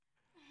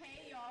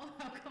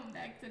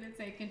to the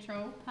Take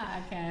Control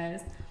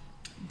podcast.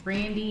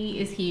 Brandy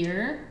is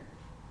here.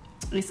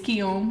 It's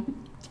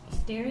Keon.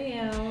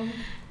 Stereo.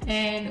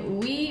 And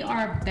we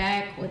are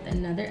back with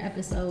another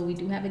episode. We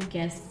do have a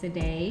guest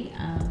today.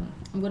 I'm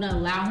going to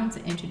allow him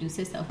to introduce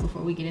himself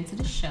before we get into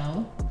the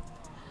show.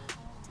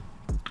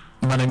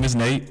 My name is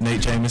Nate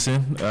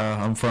Jameson.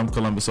 I'm from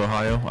Columbus,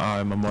 Ohio.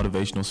 I'm a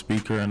motivational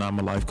speaker and I'm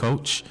a life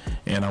coach.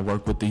 And I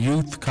work with the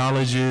youth,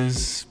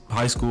 colleges,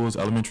 high schools,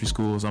 elementary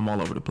schools. I'm all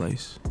over the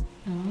place.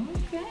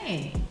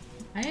 Okay.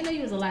 I didn't know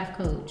you was a life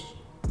coach.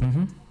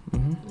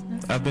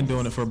 I've been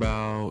doing it for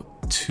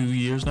about 2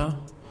 years now.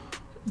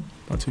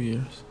 About 2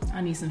 years.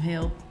 I need some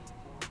help.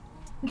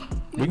 We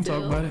can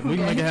talk about it. We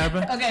can make it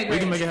happen. Okay, great. We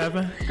can make it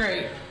happen.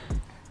 Great.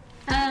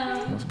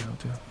 Want some help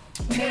too?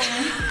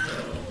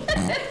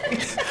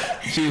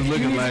 She was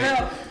looking like.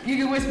 Help. You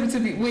can whisper to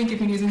me, Wink,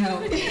 if you need some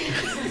help.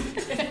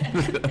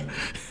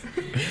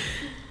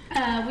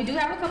 We do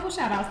have a couple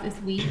shout outs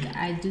this week.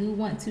 I do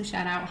want to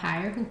shout out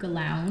Higher Hookah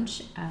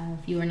Lounge.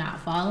 If you are not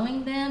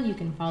following them, you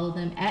can follow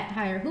them at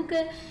Higher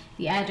Hookah.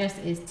 The address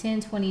is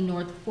 1020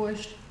 North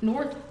 4th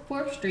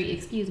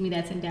Street,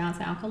 that's in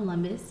downtown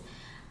Columbus.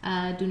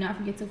 Do not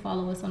forget to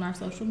follow us on our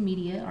social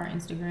media. Our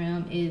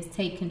Instagram is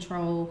Take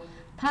Control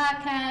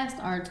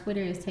Podcast. Our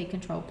Twitter is Take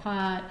Control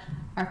Pod.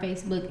 Our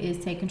Facebook is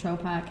Take Control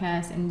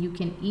Podcast. And you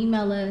can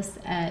email us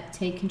at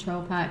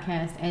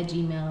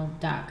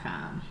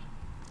takecontrolpodcast@gmail.com.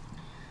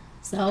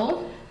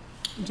 So,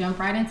 jump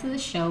right into the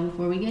show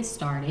before we get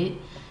started.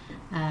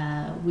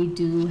 We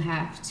do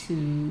have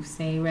to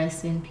say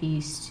rest in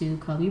peace to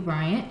Kobe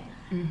Bryant.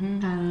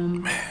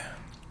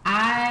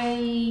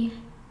 I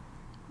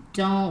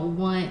don't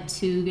want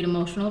to get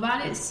emotional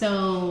about it,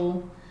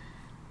 so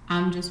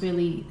I'm just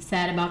really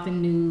sad about the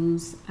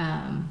news.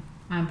 I'm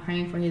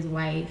praying for his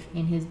wife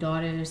and his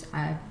daughters.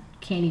 I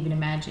can't even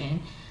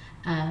imagine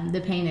the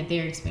pain that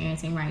they're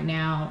experiencing right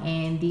now,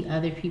 and the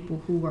other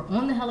people who were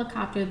on the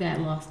helicopter that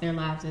lost their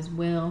lives as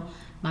well.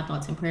 My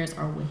thoughts and prayers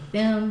are with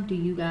them. Do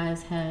you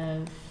guys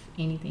have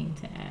anything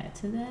to add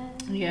to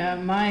that? Yeah,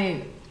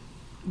 my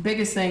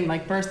biggest thing,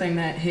 first thing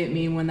that hit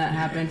me when that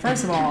happened,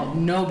 first of all,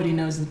 nobody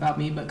knows this about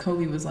me, but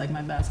Kobe was like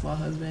my basketball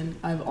husband.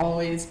 I've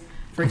always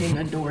freaking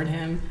adored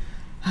him.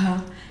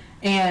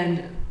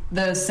 And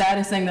the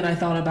saddest thing that I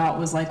thought about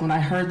was when I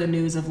heard the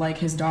news of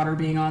his daughter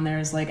being on there,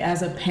 is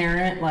as a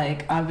parent,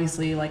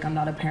 obviously I'm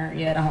not a parent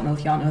yet. I don't know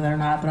if y'all know that or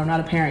not, but I'm not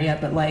a parent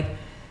yet. But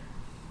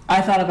I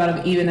thought about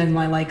it even when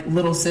my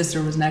little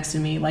sister was next to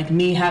me,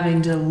 me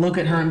having to look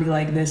at her and be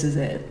like, this is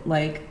it.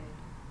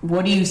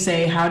 What do you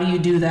say? How do you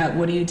do that?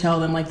 What do you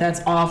tell them?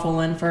 That's awful.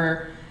 And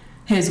for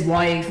his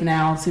wife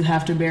now to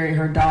have to bury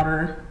her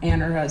daughter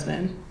and her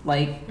husband,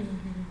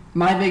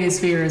 my biggest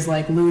fear is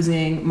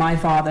losing my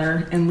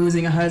father and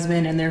losing a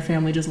husband, and their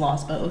family just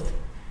lost both.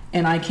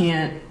 And I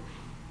can't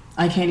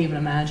even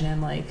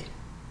imagine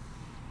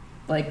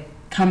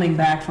coming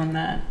back from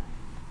that.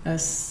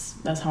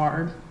 That's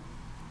hard.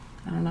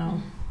 I don't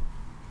know.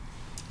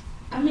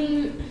 I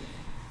mean,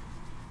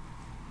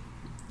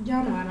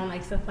 y'all know I don't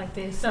like stuff like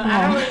this, so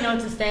I don't really know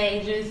what to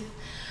say. Just,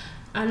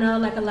 I know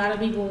a lot of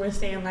people were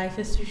saying life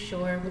is too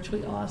short, which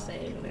we all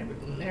say when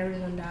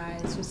everyone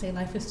dies. We say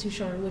life is too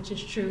short, which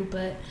is true,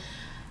 but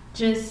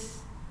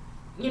just,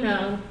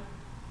 I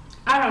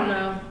don't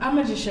know. I'm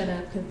going to just shut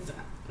up because,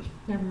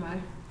 never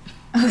mind.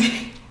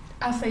 Okay.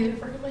 I'll save it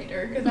for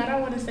later because I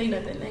don't want to say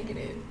nothing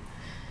negative.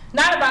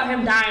 Not about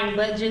him dying,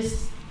 but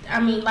just,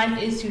 life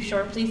is too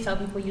short. Please tell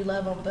people you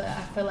love them, but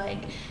I feel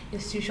like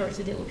it's too short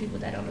to deal with people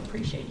that don't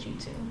appreciate you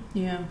too.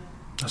 Yeah.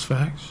 That's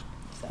facts.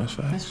 So, That's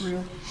facts. That's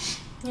real.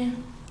 Yeah.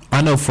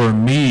 I know for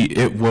me,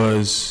 it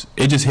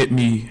just hit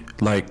me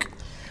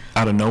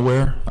out of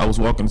nowhere. I was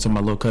walking to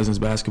my little cousin's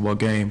basketball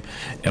game,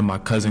 and my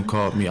cousin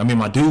called me.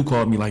 My dude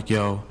called me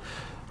yo,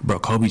 bro,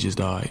 Kobe just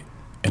died.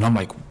 And I'm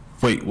like,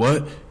 wait,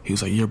 what? He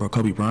was like, yeah, bro,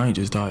 Kobe Bryant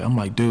just died. I'm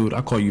like, dude,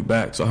 I'll call you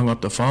back. So I hung up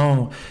the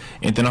phone,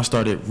 and then I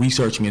started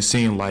researching and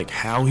seeing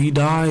how he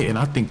died, and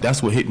I think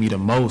that's what hit me the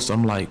most.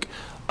 I'm like,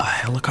 a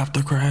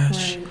helicopter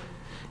crash? Right.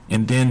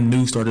 And then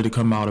news started to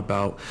come out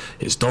about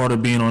his daughter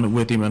being on it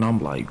with him, and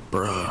I'm like,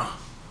 bruh,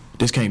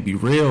 this can't be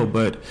real.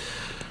 But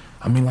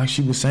like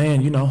she was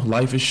saying,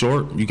 life is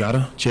short. You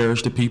gotta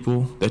cherish the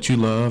people that you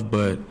love,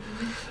 but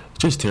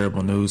just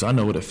terrible news. I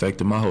know it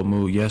affected my whole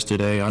mood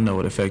yesterday. I know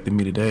it affected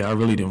me today. I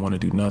really didn't want to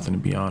do nothing, to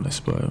be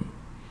honest, but...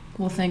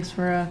 Well, thanks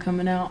for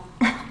coming out.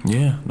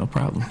 Yeah, no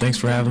problem. Thanks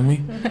for having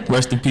me.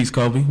 Rest in peace,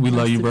 Kobe. We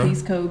love you, bro. Rest in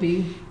peace,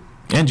 Kobe.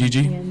 And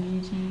Gigi.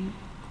 And Gigi.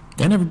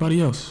 And everybody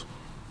else.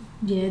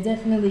 Yeah,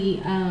 definitely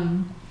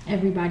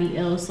everybody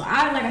else. So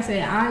like I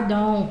said, I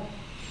don't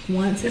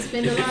want to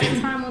spend a lot of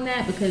time on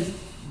that because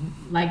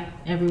like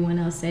everyone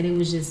else said,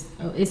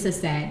 it's a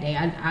sad day.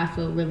 I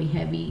feel really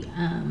heavy.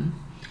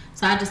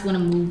 So I just want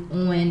to move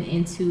on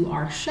into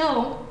our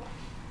show.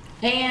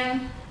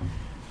 And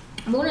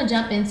I'm going to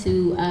jump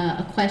into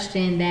a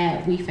question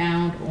that we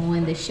found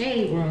on the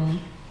Shade Room.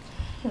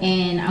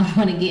 And I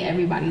want to get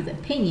everybody's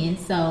opinion.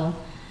 So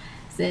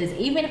it says,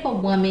 even if a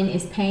woman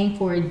is paying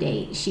for a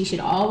date, she should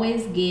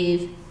always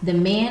give the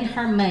man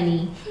her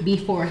money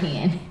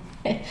beforehand.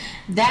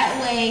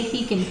 That way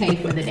he can pay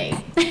for the date.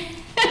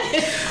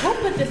 Who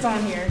put this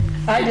on here?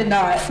 I did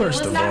not.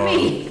 First It was of not all,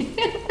 me.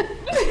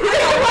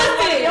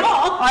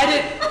 I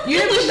did. You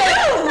didn't put that.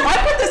 I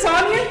put this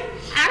on here.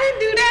 I didn't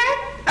do that.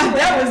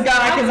 That was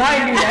God, because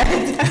I knew that.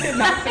 I did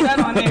not put that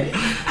on there.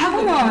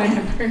 Hold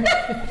on.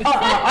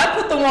 I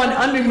put the one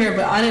under here,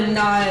 but I did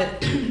not.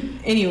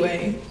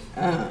 Anyway.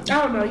 I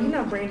don't know. You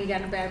know, Brandy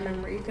got a bad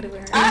memory. You could have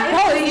been.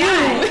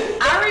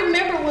 I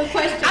remember what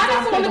question. I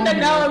just put wanted on to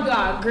there. know if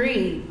y'all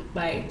agreed.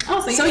 Like, Oh,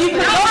 So you put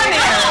it on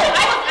there. I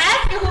was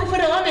asking who put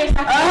it on there. So I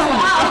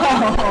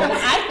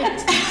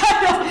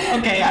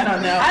Okay, I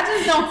don't know. I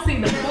just don't see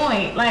the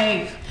point.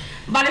 Like,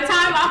 by the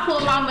time I pull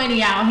my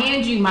money out,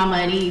 hand you my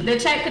money, the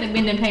check could have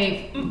been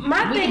paid.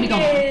 My We can thing be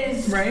gone.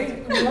 is,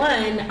 Right?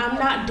 one, I'm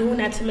not doing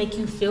that to make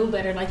you feel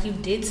better, like you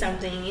did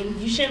something, and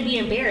you shouldn't be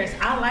embarrassed.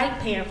 I like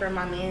paying for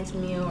my man's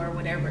meal or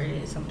whatever it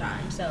is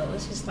sometimes. So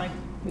it's just like,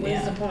 what's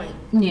Yeah. the point?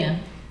 Yeah.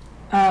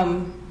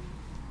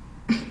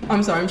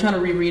 I'm sorry, I'm trying to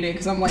reread it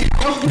because I'm like,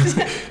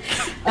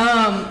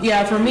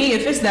 yeah, for me,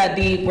 if it's that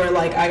deep where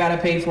like I gotta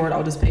pay for it,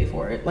 I'll just pay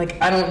for it. Like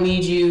I don't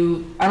need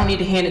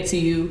to hand it to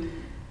you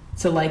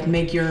to like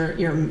make your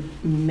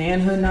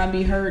manhood not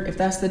be hurt, if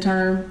that's the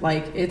term.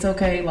 Like it's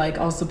okay, like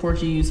I'll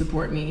support you, you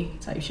support me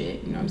type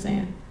shit. You know what I'm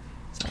saying?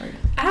 Sorry.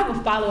 I have a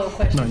follow-up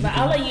question, No, you but can.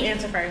 I'll let you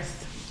answer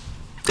first.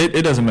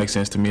 it doesn't make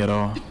sense to me at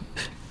all.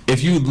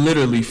 If you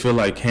literally feel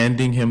like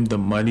handing him the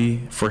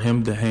money for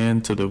him to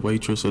hand to the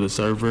waitress or the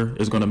server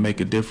is going to make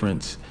a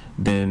difference,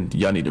 then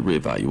y'all need to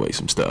reevaluate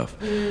some stuff.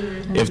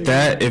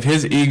 If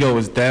his ego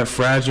is that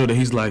fragile that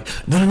he's like,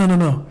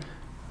 no,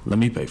 let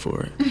me pay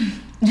for it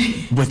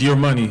with your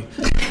money.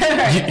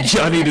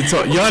 Y'all need to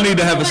talk. Y'all need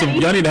to have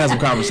some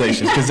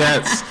conversations, because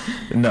that's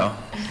no.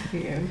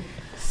 Yeah.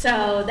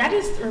 So that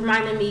just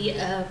reminded me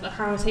of a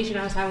conversation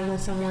I was having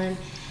with someone.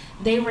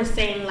 They were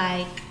saying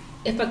like,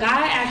 if a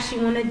guy asks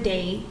you on a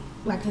date,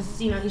 like,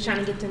 cause you know he's trying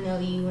to get to know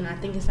you, and I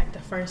think it's like the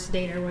first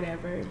date or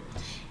whatever,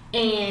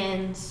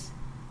 and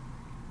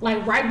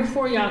like right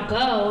before y'all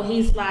go,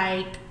 he's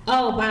like,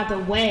 "Oh, by the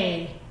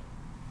way,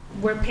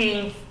 we're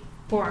paying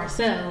for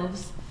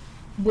ourselves."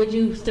 Would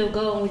you still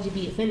go, and would you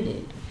be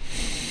offended?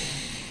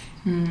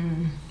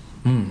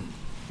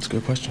 That's a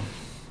good question.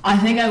 I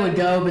think I would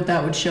go, but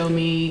that would show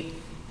me.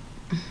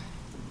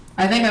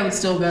 I think I would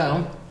still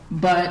go,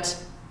 but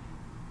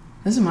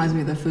this reminds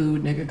me of the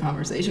food nigga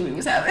conversation we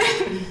was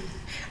having.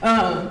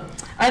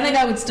 I think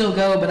I would still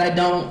go, but I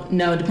don't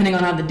know. Depending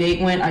on how the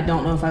date went, I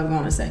don't know if I would go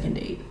on a second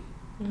date.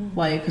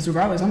 Like, because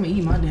regardless, I'm gonna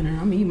eat my dinner,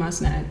 I'm gonna eat my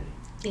snack.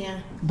 Yeah.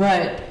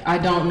 But I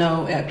don't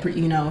know,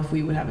 if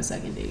we would have a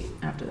second date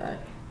after that.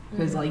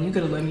 Because like you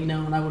could have let me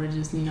know, and I would have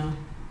just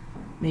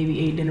maybe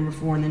ate dinner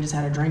before and then just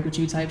had a drink with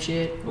you type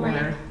shit. Or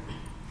Right.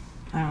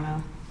 I don't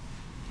know.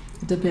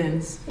 It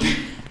depends.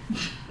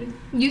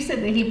 You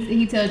said that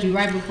he tells you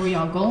right before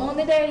y'all go on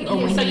the date, or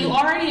Yeah, when so he, you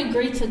already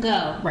agreed to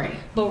go. right?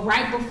 But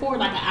right before,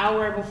 like an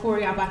hour before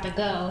y'all about to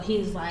go,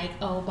 he's like,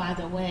 "Oh, by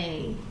the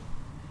way."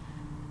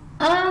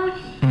 I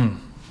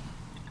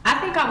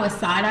think I would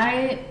side eye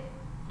it.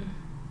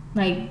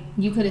 Like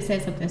you could have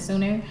said something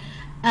sooner.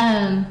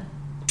 I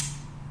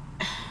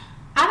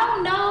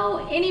don't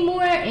know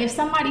anymore if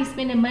somebody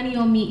spending money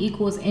on me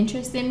equals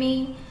interest in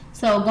me.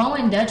 So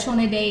going Dutch on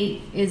a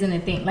date isn't a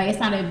thing. Like it's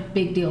not a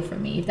big deal for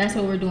me. If that's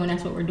what we're doing,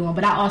 that's what we're doing.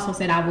 But I also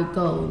said I would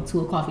go to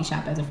a coffee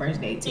shop as a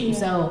first date too. Yeah.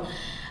 So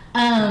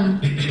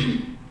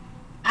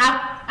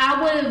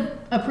I would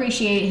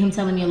appreciate him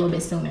telling me a little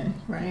bit sooner.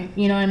 Right.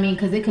 You know what I mean?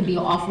 Because it could be an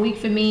off week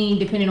for me,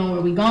 depending on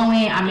where we're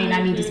going. I may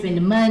not need to spend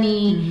the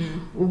money,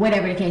 or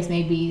whatever the case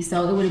may be.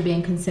 So it would have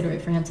been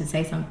considerate for him to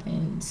say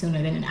something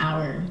sooner than an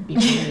hour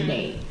before the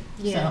date.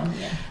 Yeah. So,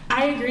 yeah.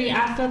 I agree.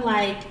 I feel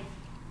like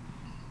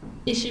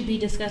it should be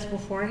discussed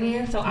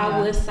beforehand. So I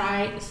would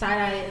side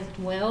eye it as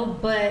well.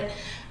 But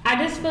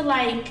I just feel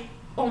like,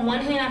 on one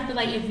hand, I feel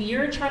like if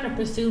you're trying to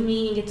pursue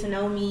me and get to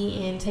know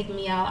me and take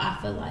me out, I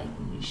feel like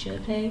you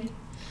should pay.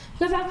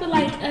 Because I feel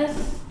like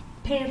us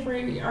paying for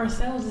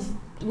ourselves is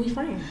we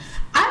friends.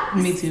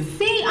 Me too.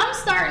 See, I'm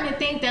starting to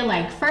think that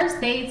like first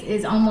dates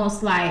is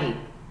almost like,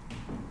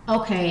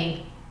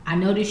 okay, I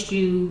noticed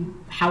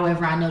you,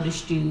 however I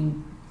noticed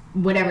you,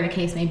 whatever the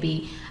case may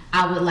be,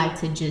 I would like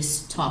to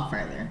just talk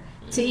further.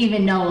 To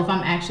even know if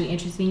I'm actually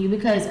interested in you,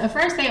 because a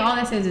first date, all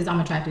that says is I'm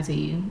attracted to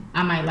you.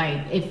 I might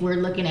like, if we're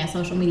looking at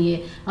social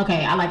media,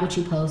 okay, I like what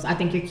you post, I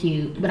think you're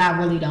cute, but I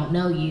really don't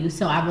know you,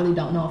 so I really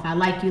don't know if I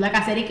like you. Like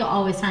I said, it could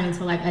always turn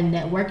into like a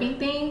networking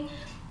thing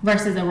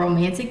versus a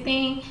romantic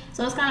thing.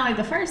 So it's kind of like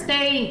the first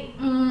date,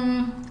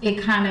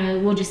 it kind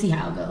of, we'll just see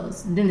how it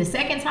goes. Then the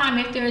second time,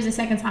 if there is a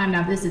second time,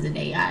 now this is a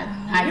date,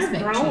 I You're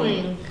expect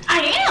growing. you.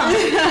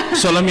 I am.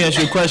 So let me ask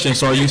you a question.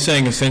 So are you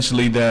saying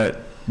essentially that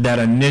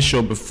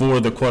initial before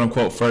the quote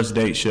unquote first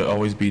date should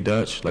always be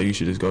Dutch? Like you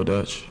should just go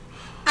Dutch?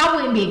 I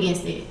wouldn't be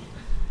against it.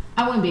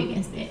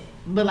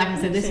 But like I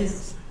said, this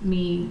is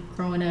me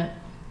growing up.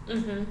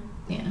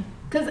 Yeah.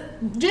 Because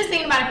just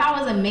thinking about it, if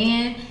I was a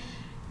man,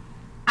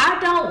 I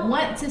don't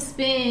want to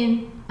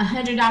spend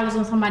 $100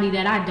 on somebody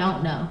that I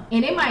don't know,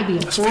 and it might be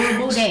a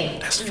horrible date.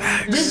 That's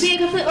facts. Just being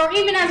complete, or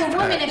even as a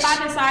woman, if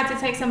I decide to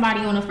take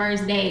somebody on a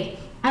first date,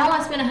 I don't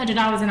want to spend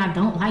 $100 and I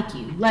don't like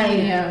you,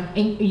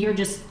 and you're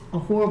just a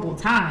horrible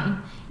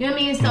time. You know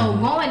what I mean? So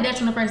going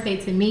Dutch on the first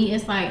date to me,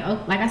 it's like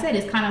I said,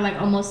 it's kind of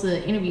like almost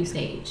an interview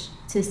stage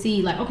to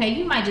see like, okay,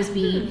 you might just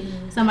be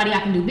somebody I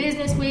can do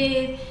business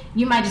with.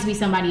 You might just be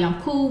somebody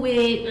I'm cool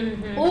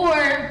with,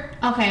 or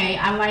okay,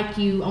 I like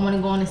you. I want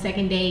to go on a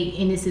second date,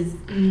 and this is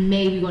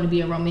maybe going to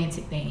be a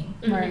romantic thing.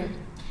 Right.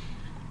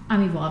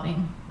 I'm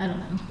evolving. I don't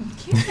know.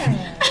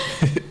 Yeah.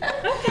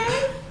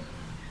 Okay.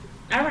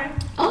 All right.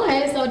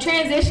 Okay, so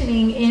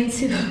transitioning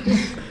into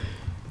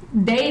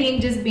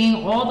dating just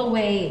being all the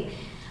way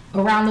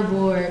around the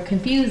board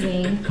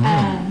confusing.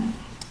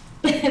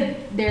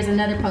 There's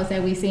another post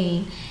that we've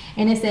seen,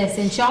 and it says,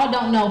 since y'all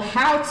don't know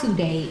how to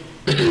date,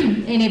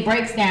 and it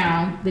breaks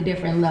down the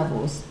different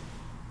levels.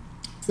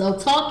 So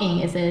talking,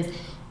 it says,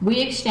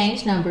 we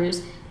exchange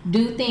numbers,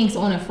 do things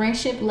on a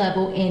friendship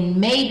level, and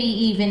maybe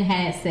even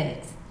had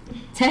sex.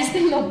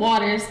 Testing the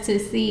waters to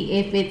see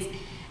if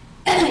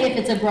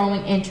it's a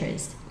growing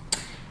interest.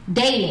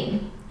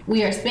 Dating,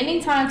 we are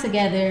spending time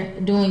together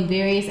doing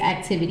various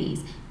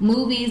activities,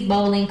 movies,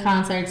 bowling,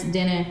 concerts,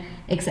 dinner,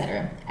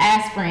 etc.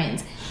 as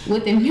friends,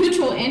 with a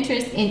mutual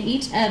interest in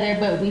each other,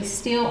 but we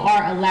still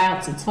are allowed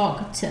to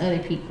talk to other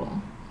people.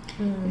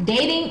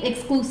 Dating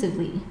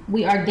exclusively.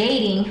 We are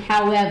dating,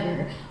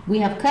 however, we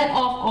have cut off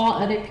all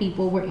other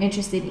people we're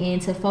interested in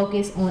to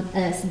focus on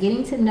us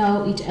getting to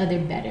know each other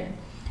better.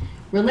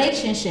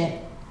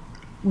 Relationship.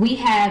 We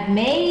have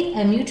made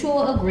a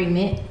mutual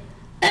agreement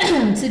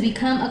to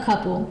become a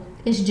couple.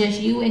 It's just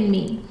you and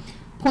me.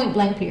 Point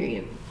blank,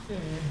 period.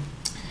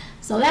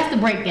 So that's the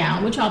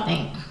breakdown. What y'all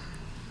think?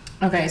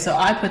 Okay, so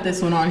I put this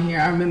one on here.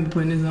 I remember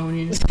putting this on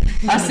here.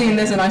 I seen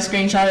this and I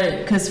screenshotted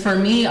it because for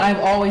me, I've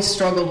always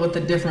struggled with the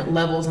different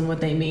levels and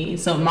what they mean.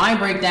 So my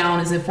breakdown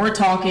is if we're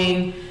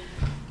talking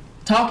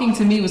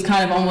to me was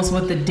kind of almost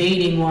what the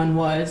dating one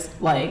was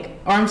like,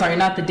 or I'm sorry,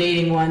 not the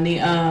dating one,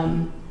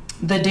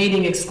 the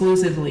dating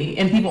exclusively.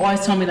 And people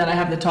always tell me that I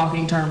have the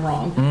talking term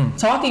wrong.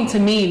 Talking to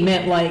me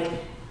meant like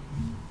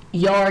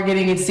y'all are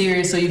getting it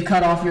serious, so you've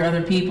cut off your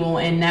other people,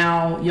 and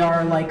now y'all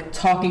are like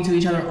talking to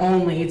each other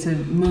only to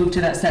move to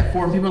that step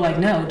forward. People are like,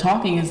 no,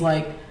 talking is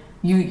like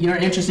you're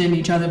interested in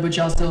each other, but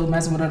y'all still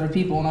messing with other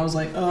people. And I was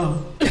like,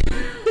 oh,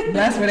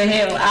 that's where the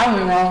hell I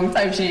went wrong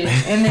type shit.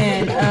 And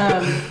then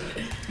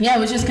it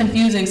was just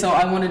confusing. So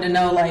I wanted to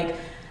know, like,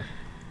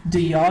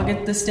 do y'all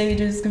get the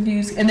stages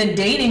confused? And then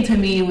dating to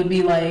me would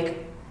be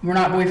like, we're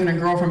not boyfriend and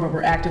girlfriend, but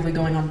we're actively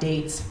going on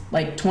dates.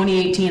 Like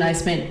 2018, I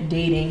spent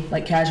dating,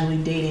 like casually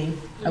dating.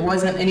 I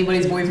wasn't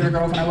anybody's boyfriend or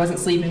girlfriend. I wasn't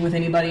sleeping with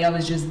anybody. I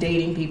was just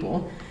dating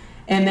people.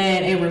 And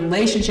then a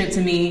relationship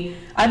to me,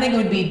 I think it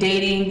would be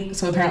dating.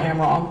 So apparently I'm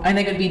wrong. I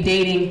think it would be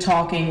dating,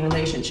 talking,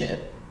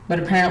 relationship. But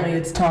apparently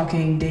it's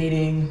talking,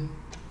 dating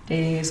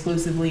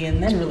exclusively,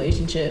 and then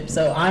relationship.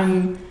 So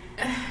am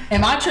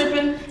I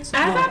tripping? As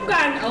I've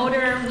gotten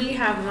older, we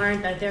have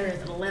learned that there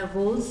is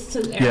levels to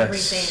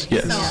everything.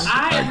 Yes. So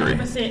I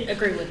 100%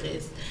 agree with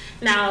this.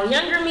 Now,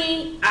 younger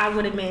me, I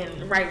would have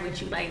been right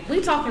with you. Like,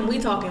 we talking,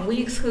 we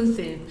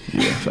exclusive.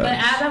 Yeah, but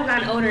as I've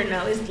gotten older,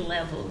 no, it's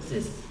levels.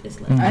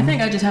 It's levels. I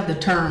think I just have the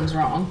terms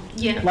wrong.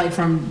 Yeah. Like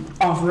from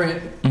off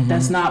rip.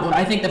 That's not what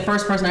I think. The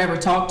first person I ever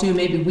talked to,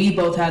 maybe we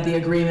both had the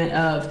agreement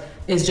of,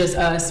 it's just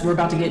us, we're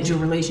about to get into a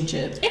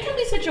relationship. It can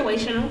be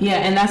situational. Yeah,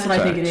 and that's what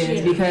I think it is.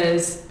 Yeah.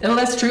 Because,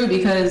 that's true,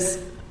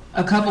 because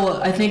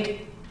I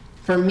think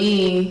for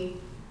me,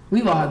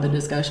 we've all had the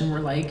discussion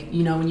where, like,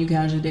 when you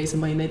casually date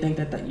somebody and they think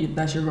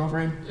that's your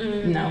girlfriend.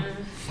 No.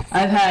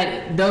 I've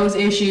had those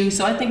issues,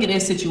 so I think it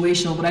is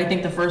situational, but I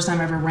think the first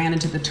time I ever ran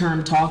into the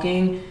term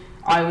talking,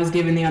 I was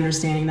given the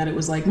understanding that it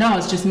was like, no,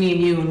 it's just me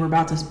and you, and we're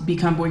about to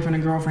become boyfriend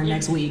and girlfriend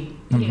next week.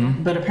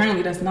 But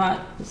apparently that's not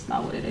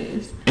what it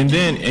is. And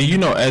then,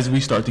 as we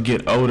start to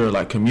get older,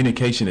 like,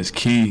 communication is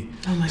key.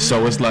 Oh my so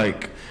God. It's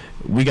like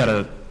we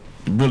gotta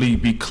really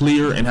be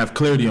clear and have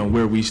clarity on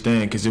where we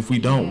stand, because if we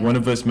don't, one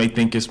of us may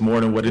think it's more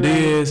than what it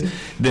is.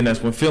 Then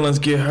that's when feelings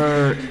get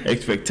hurt,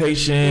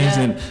 expectations,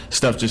 and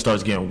stuff just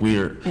starts getting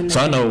weird. So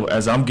I know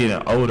as I'm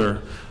getting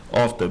older,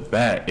 off the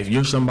bat, if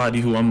you're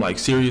somebody who I'm like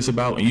serious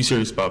about and you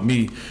serious about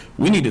me,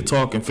 we need to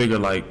talk and figure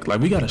like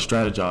we gotta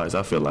strategize.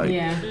 I feel like,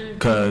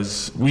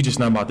 because we just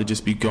not about to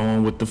just be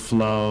going with the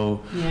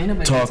flow,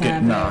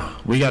 talking. Nah,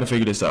 we gotta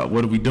figure this out.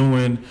 What are we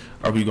doing?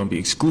 Are we gonna be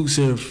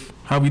exclusive?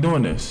 How are we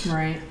doing this?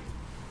 Right.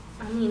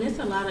 I mean, it's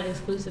a lot of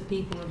exclusive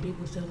people and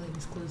people still ain't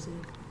exclusive.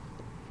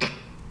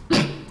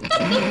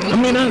 I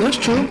mean, that's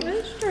true.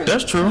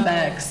 That's true.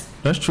 Facts.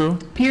 That's true.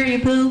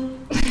 Period, poo.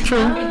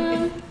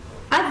 True.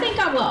 I think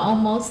I will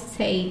almost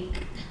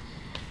take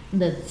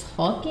the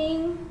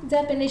talking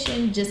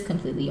definition just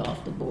completely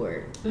off the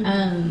board.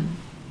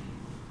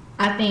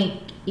 I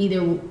think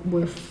either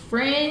we're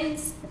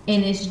friends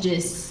and it's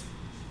just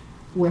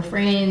we're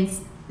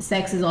friends,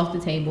 sex is off the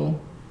table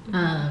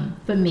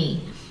for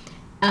me.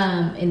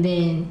 And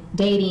then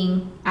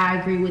dating, I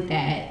agree with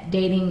that.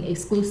 Dating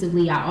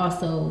exclusively, I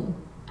also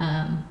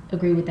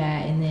agree with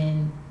that, and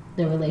then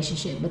the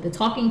relationship. But the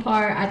talking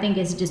part, I think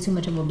it's just too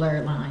much of a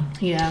blurred line.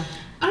 Yeah.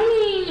 I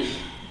mean,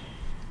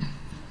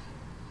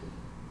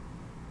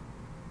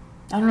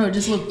 I don't know.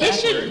 Just look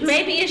backwards.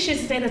 it should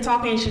instead of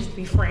talking, it should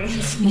be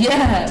friends.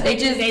 Yeah. They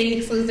just dating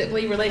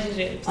exclusively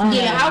relationships.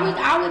 Yeah,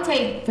 I would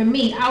take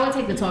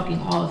the talking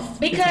off.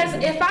 Because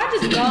if I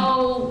just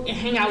go and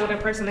hang out with a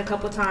person a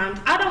couple times,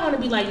 I don't want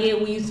to be like, yeah,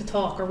 we used to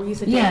talk or we used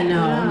to date. Yeah,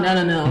 no.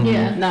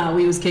 Yeah. Nah,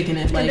 we was kicking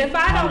it. Like, if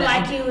I don't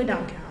like you, it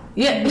don't count.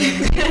 Yeah.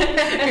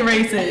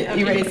 Erase it.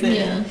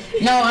 Yeah.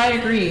 No, I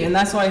agree. And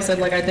that's why I said,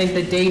 like, I think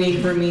the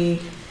dating for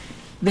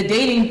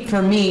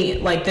me,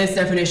 like, this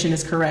definition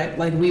is correct.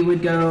 Like, we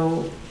would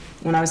go,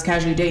 when I was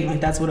casually dating, like,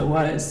 that's what it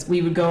was.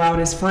 We would go out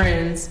as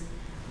friends.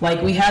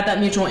 Like, we had that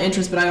mutual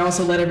interest, but I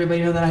also let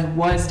everybody know that I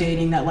was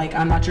dating, that, like,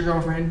 I'm not your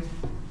girlfriend.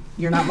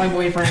 You're not my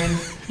boyfriend.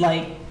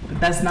 Like,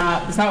 that's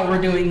not what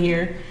we're doing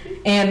here.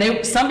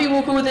 And some people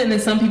were cool with it, and then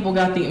some people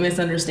got the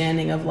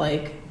misunderstanding of,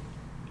 like,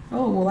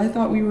 oh, well, I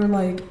thought we were,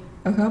 like,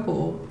 a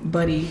couple.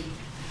 Buddy,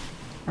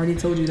 already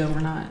told you that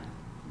we're not.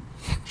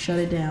 Shut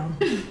it down.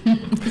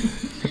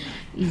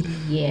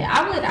 Yeah,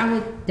 I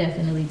would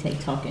definitely take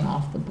talking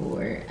off the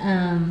board.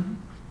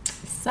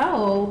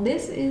 So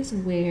this is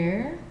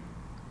where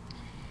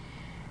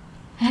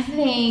I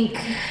think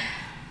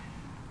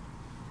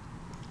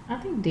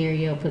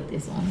Dario put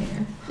this on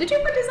here. Did you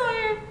put this on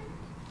here?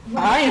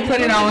 I ain't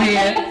put it on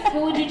here.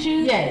 Who would you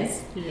choose?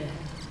 Yes. Yeah.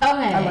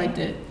 Okay. I liked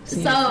it.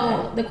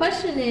 So the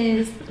question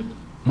is,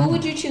 who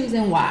would you choose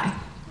and why?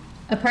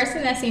 A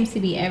person that seems to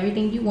be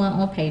everything you want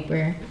on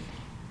paper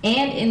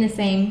and in the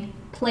same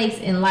place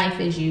in life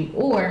as you,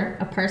 or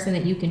a person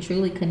that you can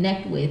truly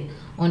connect with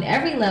on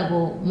every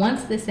level,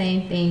 wants the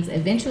same things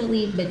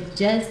eventually, but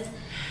just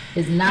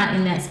is not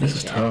in that space.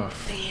 This is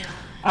tough. Damn.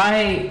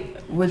 I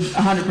would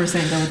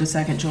 100% go with the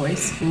second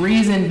choice.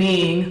 Reason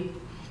being,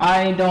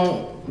 I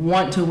don't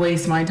want to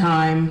waste my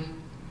time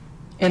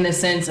in the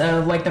sense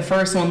of, like, the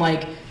first one,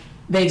 like,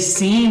 they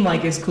seem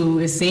like it's cool.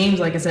 It seems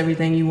like it's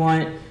everything you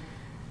want.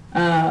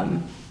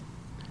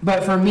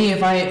 But for me,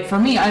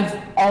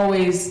 I've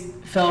always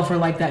fell for,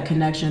 like, that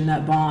connection,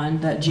 that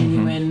bond, that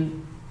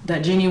genuine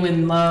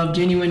love,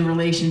 genuine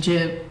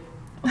relationship.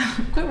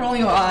 Quit rolling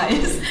your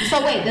eyes.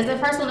 So wait, does the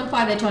first one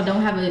imply that y'all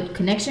don't have a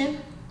connection,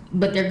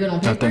 but they're good on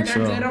paper? I think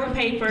so. They're good on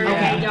paper. Okay.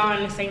 And y'all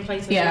in the same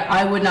place. Yeah,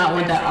 I would not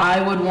want that.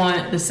 I would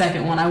want the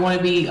second one. I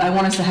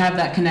want us to have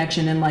that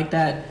connection and, like,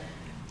 that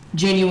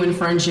genuine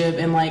friendship,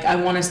 and, like, I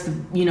want us to,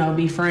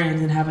 be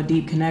friends and have a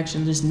deep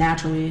connection just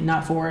naturally,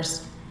 not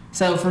forced.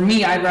 So for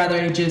me, I'd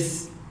rather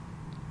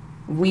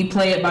we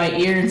play it by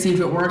ear and see if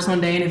it works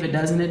one day, and if it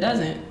doesn't, it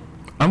doesn't.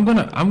 I'm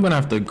gonna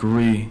have to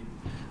agree.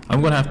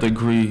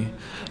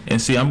 And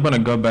see, I'm gonna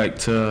go back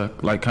to,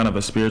 like, kind of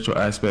a spiritual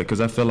aspect,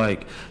 because I feel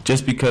like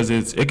just because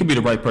it could be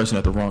the right person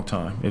at the wrong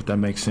time, if that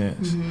makes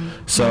sense. Mm-hmm.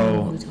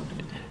 So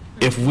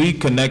if we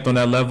connect on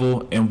that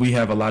level and we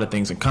have a lot of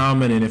things in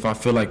common, and if I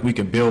feel like we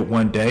can build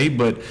one day,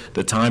 but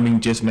the timing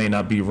just may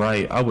not be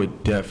right, I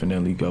would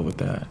definitely go with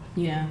that.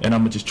 Yeah. And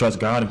I'm gonna just trust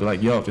God and be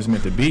like, yo, if it's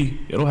meant to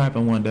be, it'll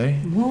happen one day.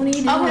 Won't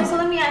he? Okay, so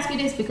let me ask you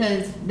this,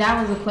 because that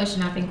was a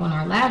question I think on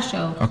our last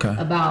show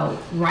about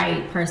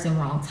right person,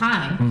 wrong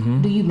time.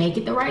 Mm-hmm. Do you make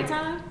it the right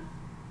time?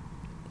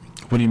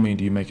 What do you mean,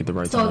 do you make it the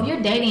right time? So if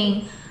you're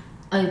dating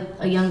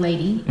a young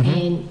lady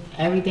and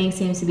everything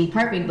seems to be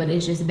perfect, but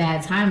it's just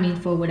bad timing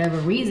for whatever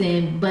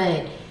reason,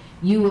 but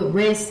you would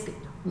risk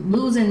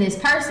losing this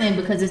person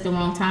because it's the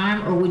wrong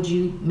time, or would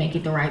you make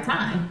it the right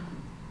time?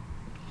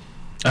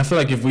 I feel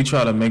like if we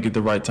try to make it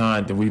the right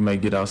time, then we may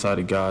get outside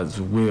of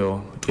God's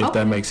will, if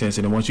that makes sense.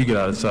 And then once you get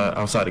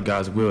outside of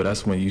God's will,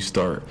 that's when you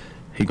start,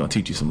 he gonna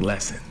teach you some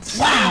lessons.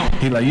 Wow.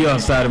 He like, you're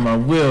outside of my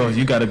will,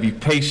 you gotta be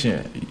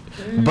patient.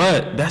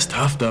 But that's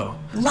tough though.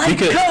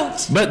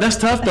 Coach. But that's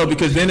tough though,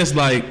 because then it's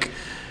like,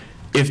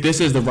 if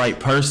this is the right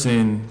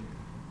person,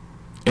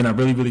 and I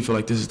really, really feel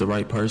like this is the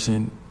right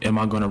person, am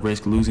I gonna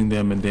risk losing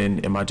them, and then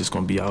am I just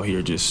gonna be out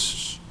here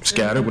just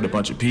scattered with a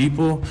bunch of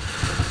people?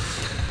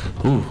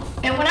 Ooh.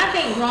 And when I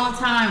think wrong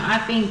time, I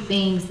think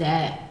things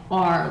that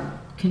are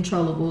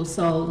controllable.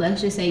 So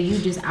let's just say you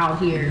just out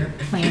here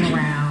playing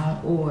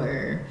around,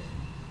 or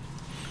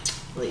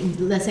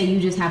let's say you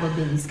just have a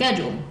busy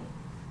schedule.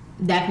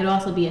 That could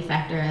also be a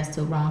factor as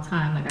to wrong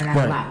time. Like, I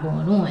got a lot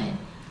going on.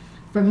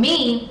 For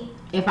me,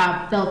 if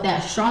I felt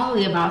that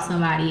strongly about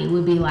somebody, it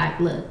would be like,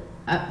 look,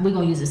 we're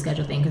going to use the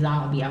schedule thing because I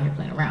don't want to be out here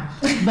playing around.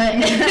 But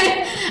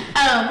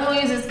we're going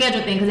to use the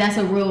schedule thing because that's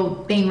a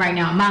real thing right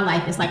now in my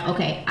life. It's like,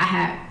 okay, I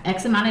have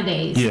X amount of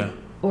days. Yeah.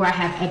 Or I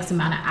have X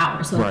amount of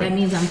hours. So if that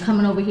means I'm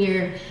coming over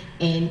here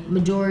and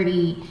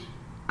majority,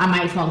 I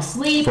might fall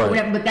asleep or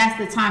whatever, but that's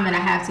the time that I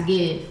have to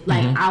give.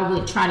 Like, I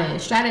would try to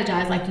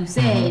strategize, like you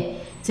said,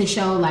 to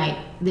show, like,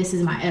 this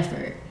is my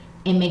effort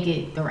and make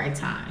it the right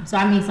time. So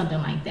I mean something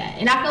like that.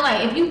 And I feel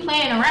like if you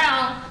playing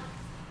around,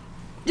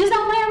 just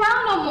don't play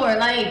around no more.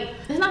 Like,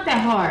 it's not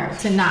that hard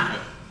to not.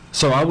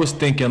 So I was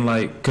thinking,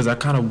 like, because I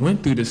kind of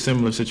went through this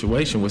similar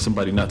situation with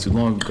somebody not too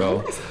long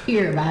ago.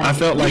 Hear about I it.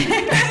 felt like,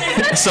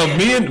 so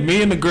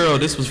me and the girl,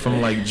 this was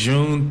from like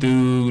June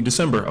through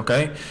December,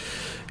 okay?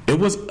 It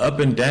was up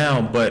and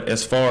down, but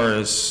as far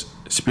as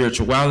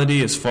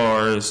spirituality, as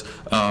far as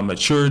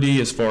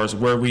maturity, as far as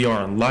where we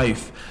are in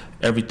life,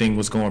 everything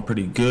was going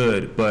pretty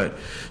good. But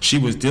she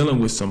was dealing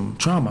with some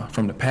trauma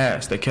from the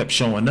past that kept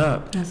showing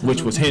up,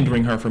 which was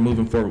hindering her from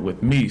moving forward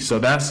with me. So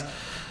that's,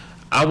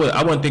 I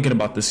wasn't thinking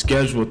about the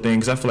schedule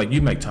things. I feel like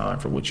you make time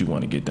for what you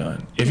want to get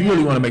done. If you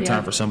really want to make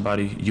time for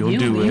somebody, you'll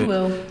do it. You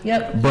will.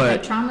 Yep.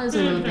 But trauma is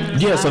a little thing.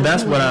 yeah, so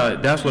that's what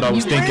I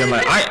was thinking.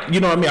 Like, you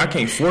know what I mean? I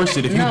can't force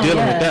it. If you're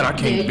dealing with that, I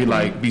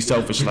can't be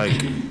selfish.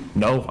 Like,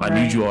 no, I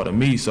need you all to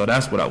me. So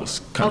that's what I was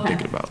kind of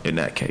thinking about in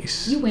that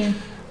case. You win.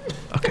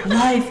 Okay.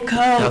 Life coach.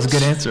 That was a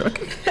good answer.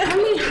 Okay. I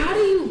mean, how do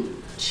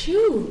you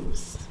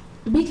choose?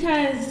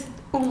 Because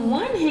on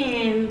one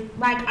hand,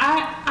 like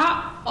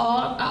I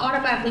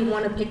automatically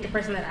want to pick the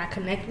person that I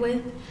connect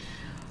with,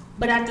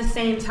 but at the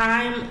same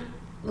time,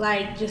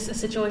 like just a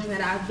situation that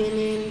I've been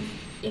in,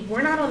 if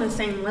we're not on the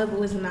same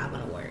level, it's not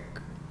gonna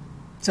work.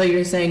 So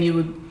you're saying you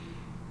would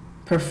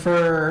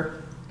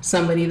prefer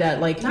somebody that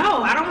like?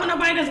 No, I don't want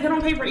nobody that's good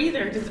on paper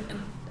either.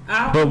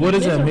 But what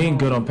does that mean,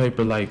 good on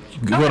paper? Like,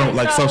 good on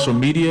like social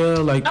media?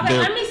 Like, okay,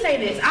 let me say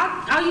this.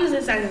 I'll use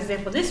this as an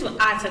example. This is what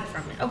I took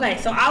from it.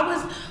 Okay, so I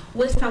was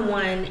with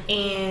someone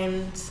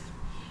and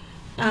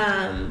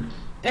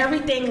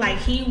everything, like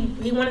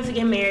he wanted to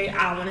get married,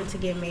 I wanted to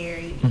get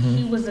married.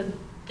 He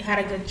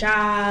had a good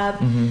job.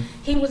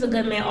 He was a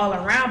good man all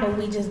around, but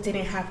we just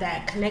didn't have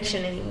that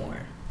connection anymore.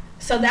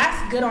 So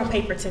that's good on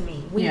paper to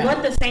me. We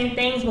want the same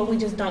things, but we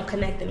just don't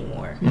connect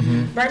anymore.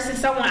 Versus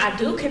someone I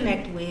do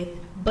connect with,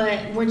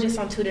 but we're just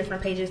on two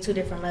different pages, two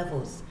different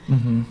levels.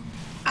 I'm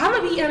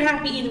gonna be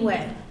unhappy either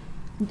way.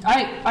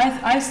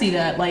 I see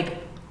that. Like,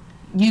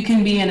 you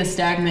can be in a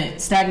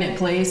stagnant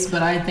place,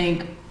 but I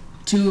think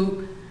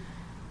for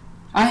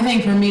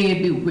me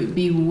it would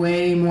be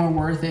way more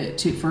worth it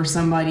for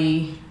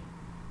somebody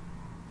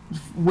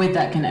with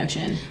that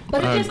connection.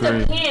 But it just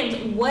depends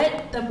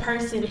what the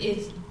person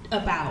is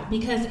about,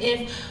 because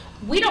if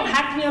we don't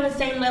have to be on the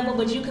same level,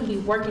 but you can be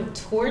working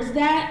towards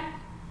that.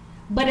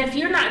 But if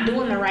you're not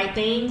doing the right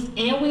things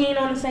and we ain't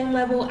on the same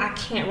level, I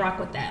can't rock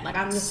with that. Like,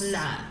 I'm just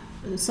not.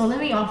 So let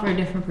me offer a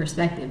different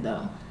perspective,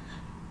 though.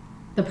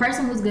 The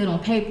person who's good on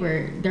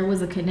paper, there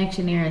was a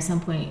connection there at some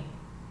point.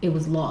 It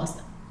was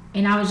lost.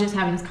 And I was just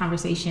having this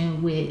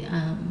conversation with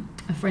a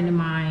friend of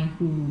mine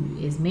who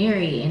is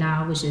married, and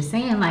I was just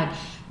saying, like,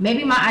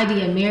 maybe my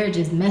idea of marriage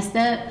is messed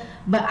up,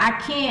 but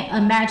I can't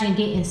imagine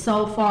getting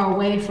so far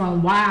away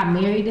from why I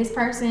married this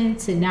person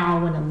to now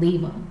I want to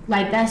leave them.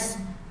 Like, that's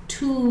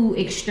too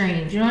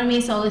extremes, you know what I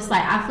mean? So it's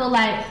like, I feel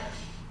like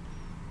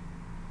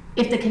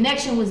if the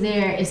connection was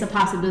there, it's a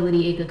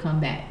possibility it could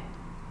come back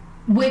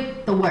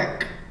with the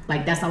work.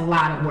 Like, that's a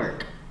lot of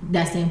work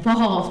that's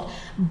involved,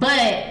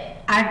 but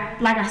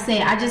like I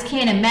said, I just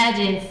can't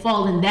imagine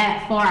falling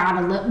that far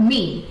out of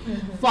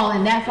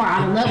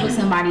love with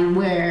somebody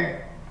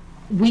where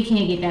we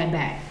can't get that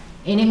back,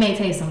 and it may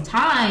take some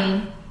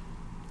time.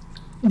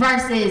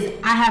 Versus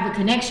I have a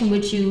connection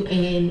with you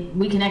and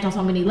we connect on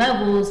so many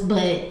levels,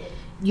 but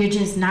you're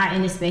just not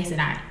in the space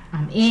that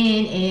I'm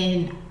in,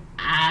 and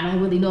I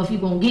don't really know if you're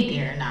gonna get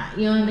there or not.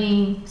 You know what I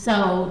mean?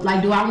 So,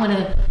 like, do I want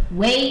to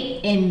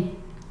wait and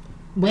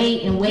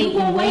wait?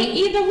 Either way,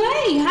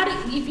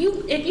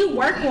 if you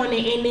work on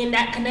it and then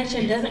that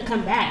connection doesn't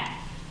come back,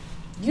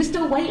 you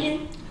still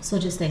waiting. So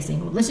just stay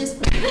single. Let's just.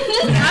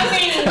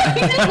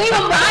 I mean,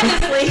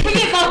 honestly, we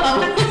get both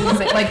of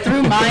them. Like,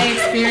 through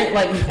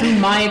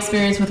my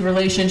experience with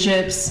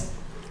relationships,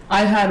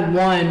 I've had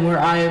one where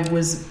I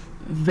was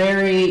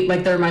very,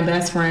 like, they're my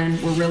best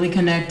friend. We're really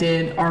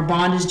connected. Our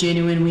bond is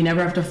genuine. We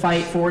never have to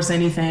fight, force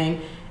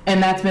anything.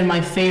 And that's been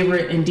my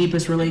favorite and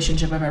deepest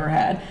relationship I've ever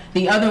had.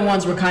 The other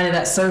ones were kind of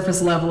that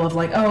surface level of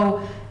like,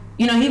 oh,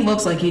 you know, he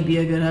looks like he'd be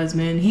a good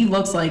husband. He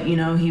looks like, you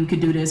know, he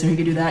could do this or he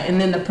could do that.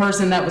 And then the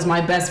person that was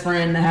my best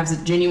friend that has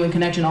a genuine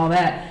connection, all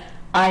that,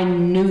 I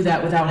knew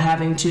that without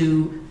having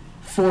to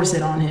force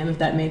it on him, if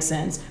that makes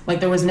sense. Like,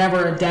 there was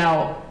never a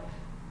doubt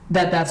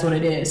that that's what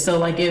it is. So,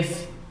 like,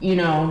 if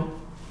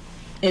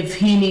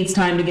he needs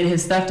time to get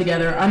his stuff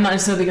together, I'm not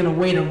necessarily going to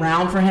wait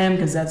around for him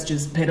because that's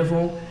just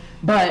pitiful.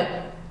 But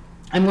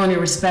I'm going to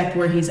respect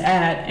where he's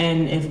at,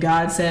 and if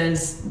God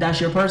says that's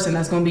your person,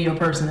 that's going to be your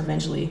person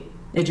eventually.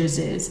 It just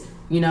is,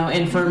 you know.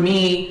 And for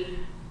me,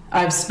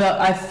 I've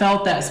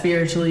felt that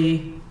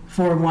spiritually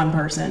for one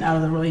person out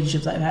of the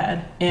relationships I've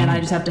had, and I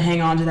just have to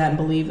hang on to that and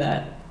believe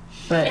that.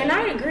 And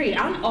I agree.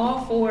 I'm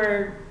all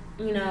for,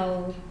 you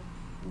know,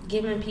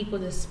 giving people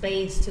the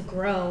space to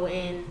grow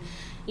and,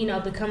 you know,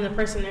 become the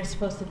person they're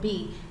supposed to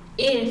be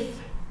if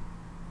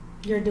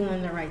you're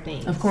doing the right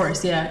thing. Of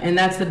course, yeah. And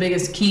that's the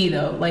biggest key,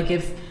 though. Like,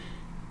 if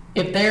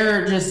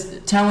they're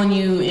just telling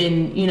you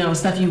in, you know,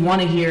 stuff you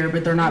want to hear,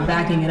 but they're not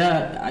backing it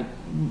up,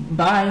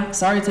 bye.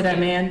 Sorry to that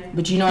man.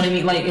 But you know what I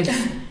mean? Like,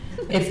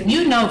 if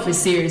you know if it's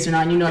serious or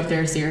not, you know if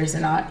they're serious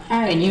or not,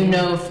 and you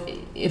know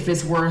if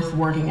it's worth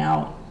working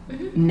out,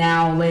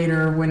 now,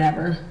 later,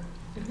 whenever.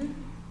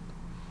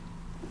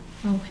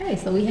 Okay,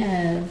 so we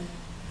have.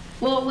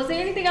 Well, was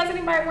there anything else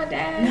anybody wanted to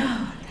add?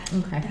 No.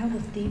 Okay. That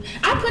was deep.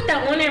 I put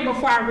that on there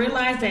before I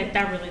realized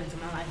that really is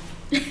my life.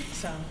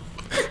 So.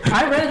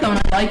 I read it though and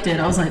I liked it.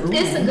 I was like, ooh,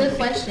 It's a good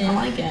question. I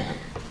like it.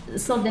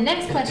 So the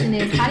next question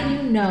is, how do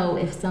you know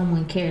if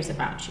someone cares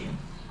about you?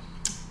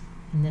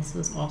 And this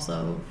was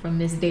also from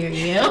Miss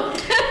Darielle. All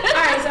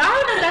right, so I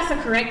don't know if that's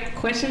a correct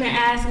question to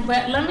ask,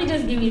 but let me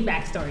just give you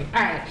backstory.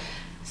 All right,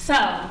 so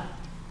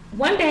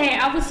one day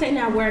I was sitting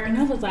at work and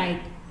I was like,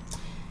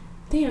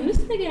 damn, this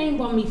nigga ain't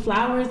bought me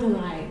flowers in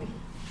like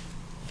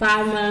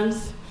 5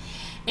 months.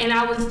 And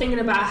I was thinking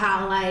about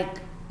how like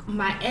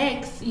my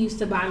ex used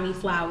to buy me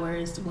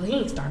flowers. Well, he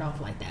didn't start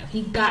off like that.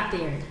 He got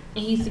there and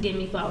he used to give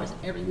me flowers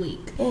every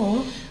week.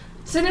 Oh.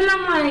 So then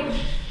I'm like,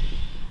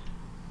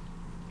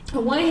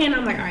 on one hand,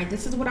 I'm like, all right,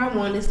 this is what I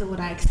want. This is what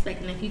I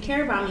expect. And if you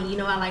care about me, you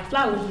know I like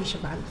flowers, you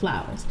should buy me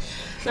flowers.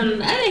 So on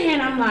the other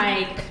hand, I'm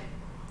like,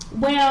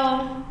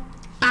 well,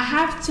 I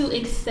have to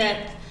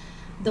accept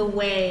the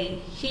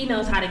way he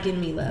knows how to give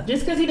me love.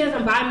 Just because he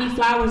doesn't buy me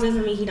flowers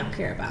doesn't mean he don't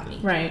care about me.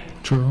 Right.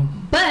 True.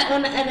 But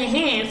on the other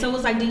hand, so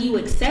it's like, do you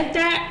accept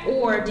that?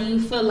 Or do you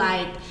feel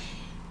like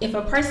if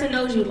a person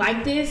knows you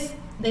like this,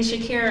 they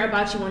should care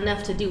about you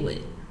enough to do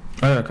it?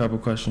 I got a couple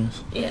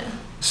questions. Yeah.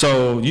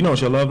 So, you know what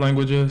your love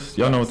language is?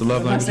 Y'all know what the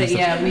love language is?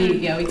 Yeah,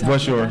 we talked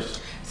What's about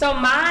yours? So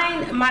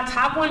my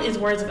top one is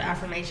words of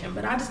affirmation,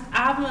 but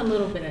I'm a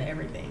little bit of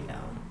everything though.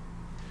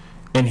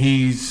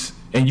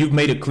 And you've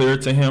made it clear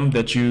to him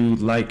that you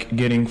like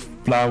getting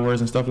flowers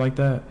and stuff like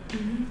that?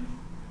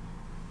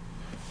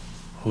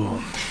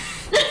 Ooh.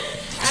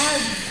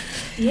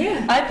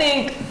 Yeah. I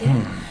think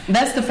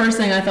that's the first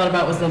thing I thought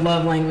about was the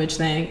love language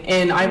thing.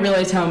 And I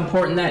realized how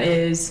important that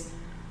is,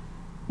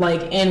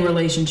 like, in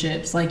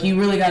relationships. Like, you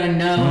really got to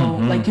know,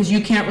 like, because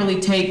you can't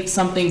really take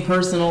something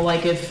personal.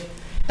 Like, if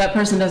that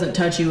person doesn't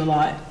touch you a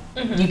lot,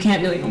 you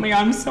can't be like, oh my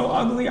God, I'm so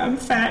ugly, I'm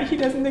fat, he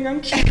doesn't think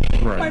I'm cute,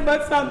 Right. my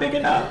butt's not big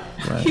enough,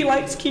 Right. he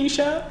likes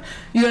Keisha.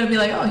 You got to be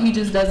like, oh, he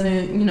just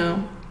doesn't, you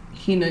know,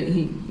 he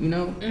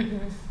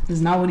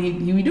is not what he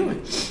be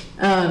doing.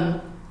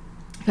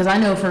 Because I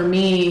know for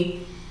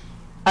me,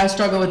 I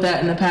struggled with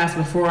that in the past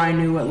before I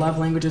knew what love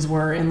languages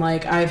were. And,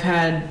 like, I've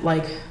had,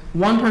 like,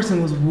 one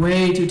person was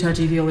way too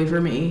touchy-feely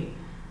for me.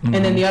 And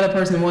then the other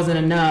person wasn't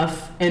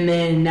enough. And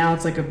then now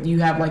it's like you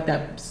have, like,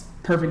 that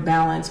perfect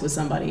balance with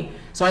somebody.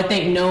 So I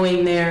think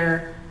knowing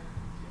their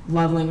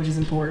love language is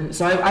important.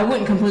 So I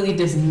wouldn't completely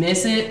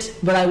dismiss it,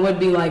 but I would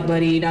be like,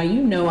 buddy, now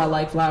you know I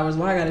like flowers.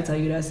 Why I got to tell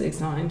you that 6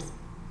 times?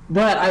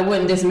 But I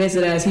wouldn't dismiss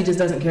it as he just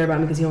doesn't care about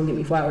me because he don't give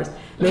me flowers.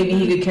 Maybe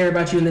he could care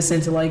about you in the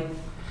sense of, like,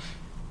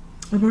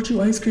 I brought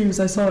you ice cream because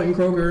I saw it in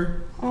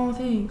Kroger. Oh,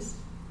 thanks.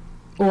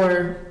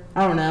 Or,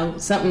 I don't know,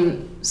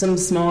 some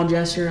small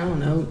gesture, I don't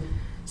know,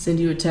 send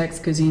you a text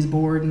because he's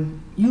bored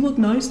and you look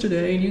nice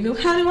today. And you go,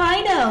 how do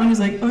I know? And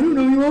he's like, I don't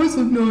know, you always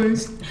look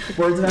nice.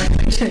 Words of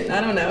affirmation. I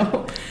don't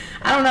know.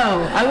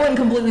 I wouldn't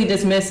completely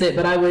dismiss it,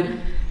 but I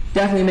would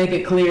definitely make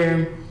it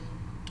clear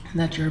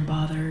that you're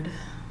bothered.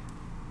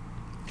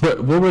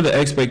 But what were the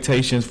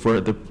expectations for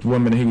the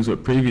woman he was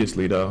with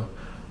previously, though?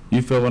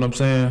 You feel what I'm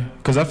saying?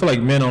 Because I feel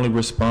like men only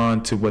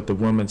respond to what the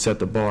woman set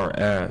the bar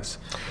as.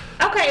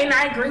 Okay, and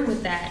I agree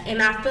with that. And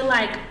I feel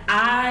like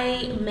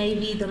I may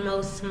be the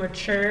most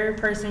mature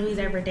person he's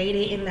ever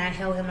dated in that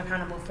held him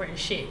accountable for his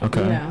shit.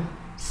 Okay. Yeah.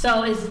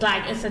 So it's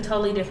like, it's a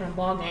totally different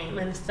ball game.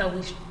 And so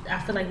I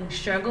feel like we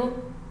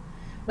struggle.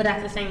 But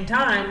at the same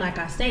time, like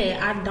I said,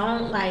 I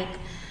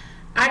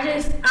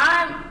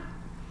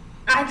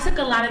took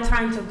a lot of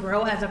time to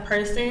grow as a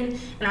person,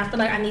 and I feel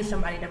like I need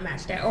somebody to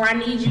match that. Or I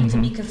need you to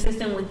be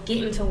consistent with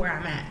getting to where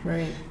I'm at.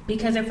 Right.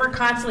 Because if we're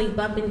constantly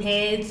bumping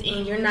heads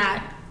and you're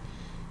not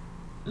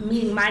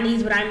meeting my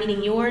needs but I'm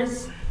meeting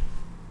yours,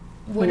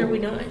 what are we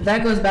doing?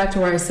 That goes back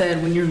to where I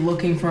said when you're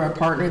looking for a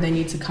partner, they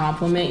need to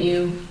compliment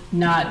you,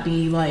 not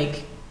be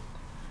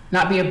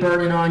a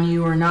burden on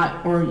you, or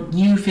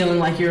you feeling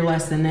like you're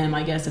less than them,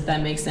 I guess, if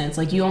that makes sense.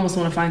 Like, you almost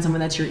want to find someone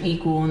that's your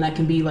equal and that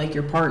can be like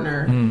your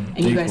partner, and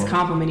you guys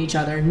compliment each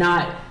other,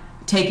 not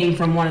taking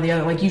from one or the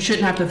other. Like, you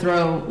shouldn't have to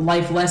throw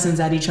life lessons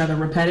at each other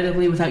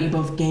repetitively without you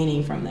both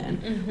gaining from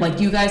them. Like,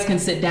 you guys can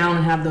sit down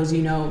and have those,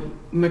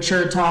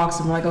 mature talks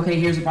and like, okay,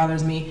 here's what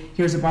bothers me.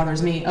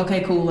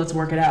 Okay, cool, let's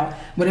work it out.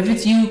 But if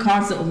it's you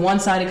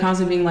one-sided,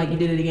 constantly being like, you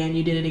did it again,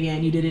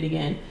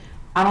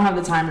 I don't have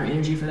the time or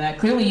energy for that.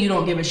 Clearly, you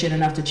don't give a shit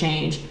enough to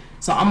change.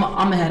 So I'm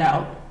gonna head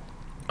out.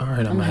 All right,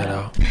 I'm gonna head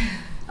out.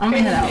 I'm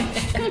gonna head out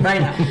right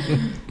now.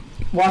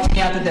 Walk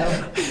me out the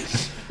door.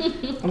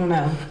 I don't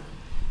know.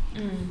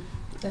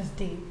 That's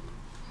deep.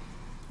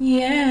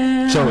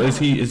 Yeah. So is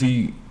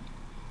he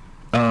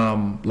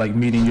like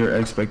meeting your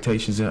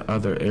expectations in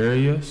other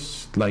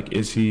areas? Like,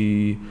 is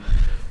he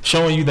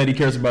showing you that he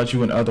cares about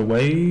you in other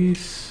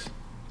ways?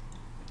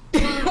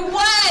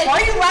 What? Why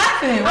are you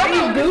laughing? Why are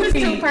you This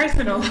goofy? is too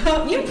personal.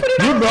 You put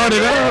it You on brought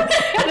it up.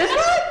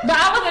 But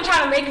I wasn't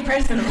trying to make it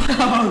personal.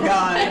 Oh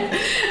God.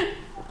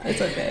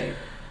 It's okay.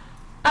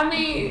 I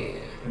mean,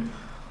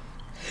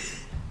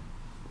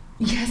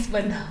 Yes,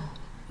 but no.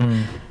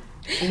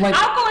 Like,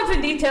 I'll go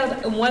into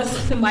details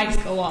once the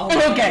mics go off.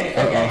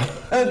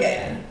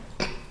 okay.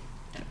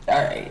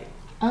 All right.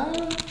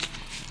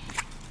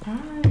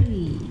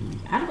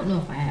 I don't know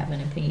if I have an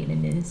opinion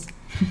in this.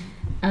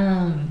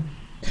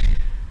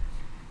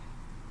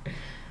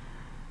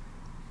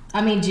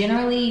 I mean,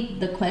 generally,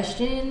 the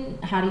question,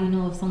 how do you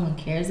know if someone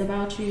cares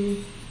about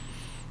you?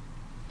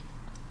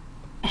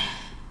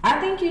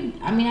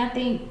 I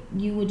think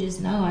you would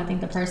just know. I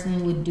think the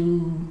person would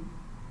do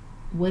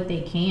what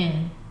they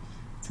can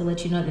to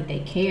let you know that they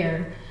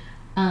care.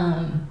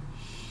 The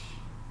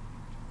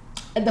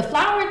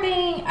flower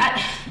thing, I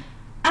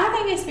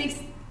think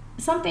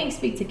some things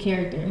speak to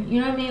character. You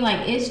know what I mean?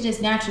 Like, it's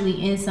just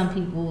naturally in some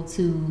people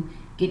to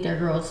get their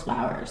girls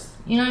flowers.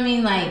 You know what I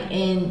mean? Like,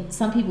 and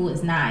some people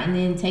it's not. And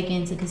then take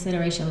into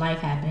consideration life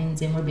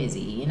happens and we're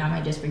busy and I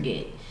might just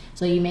forget.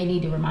 So you may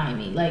need to remind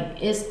me. Like,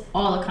 it's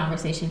all a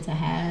conversation to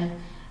have.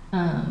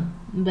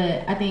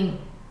 But I think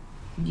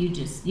you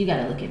got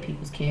to look at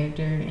people's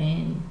character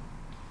and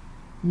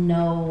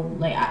know,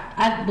 like,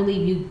 I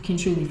believe you can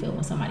truly feel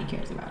when somebody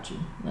cares about you.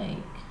 Like,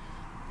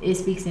 it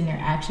speaks in their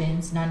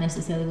actions, not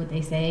necessarily what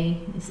they say.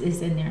 It's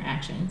in their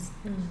actions.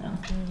 So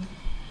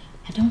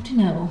I don't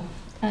know.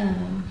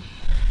 All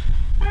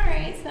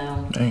right,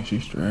 so. Dang,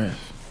 she's stressed.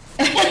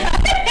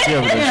 She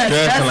over there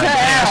stressing like,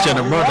 I should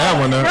have brought that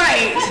one up.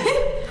 Right.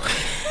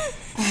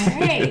 All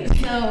right,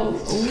 so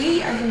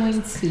we are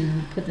going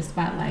to put the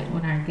spotlight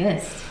on our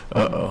guest.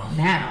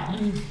 Now.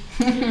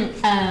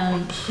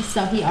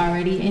 So he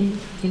already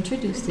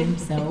introduced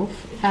himself.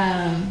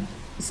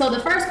 So the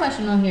first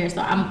question on here,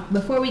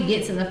 before we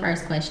get to the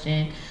first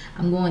question,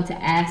 I'm going to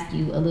ask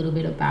you a little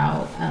bit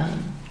about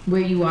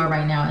where you are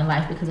right now in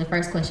life, because the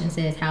first question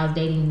says, how's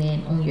dating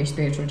been on your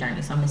spiritual journey?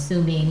 So I'm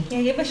assuming...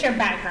 Yeah, give us your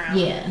background.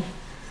 Yeah.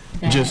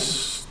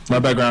 Just my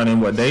background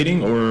in what,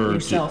 dating or...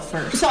 Yourself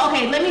first. So,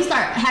 okay, let me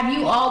start. Have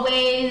you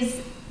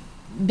always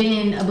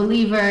been a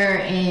believer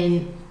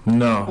in...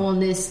 No. On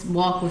this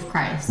walk with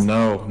Christ?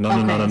 No.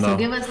 So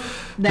give us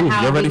the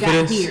how y'all we ready got for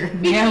this? here.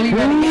 Yeah, we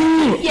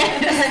ready.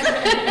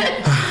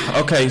 Yes.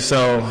 Okay,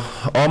 so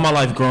all my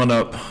life growing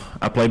up,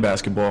 I played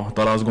basketball.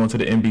 Thought I was going to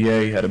the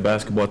NBA. Had a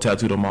basketball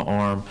tattooed on my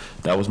arm.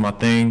 That was my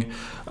thing.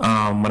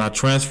 When I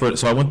transferred,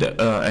 so I went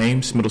to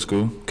Ames Middle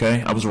School.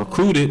 Okay, I was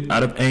recruited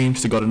out of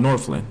Ames to go to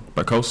Northland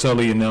by Coach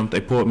Sully and them.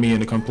 They pulled me in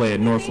to come play at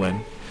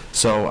Northland.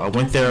 So I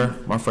went there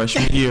my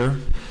freshman year.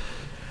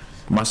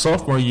 My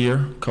sophomore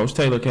year, Coach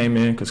Taylor came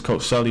in because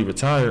Coach Sully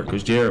retired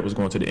because Jared was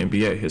going to the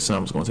NBA. His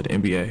son was going to the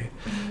NBA.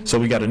 So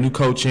we got a new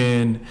coach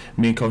in.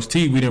 Me and Coach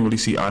T, we didn't really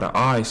see eye to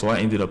eye, so I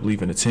ended up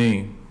leaving the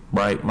team,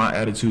 right? My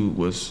attitude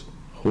was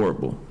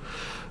horrible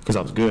because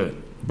I was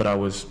good, but I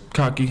was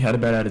cocky, had a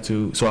bad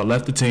attitude. So I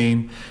left the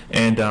team,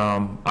 and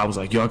I was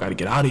like, yo, I got to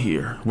get out of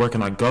here. Where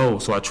can I go?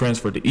 So I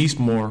transferred to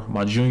Eastmoor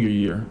my junior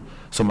year.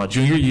 So my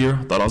junior year,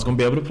 thought I was going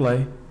to be able to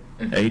play.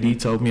 AD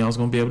told me I was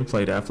going to be able to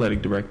play, the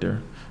athletic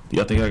director. Do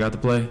y'all think I got to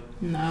play?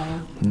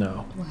 No.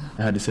 Wow.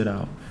 I had to sit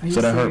out.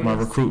 So that hurt my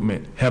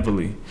recruitment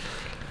heavily.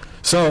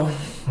 So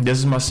this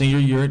is my senior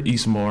year at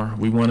Eastmoor.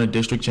 We won a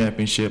district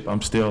championship.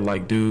 I'm still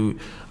like, dude,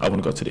 I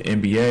want to go to the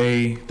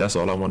NBA. That's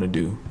all I want to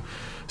do.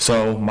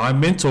 So my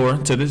mentor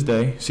to this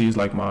day, she's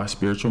like my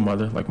spiritual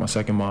mother, like my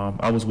second mom.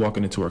 I was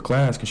walking into her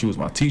class because she was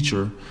my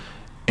teacher,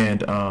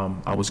 and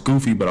I was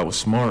goofy, but I was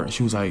smart.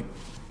 She was like,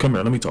 come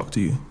here, let me talk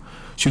to you.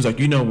 She was like,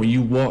 you know, when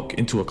you walk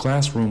into a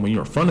classroom, when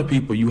you're in front of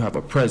people, you have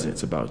a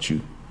presence about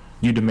you.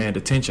 You demand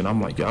attention. I'm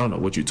like, I don't know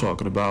what you're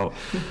talking about.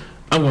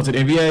 I'm going to the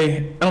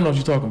NBA. I don't know what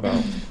you're talking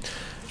about.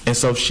 And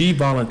so she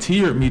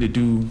volunteered me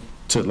to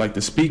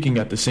the speaking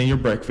at the senior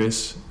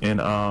breakfast. And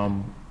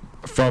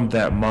from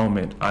that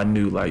moment, I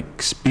knew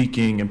like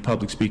speaking and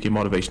public speaking,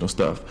 motivational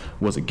stuff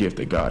was a gift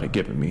that God had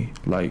given me.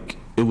 Like,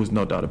 it was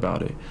no doubt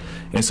about it.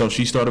 And so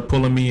she started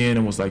pulling me in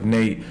and was like,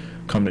 Nate,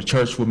 come to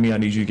church with me. I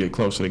need you to get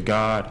closer to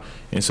God.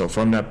 And so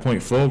from that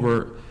point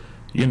forward,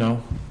 you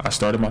know, I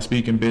started my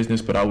speaking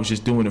business, but I was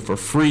just doing it for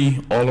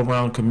free all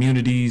around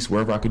communities,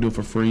 wherever I could do it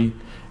for free.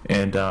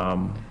 And I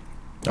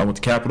went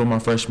to Capital my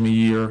freshman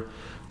year,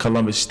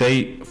 Columbus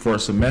State for a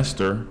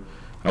semester.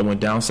 I went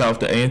down south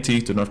to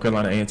A&T, to North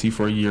Carolina A&T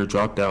for a year,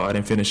 dropped out. I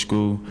didn't finish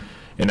school.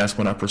 And that's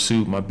when I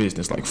pursued my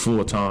business like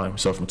full time.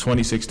 So from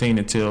 2016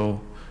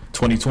 until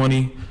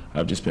 2020,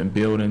 I've just been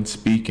building,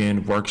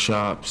 speaking,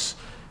 workshops,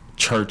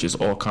 churches,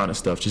 all kind of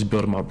stuff, just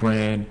building my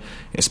brand,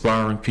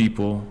 inspiring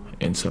people.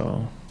 And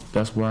so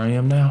that's where I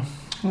am now.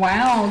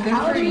 Wow,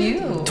 good for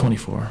you.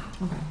 24.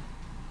 Okay.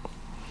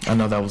 I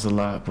know that was a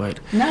lot, but...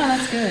 No,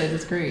 that's good.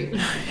 That's great.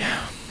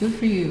 Yeah. Good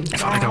for you. I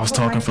felt like I was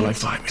talking for like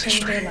 5 minutes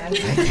straight.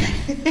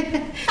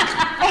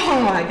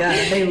 Oh my God,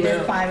 they They're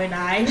will. 5 and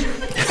 9.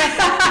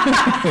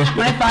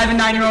 My 5 and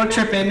 9-year-old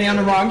tripping me on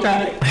the wrong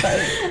track.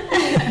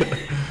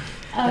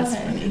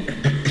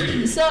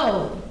 Okay.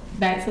 So,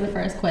 back to the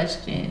first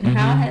question.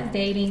 How has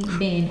dating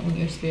been on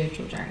your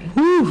spiritual journey?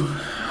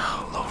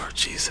 Oh, Lord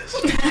Jesus.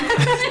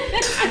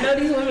 I know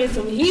these women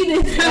some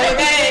heathens.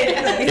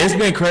 Okay. It's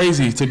been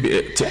crazy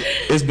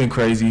it's been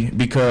crazy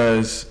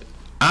because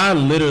I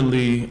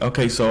literally,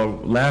 okay, so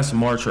last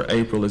March or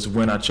April is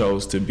when I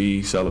chose to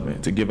be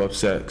celibate, to give up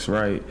sex,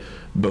 right?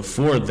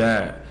 Before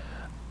that,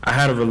 I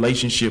had a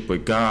relationship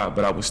with God,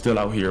 but I was still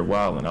out here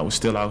wilding. I was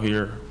still out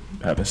here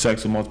having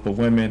sex with multiple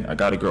women. I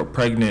got a girl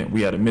pregnant.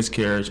 We had a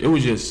miscarriage. It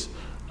was just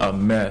a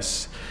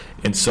mess.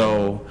 And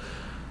so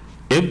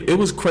it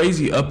was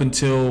crazy up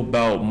until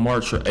about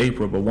March or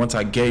April, but once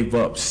I gave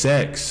up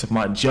sex,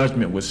 my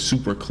judgment was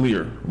super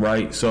clear,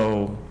 right?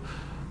 So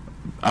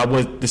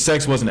the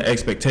sex wasn't an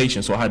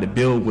expectation, so I had to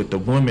build with the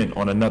woman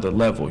on another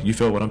level. You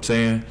feel what I'm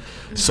saying?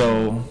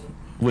 So,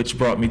 which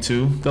brought me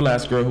to the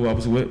last girl who I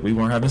was with. We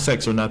weren't having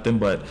sex or nothing,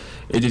 but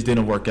it just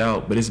didn't work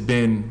out. But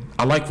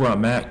I like where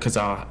I'm at because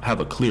I have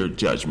a clear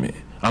judgment.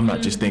 I'm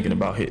not just thinking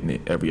about hitting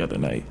it every other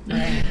night.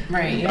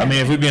 Right. Yeah. I mean,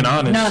 if we're being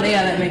honest. No,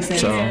 yeah, that makes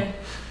sense. So,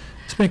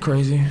 it's been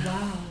crazy.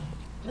 Wow.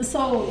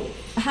 So,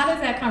 how does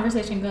that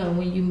conversation go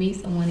when you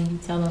meet someone and you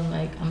tell them,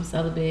 like, I'm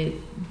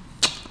celibate?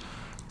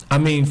 I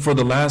mean, for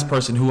the last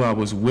person who I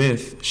was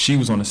with, she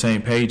was on the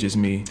same page as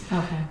me.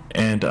 Okay.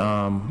 And,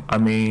 I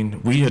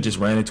mean, we had just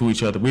ran into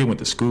each other. We went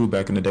to school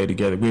back in the day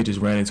together. We had just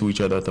ran into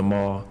each other at the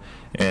mall.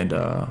 And,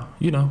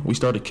 we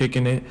started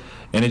kicking it.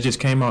 And it just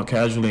came out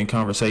casually in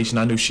conversation.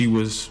 I knew she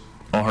was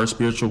on her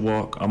spiritual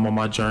walk. I'm on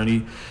my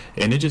journey.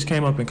 And it just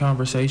came up in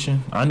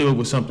conversation. I knew it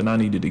was something I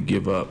needed to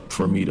give up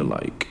for me to,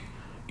 like,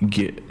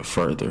 get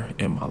further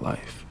in my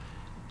life.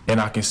 And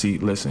I can see,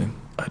 listen,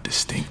 a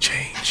distinct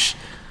change.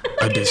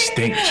 A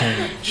distinct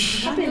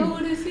change. I know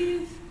what this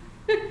is.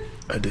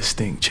 A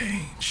distinct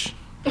change.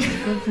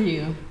 Good for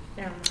you.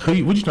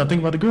 What you not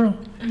think about the girl?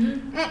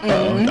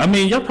 Mm-hmm. I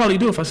mean, y'all probably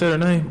do if I said her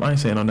name. I ain't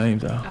saying no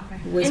names though. Okay.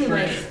 Whisper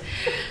Anyways. it.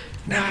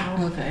 Wow.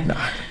 Okay.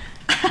 Nah.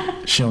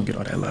 She don't get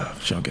all that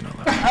love. She don't get no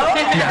love.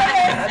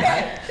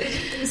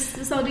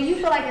 So do you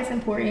feel like it's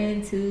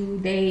important to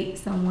date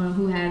someone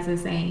who has the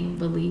same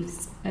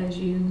beliefs as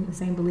you, the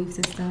same belief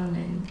system,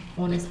 and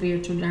on a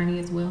spiritual journey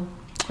as well?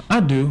 I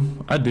do.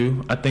 I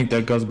think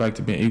that goes back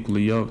to being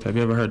equally yoked. Have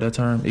you ever heard that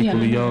term?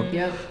 Equally yoked?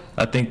 Yep.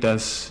 I think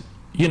that's,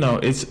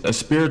 it's a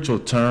spiritual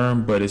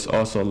term, but it's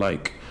also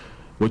like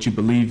what you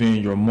believe in,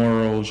 your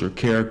morals, your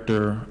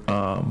character.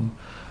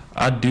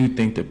 I do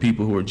think that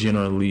people who are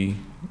generally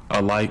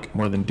alike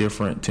more than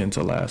different tend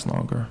to last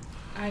longer.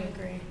 I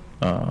agree.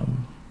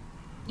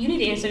 You need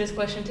to answer this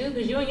question too,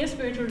 because you're on your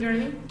spiritual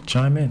journey.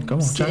 Chime in. Come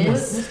on, chime in.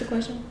 What's the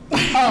question?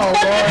 Oh,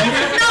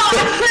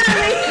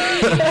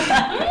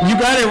 You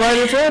got it right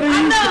in front of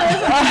you.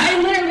 I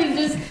literally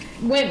just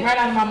went right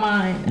out of my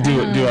mind.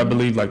 Do I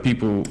believe like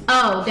people?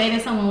 Oh,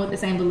 dating someone with the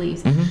same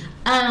beliefs.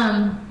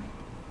 Mm-hmm.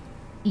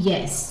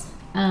 Yes.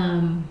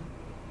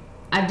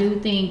 I do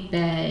think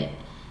that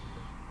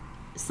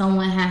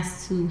someone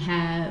has to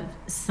have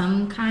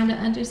some kind of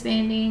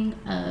understanding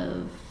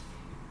of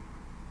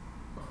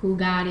who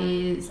God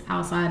is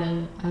outside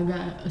of I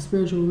got a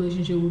spiritual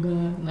relationship with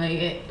God.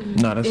 Like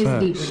That's it's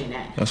facts. deeper than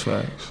that. That's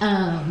facts.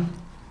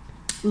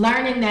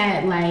 Learning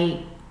that like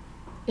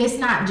it's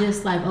not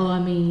just like, oh, I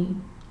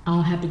mean, I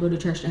don't have to go to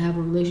church to have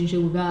a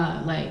relationship with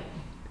God. Like,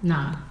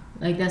 nah.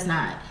 Like that's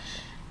not.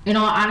 In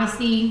all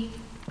honesty,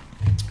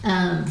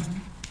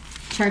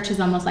 church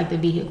is almost like the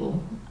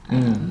vehicle.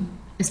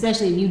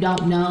 Especially if you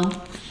don't know.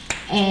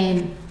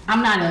 And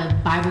I'm not a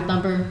Bible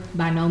thumper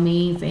by no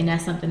means, and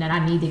that's something that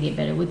I need to get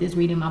better with is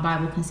reading my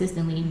Bible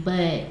consistently,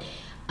 but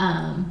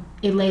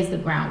it lays the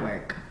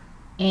groundwork.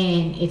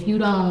 And if you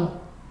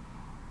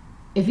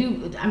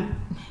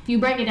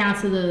break it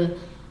down to the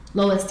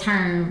lowest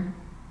term,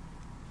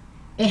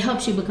 it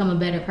helps you become a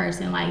better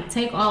person. Like,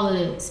 take all of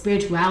the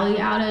spirituality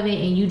out of it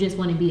and you just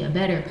want to be a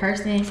better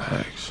person.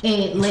 Facts.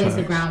 It lays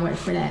the groundwork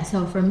for that.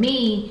 So for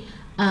me,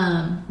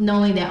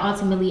 knowing that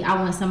ultimately I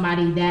want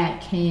somebody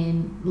that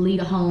can lead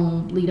a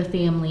home, lead a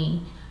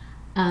family,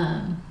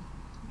 and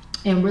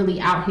really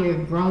out here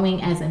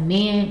growing as a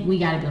man, we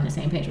got to be on the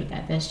same page with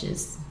that. That's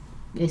just,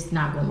 it's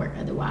not going to work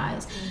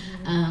otherwise.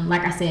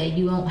 Like I said,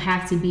 you don't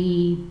have to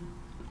be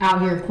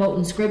out here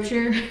quoting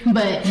scripture,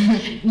 but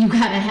you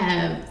got to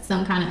have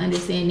some kind of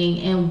understanding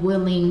and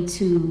willing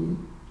to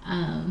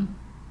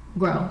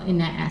grow in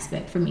that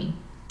aspect for me.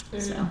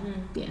 So,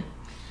 yeah.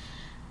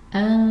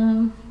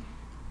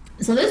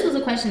 So this was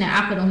a question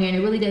that I put on here, and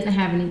it really doesn't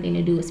have anything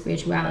to do with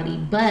spirituality.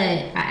 But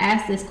I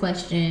asked this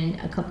question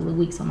a couple of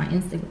weeks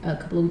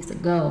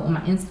ago on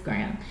my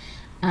Instagram.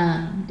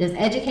 Does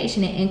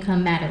education and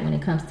income matter when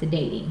it comes to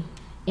dating?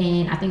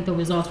 And I think the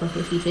results were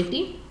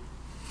 50-50.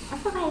 I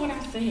forgot what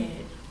I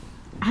said.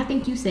 I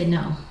think you said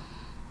no.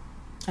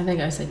 I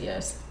think I said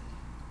yes.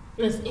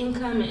 Does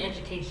income and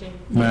education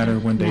Matter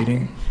when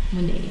dating?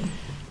 When dating.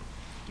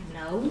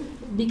 No,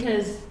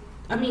 because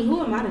I mean,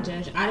 who am I to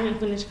judge? I didn't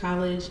finish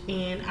college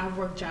and I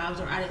worked jobs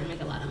or I didn't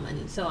make a lot of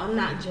money. So I'm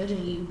not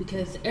judging you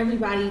because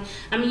everybody,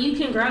 I mean, you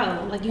can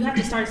grow. Like, you have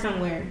to start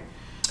somewhere.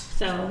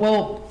 So,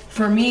 Well,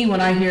 for me, when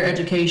I hear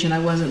education, I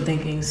wasn't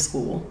thinking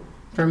school.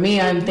 For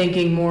me, I'm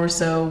thinking more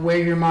so where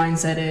your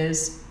mindset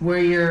is, where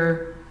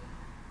you're,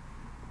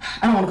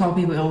 I don't want to call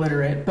people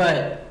illiterate,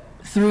 but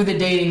through the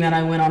dating that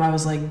I went on, I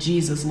was like,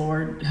 Jesus,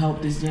 Lord,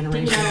 help this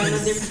generation. You know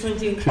the difference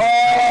between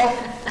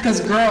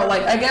Because girl,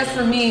 like, I guess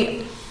for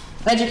me,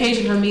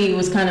 education for me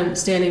was kind of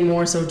standing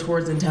more so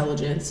towards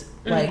intelligence.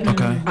 Like,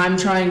 Okay. I'm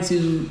trying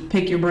to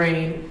pick your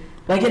brain.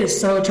 Like, it is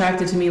so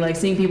attractive to me, like,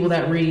 seeing people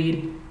that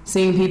read,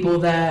 seeing people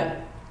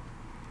that,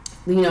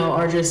 you know,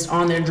 are just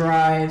on their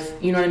drive.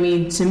 You know what I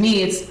mean? To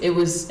me, it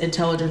was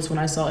intelligence when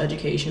I saw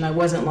education. I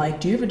wasn't like,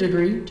 do you have a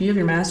degree? Do you have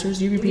your master's?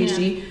 Do you have your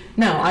PhD? Yeah.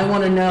 No, I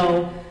want to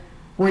know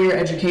where your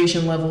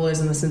education level is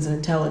in the sense of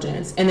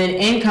intelligence. And then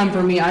income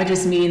for me, I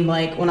just mean,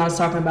 like, when I was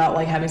talking about,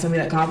 like, having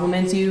somebody that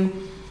compliments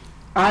you,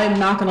 I'm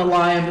not going to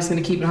lie, I'm just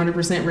going to keep it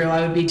 100% real.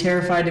 I would be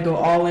terrified to go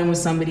all in with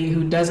somebody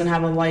who doesn't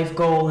have a life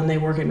goal and they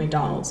work at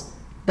McDonald's.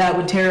 That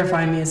would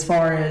terrify me as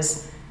far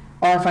as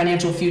our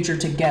financial future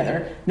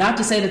together. Not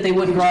to say that they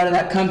wouldn't go out of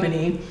that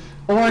company,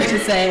 or to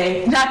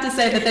say, not to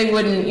say that they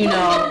wouldn't, you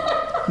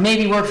know,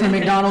 maybe work for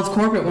McDonald's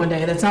corporate one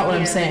day. That's not what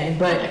I'm saying.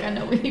 But Like, I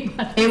know what you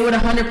about. it would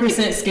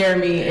 100% scare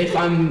me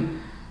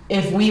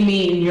if we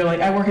meet and you're like,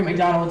 I work at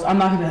McDonald's. I'm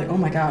not gonna be like, oh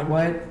my God,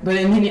 what? But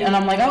and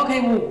I'm like,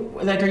 okay, well,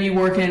 like, are you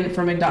working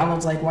for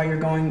McDonald's, like, while you're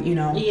going, you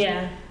know,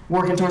 Yeah.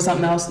 working towards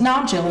something else? No,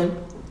 I'm chilling.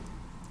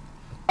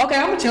 Okay,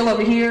 I'm gonna chill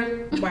over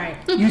here. Right.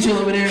 You chill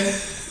over there.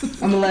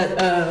 I'm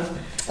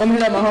gonna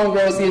let my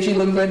homegirl see if she's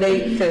looking for a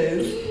date,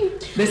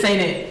 because this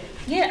ain't it.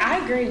 Yeah,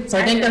 I agree. So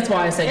I think that's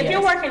why I said if yes.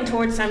 you're working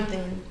towards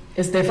something,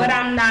 It's different. but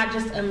I'm not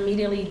just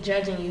immediately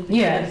judging you because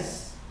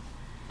Yes.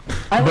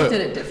 I looked But-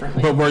 at it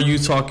differently. But were you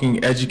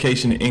talking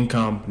education and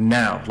income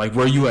now? Like,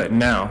 where you at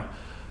now?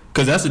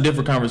 Because that's a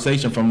different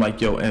conversation from,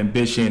 like, your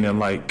ambition and,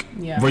 like,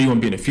 Yeah. where you want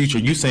to be in the future.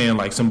 You saying,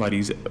 like,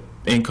 somebody's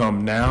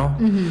income now?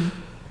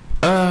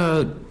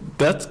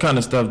 That kind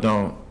of stuff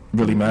don't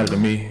really matter to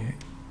me.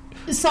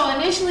 So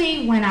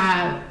initially, when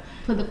I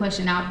put the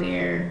question out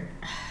there,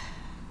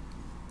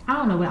 I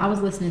don't know, but I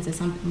was listening to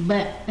something.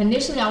 But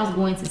initially, I was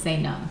going to say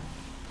no.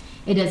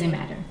 It doesn't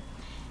matter.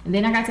 And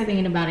then I got to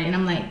thinking about it, and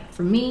I'm like,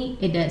 for me,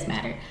 it does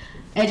matter.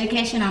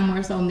 Education, I'm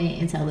more so meant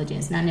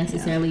intelligence, not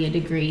necessarily a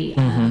degree.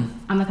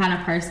 I'm the kind of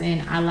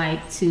person, I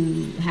like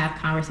to have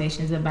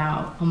conversations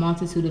about a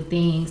multitude of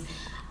things.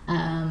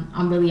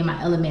 I'm really in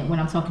my element when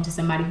I'm talking to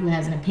somebody who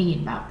has an opinion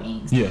about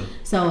things. Yeah.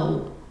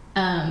 So,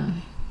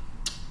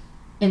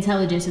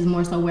 intelligence is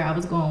more so where I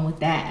was going with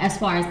that. As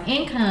far as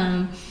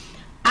income,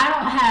 I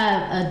don't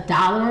have a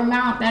dollar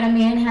amount that a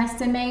man has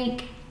to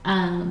make.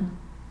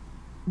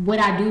 What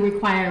I do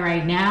require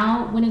right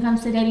now when it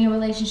comes to dating a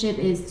relationship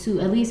is to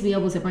at least be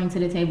able to bring to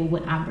the table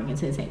what I'm bringing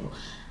to the table.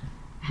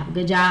 Have a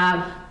good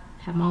job,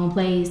 have my own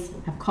place,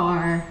 have a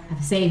car,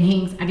 have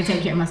savings. I can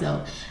take care of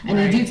myself. I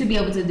need you to be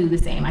able to do the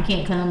same. I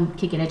can't come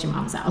kick it at your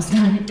mom's house.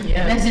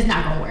 That's just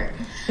not gonna work.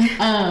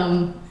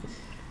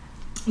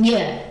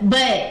 Yeah,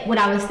 but what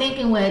I was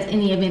thinking was, in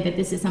the event that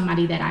this is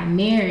somebody that I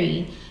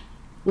marry,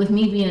 with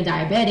me being a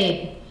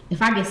diabetic,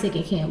 if I get sick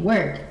and can't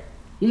work,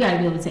 you gotta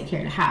be able to take care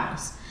of the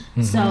house.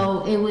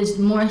 So it was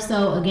more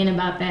so, again,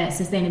 about that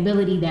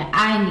sustainability that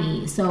I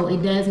need. So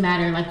it does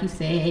matter, like you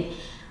said,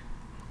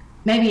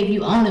 maybe if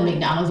you own a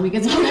McDonald's, we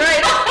can talk.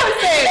 Right,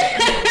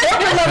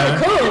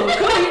 cool,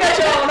 you got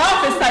your own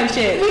office type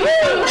shit.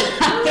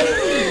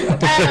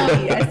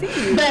 I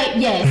see you. But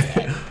yes,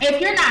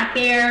 if you're not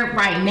there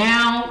right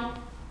now,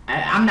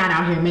 I'm not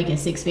out here making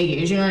six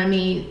figures, you know what I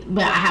mean?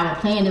 But I have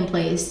a plan in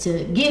place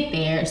to get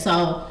there.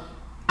 So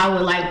I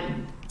would like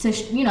to,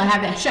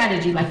 have that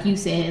strategy, like you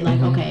said,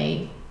 like,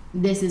 okay,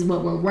 this is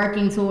what we're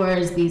working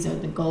towards. These are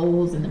the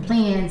goals and the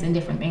plans and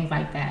different things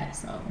like that.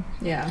 So,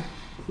 Yeah.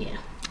 yeah.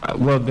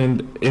 Well,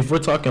 then, if we're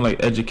talking,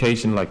 like,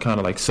 education, like,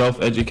 kind of like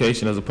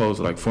self-education as opposed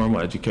to, like,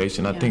 formal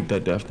education, I think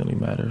that definitely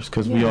matters,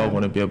 because we all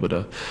want to be able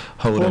to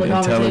hold an a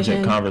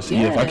intelligent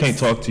conversation. If I can't Yes.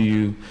 talk to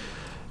you,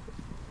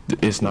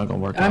 it's not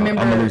going to work out. I'm going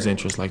to lose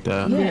interest like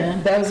that.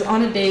 Yeah, that was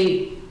on a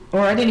date,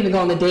 or I didn't even go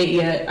on the date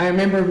yet. I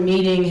remember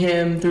meeting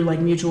him through, like,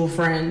 mutual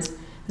friends.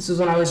 This was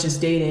when I was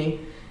just dating.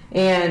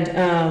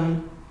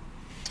 And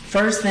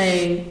first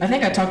thing, I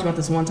think I talked about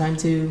this one time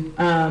too.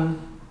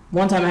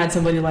 One time I had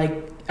somebody,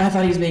 like, I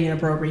thought he was being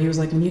inappropriate. He was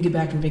like, when you get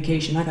back from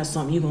vacation, I got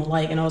something you gonna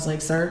like. And I was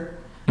like, sir,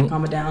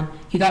 calm it down.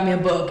 He got me a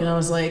book, and I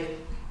was like,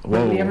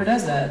 nobody ever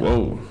does that.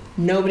 Whoa.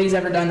 Nobody's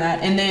ever done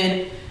that. And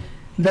then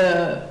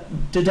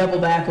to double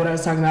back what I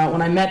was talking about,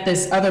 when I met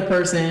this other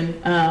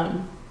person,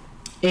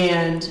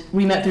 and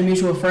we met through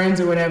mutual friends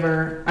or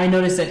whatever, I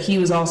noticed that he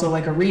was also,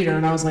 like, a reader,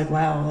 and I was like,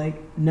 wow,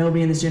 like,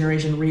 nobody in this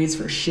generation reads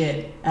for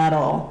shit at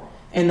all.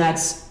 And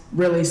that's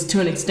really, to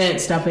an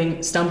extent,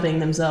 stumping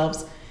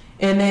themselves.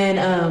 And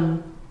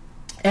then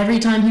every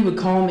time he would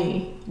call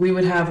me, we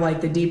would have,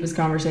 like, the deepest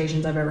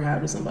conversations I've ever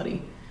had with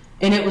somebody.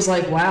 And it was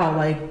like, wow,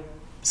 like,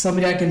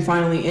 somebody I can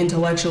finally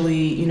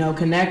intellectually,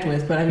 connect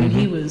with. But I mean,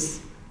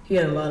 he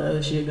had a lot of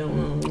other shit going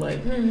on,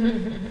 like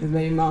his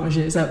baby mama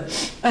shit. So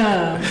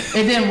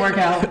it didn't work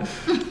out.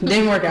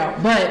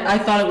 But I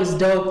thought it was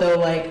dope, though.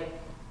 Like,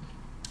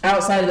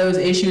 outside of those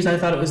issues, I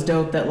thought it was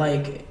dope that,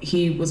 like,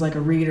 he was, like, a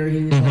reader.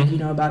 He was like,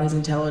 about his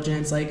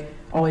intelligence, like,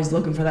 always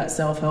looking for that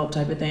self-help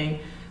type of thing.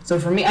 So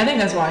for me, I think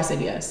that's why I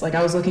said yes. Like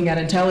I was looking at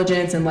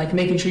intelligence and like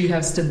making sure you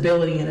have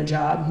stability in a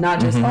job, not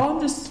just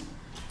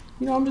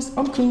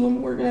I'm cool.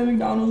 I'm working at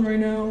McDonald's right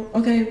now.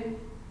 Okay,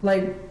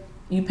 like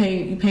you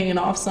paying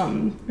off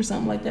something or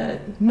something like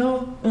that.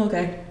 No,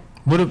 okay.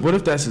 What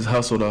if that's his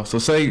hustle though? So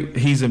say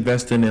he's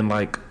investing in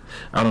like,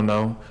 I don't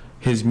know,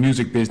 his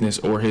music business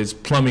or his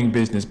plumbing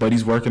business, but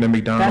he's working at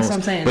McDonald's. That's what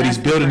I'm saying. But he's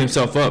building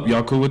himself up.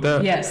 Y'all cool with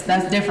that? Yes,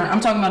 that's different. I'm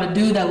talking about a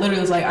dude that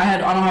literally was like, I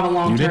don't have a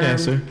long term. You didn't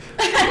answer.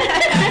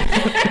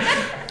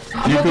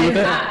 You cool with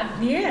that?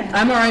 Yeah.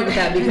 I'm all right with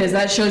that because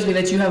that shows me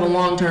that you have a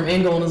long-term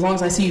end goal, and as long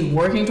as I see you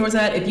working towards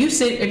that, if you're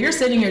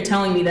sitting here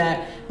telling me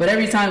that, but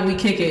every time we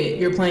kick it,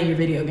 you're playing your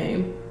video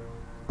game.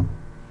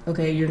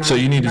 Okay, you're not. So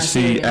you need to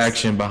see serious.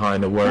 action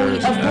behind the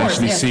words. Of course,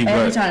 actually yes. see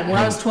Every time. When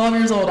I was 12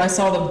 years old, I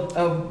saw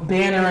a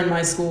banner in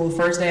my school the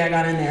first day I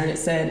got in there,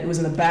 and it was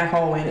in the back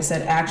hallway, and it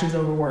said "actions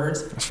over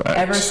words." That's facts.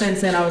 Ever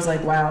since then, I was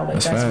like, "Wow,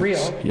 that's facts.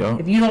 real." Yep.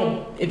 If you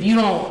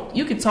don't,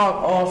 you can talk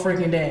all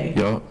freaking day.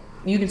 Yup.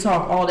 You can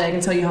talk all day. I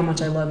can tell you how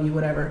much I love you,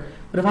 whatever.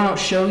 But if I don't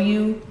show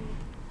you,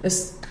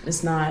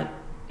 it's not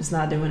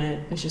doing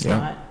it. It's just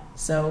not.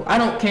 So I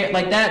don't care.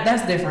 Like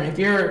that's different. If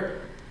you're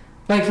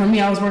like for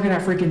me, I was working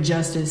at freaking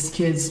Justice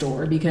Kids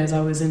store because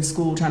I was in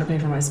school trying to pay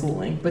for my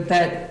schooling. But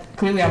that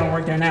clearly I don't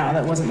work there now.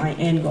 That wasn't my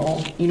end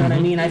goal. You know what I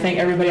mean? I think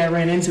everybody I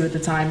ran into at the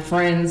time,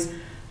 friends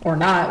or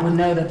not, would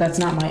know that that's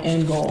not my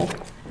end goal.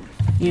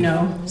 You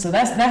know, so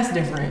that's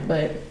different.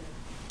 But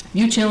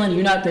you chilling,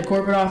 you're not at the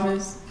corporate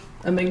office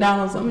at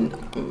McDonald's. I'm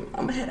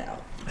gonna head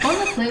out. On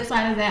the flip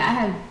side of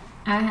that,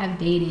 I have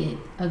dated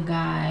a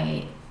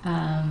guy.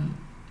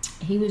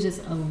 He was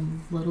just a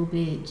little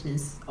bit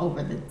just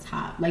over the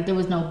top. Like there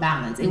was no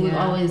balance. It was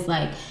always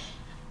like,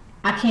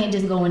 I can't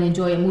just go and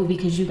enjoy a movie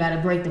because you got to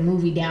break the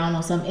movie down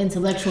on some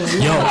intellectual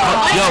level.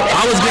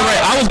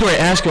 I was going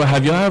to ask you,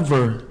 have y'all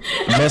ever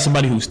met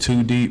somebody who's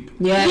too deep?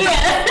 Yeah.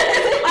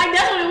 Like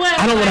that's what it was.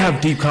 I don't want to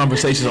have deep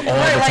conversations all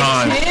the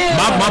time.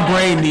 My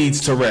brain needs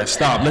to rest.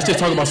 Stop. Let's just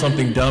talk about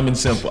something dumb and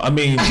simple. I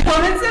mean,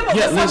 dumb and simple.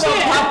 Yeah, let's talk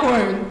about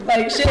popcorn.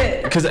 Like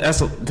shit. Because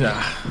that's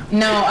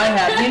No, I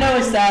have. You know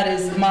what's sad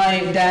is my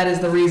dad is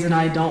the reason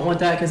I don't want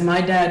that. Because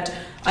my dad,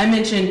 I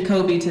mentioned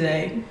Kobe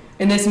today,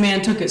 and this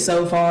man took it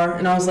so far,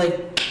 and I was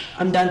like,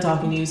 I'm done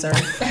talking to you, sir.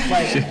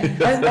 Like,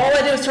 all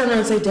I did was turn around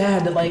and say,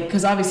 Dad, like,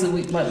 because obviously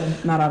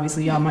not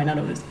obviously, y'all might not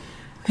know this.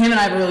 Him and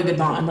I have a really good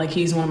bond. Like,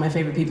 he's one of my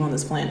favorite people on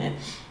this planet.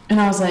 And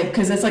I was like,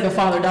 because it's like a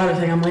father-daughter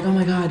thing. I'm like, oh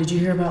my God, did you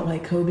hear about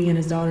like Kobe and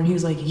his daughter? And he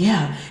was like,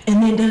 yeah.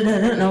 And then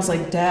and I was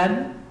like,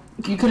 Dad,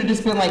 you could have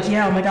just been like,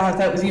 yeah, oh my God, if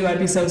that was you, I'd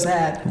be so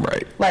sad.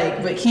 Right.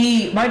 Like, but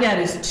my dad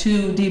is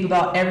too deep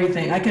about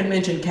everything. I could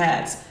mention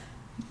cats.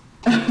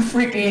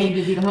 Freaking.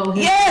 Give you the whole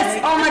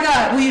yes. Oh my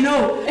God. Well, you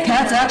know,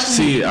 cats actually.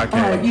 See, I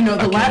can't.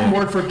 The Latin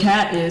word for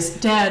cat is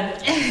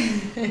Dad.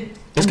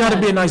 It's got to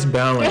be a nice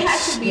balance. It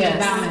has to be a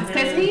balance.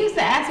 Because he used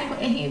to ask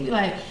me, and he'd be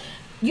like,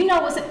 you know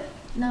what's it?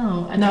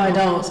 No, I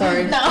don't.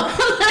 Sorry. No.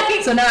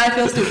 So now I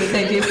feel stupid.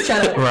 Thank you.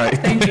 Shut up. Right.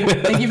 Thank you for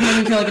making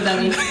me feel like a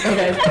dummy.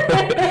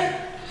 Okay.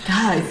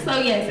 God. So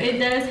yes, it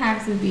does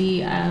have to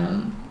be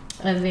a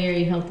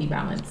very healthy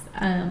balance.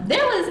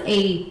 There was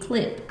a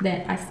clip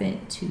that I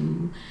sent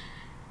to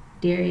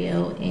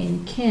Dario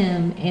and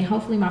Kim, and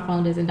hopefully my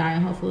phone doesn't die,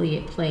 and hopefully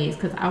it plays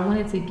because I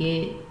wanted to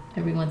get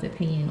everyone's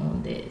opinion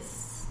on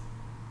this.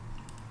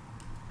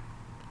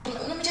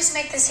 Let me just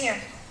make this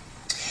here.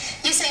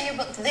 You say in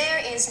your book there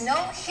is no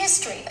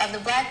history of the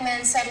black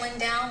man settling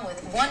down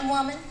with one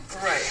woman,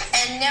 right,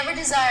 and never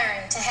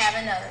desiring to have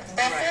another.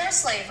 Before right.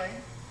 slavery,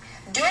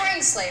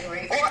 during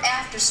slavery, or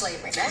after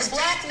slavery, That's the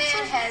black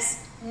man has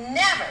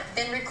never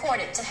been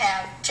recorded to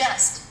have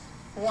just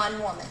one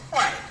woman.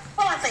 Right.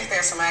 Well, I think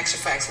there's some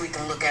actual facts we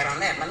can look at on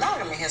that.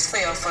 Monogamy has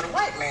failed for the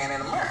white man in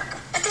America.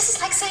 But this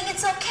is like saying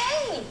it's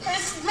okay.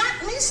 It's not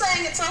me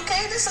saying it's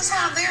okay. This is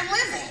how they're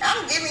living.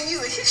 I'm giving you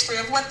the history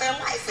of what their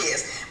life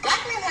is. Black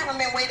men haven't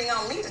been waiting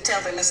on me to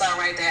tell them it's all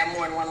right to have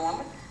more than one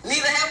woman.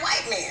 Neither have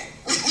white men.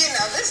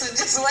 This is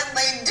just what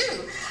they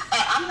do.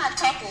 I'm not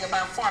talking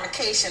about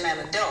fornication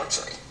and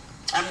adultery.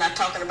 I'm not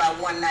talking about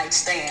one-night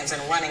stands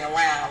and running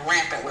around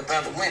rampant with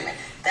other women.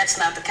 That's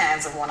not the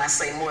kinds of when I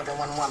say more than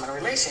one woman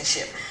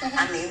relationship. Mm-hmm.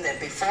 I mean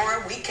that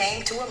before we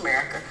came to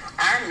America,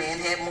 our men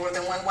had more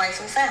than one wife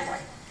and family.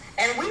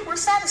 And we were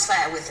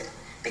satisfied with it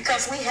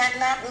because we had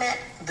not met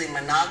the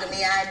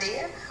monogamy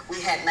idea. We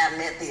had not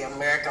met the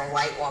American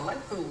white woman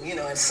who,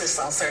 insists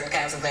on certain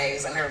kinds of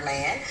values in her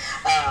man.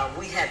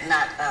 We had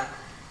not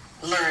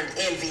learned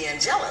envy and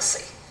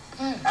jealousy.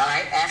 All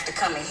right. After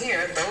coming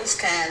here, those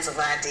kinds of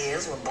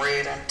ideas were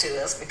bred unto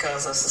us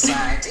because of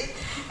society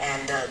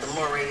and the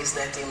mores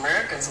that the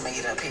Americans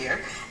made up here.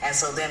 And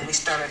so then we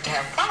started to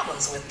have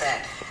problems with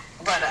that.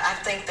 But I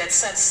think that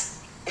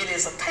since it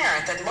is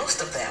apparent that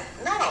most of them,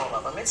 not all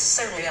of them, it's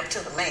certainly up to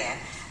the man,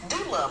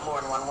 do love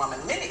more than one woman.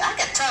 I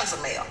got tons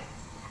of mail.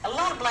 A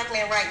lot of black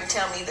men write and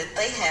tell me that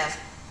they have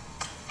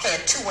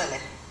had two women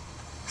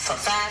for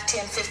 5,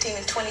 10, 15,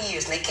 and 20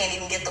 years, and they can't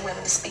even get the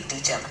women to speak to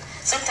each other.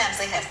 Sometimes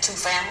they have two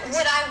families.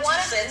 Would I want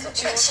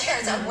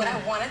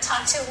to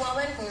talk to a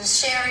woman who's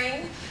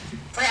sharing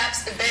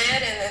perhaps the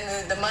bed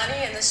and the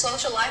money and the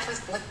social life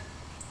with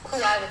who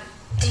I would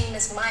deem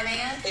as my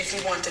man. If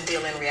you want to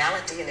deal in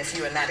reality, and if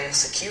you are not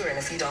insecure, and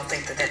if you don't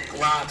think that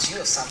robs you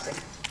of something,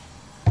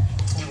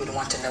 you would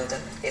want to know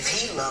them. If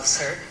he loves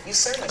her, you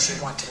certainly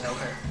should want to know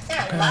her. There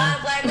are a lot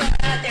of black women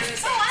out there who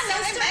say, I know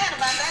they're mad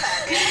about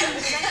that idea.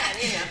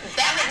 You know,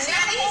 That's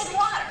not easy.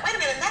 water. Wait a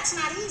minute, that's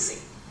not easy.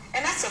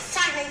 And that's a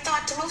frightening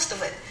thought to most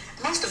of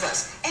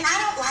us. And I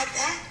don't like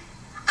that.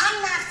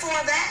 I'm not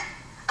for that.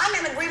 I'm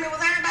in agreement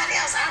with everybody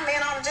else. Our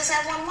men ought to just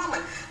have one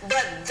woman.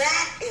 But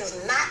that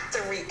is not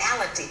the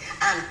reality.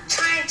 I'm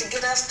trying to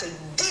get us to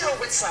deal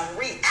with some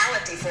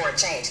reality for a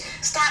change.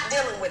 Stop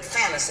dealing with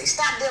fantasy.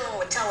 Stop dealing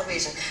with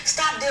television.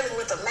 Stop dealing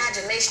with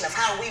imagination of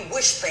how we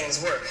wish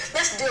things were.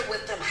 Let's deal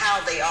with them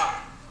how they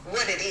are,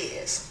 what it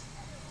is.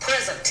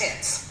 Present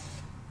tense.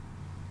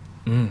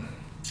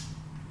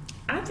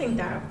 I think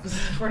that was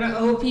for the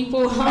old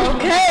people.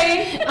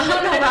 Okay. I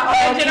don't know about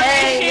our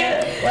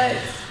generation. What?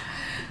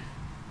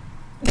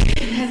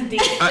 That's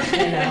deep.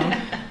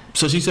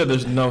 So she said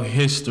there's no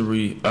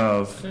history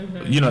of,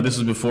 this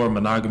is before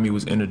monogamy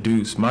was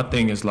introduced. My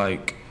thing is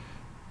like,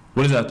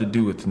 what does that have to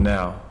do with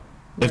now?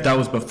 If that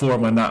was before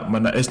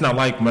it's not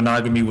like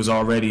monogamy was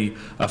already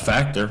a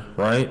factor,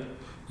 right?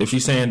 If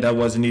she's saying that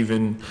wasn't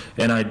even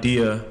an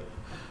idea,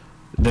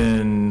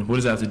 then what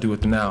does that have to do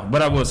with now?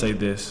 But I will say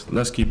this,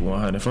 let's keep it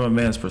 100. From a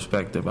man's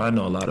perspective, I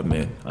know a lot of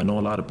men. I know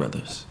a lot of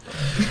brothers.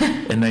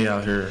 And they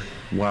out here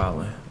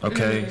wilding,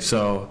 okay?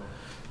 So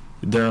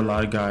there are a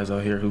lot of guys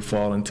out here who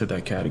fall into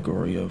that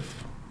category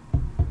of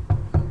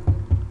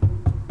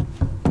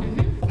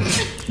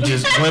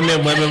just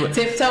women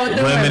Tiptoeing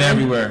through women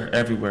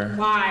everywhere.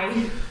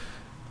 Why?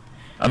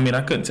 I mean,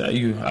 I couldn't tell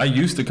you. I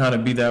used to kind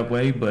of be that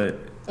way, but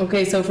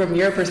Okay, so from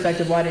your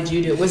perspective, why did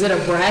you do it? Was it a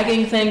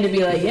bragging thing to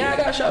be like, yeah, I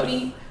got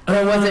shorty?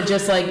 Or was it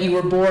just like you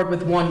were bored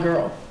with one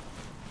girl?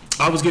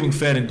 I was getting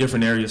fed in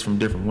different areas from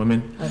different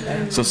women.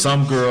 Okay. So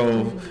some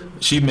girl,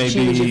 she was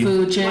your be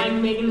food chick? Like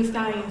Megan Thee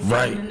Stallion.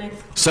 right. The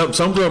next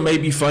Some girl may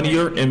be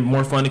funnier and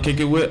more fun to kick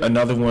it with.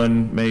 Another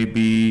one may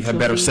be have She'll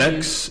better feed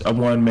sex. A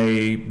one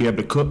may be able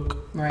to cook.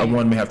 Right. A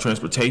one may have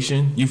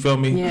transportation. You feel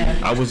me? Yeah.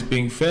 I was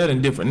being fed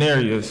in different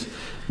areas,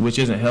 which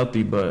isn't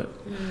healthy, but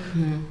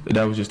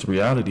that was just the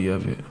reality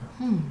of it.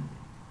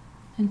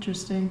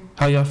 Interesting.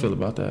 How y'all feel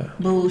about that?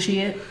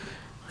 Bullshit.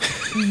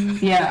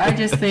 Yeah, I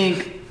just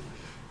think,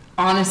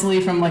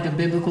 honestly, from like a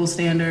biblical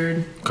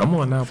standard, Come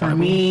on now, for Bible.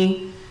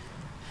 me,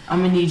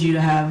 I'm gonna need you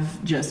to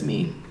have just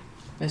me.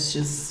 That's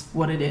just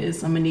what it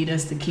is. I'm gonna need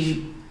us to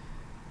keep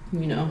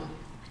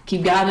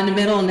God in the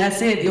middle, and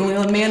that's it. The only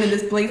other man in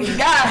this place is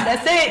God.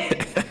 That's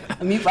it.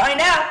 Let me find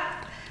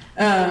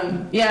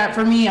out. Yeah,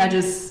 for me, I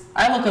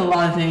look at a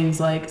lot of things,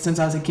 like since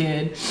I was a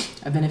kid.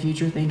 I've been a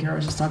future thinker. I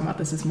was just talking about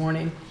this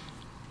morning.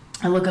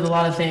 I look at a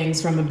lot of things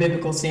from a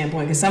biblical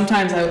standpoint, because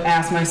sometimes I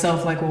ask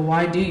myself, like, well,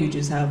 why do you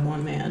just have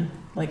one man?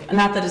 Like,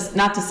 not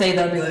to say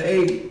that I'd be like,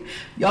 hey,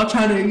 y'all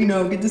trying to,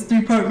 get this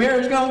 3-part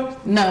marriage going?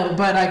 No,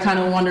 but I kind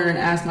of wonder and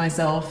ask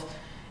myself,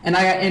 and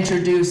I got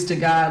introduced to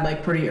God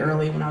like pretty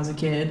early when I was a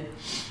kid.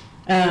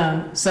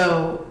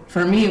 So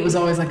for me, it was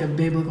always like a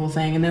biblical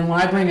thing. And then when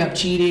I bring up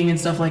cheating and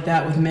stuff like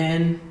that with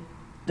men,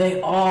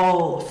 they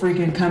all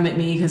freaking come at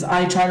me because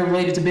I try to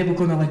relate it to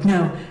biblical, and they're like,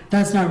 no,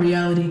 that's not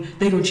reality.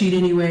 They gonna cheat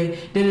anyway.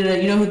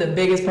 Da-da-da. You know who the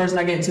biggest person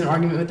I get into an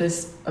argument with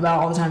this about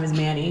all the time is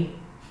Manny.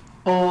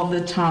 All the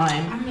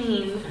time. I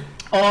mean,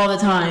 all the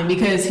time,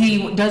 because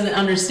he doesn't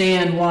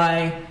understand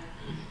why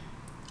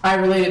I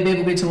relate it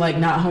biblically to like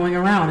not hoeing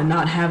around and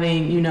not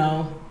having,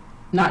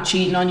 not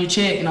cheating on your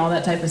chick and all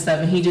that type of stuff.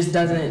 And he just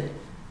doesn't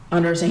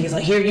understand. He's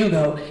like, here you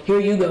go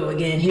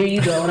again, here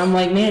you go. And I'm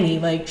like, Manny,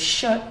 like,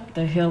 shut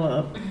the hell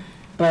up.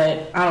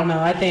 But I don't know.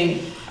 I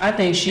think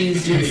she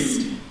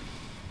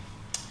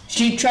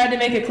tried to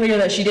make it clear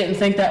that she didn't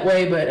think that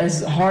way, but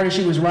as hard as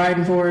she was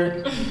riding for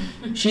it,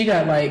 she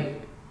probably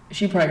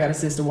got a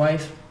sister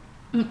wife.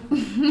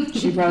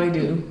 She probably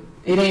do.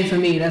 It ain't for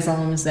me, that's all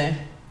I'm gonna say.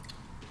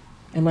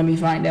 And let me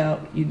find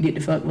out, you can get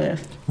the fuck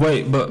left.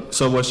 Wait, but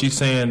so was she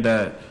saying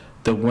that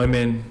the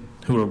women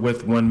who are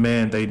with one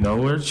man, they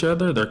know each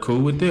other, they're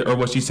cool with it? Or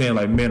was she saying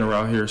like men are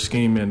out here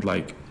scheming,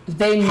 like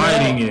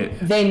hiding it?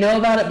 They know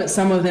about it, but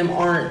some of them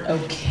aren't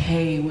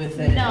okay with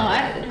it. No,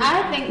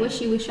 I think what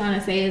she was trying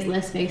to say is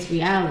let's face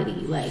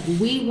reality. Like,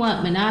 we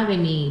want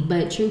monogamy,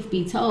 but truth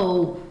be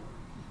told,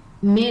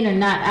 men are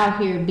not out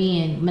here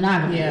being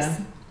monogamous. Yeah.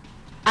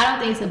 I don't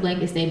think it's a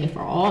blanket statement for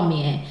all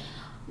men.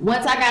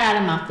 Once I got out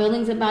of my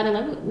feelings about it,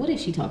 like, what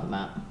is she talking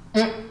about?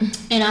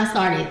 And I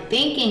started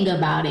thinking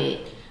about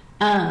it.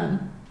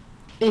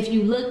 If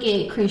you look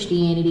at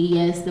Christianity,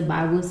 yes, the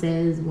Bible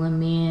says one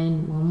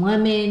man, one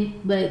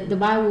woman, but the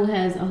Bible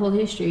has a whole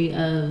history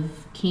of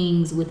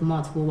kings with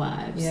multiple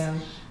wives. Yeah.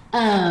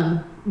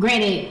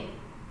 Granted,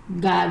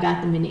 God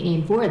got them in the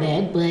end for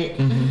that, but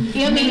you know what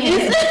I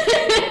mean?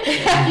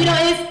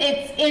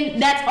 It's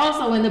that's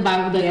also in the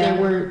Bible that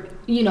there were,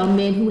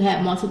 men who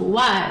had multiple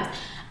wives.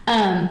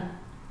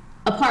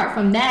 Apart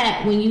from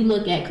that, when you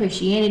look at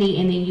Christianity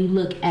and then you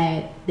look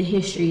at the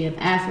history of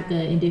Africa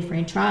and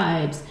different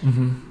tribes,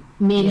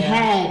 men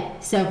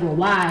had several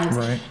wives.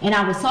 Right. And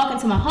I was talking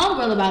to my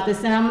homegirl about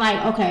this, and I'm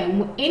like, okay,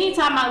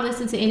 anytime I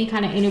listen to any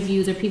kind of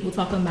interviews or people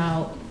talking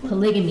about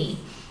polygamy,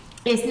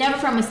 it's never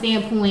from a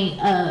standpoint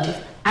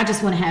of I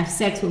just want to have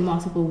sex with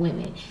multiple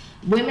women.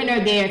 Women are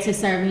there to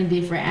serve in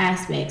different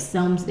aspects.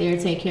 Some's there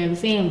to take care of the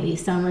family.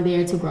 Some are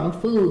there to grow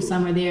food.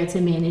 Some are there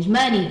to manage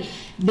money.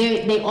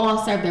 They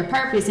all serve their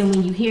purpose. And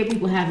when you hear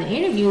people have the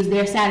interviews,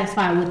 they're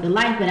satisfied with the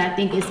life. But I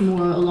think it's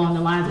more along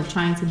the lines of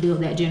trying to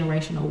build that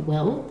generational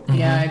wealth.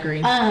 Yeah, I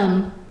agree.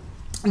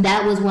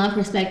 That was one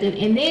perspective.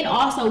 And then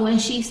also when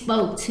she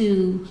spoke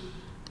to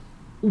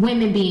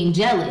women being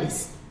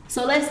jealous.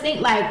 So let's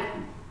think like,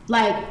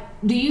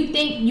 do you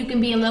think you can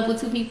be in love with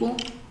two people?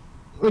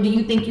 Or do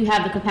you think you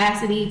have the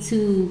capacity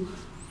to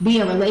be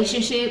in a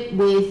relationship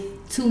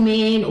with two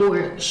men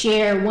or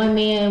share one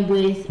man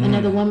with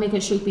another woman?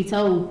 Because truth be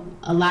told,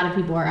 a lot of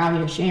people are out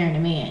here sharing a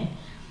man,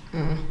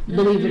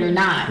 believe it or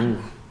not.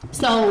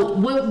 So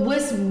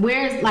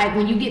where's like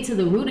when you get to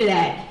the root of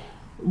that,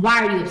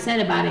 why are you upset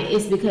about it?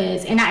 It's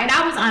because, and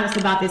I was honest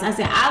about this. I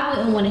said I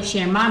wouldn't want to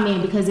share my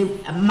man because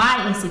of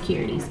my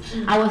insecurities.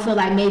 I would feel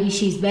like maybe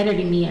she's better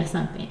than me at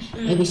something.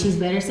 Maybe she's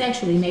better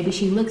sexually. Maybe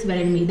she looks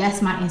better than me.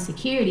 That's my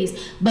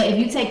insecurities. But if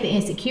you take the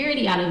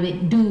insecurity out of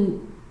it,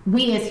 do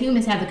we as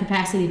humans have the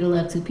capacity to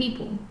love two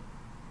people?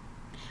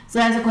 So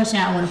that's a question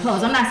I want to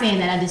pose. I'm not saying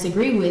that I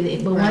disagree with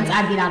it, but once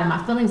I get out of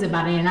my feelings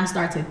about it and I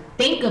start to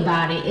think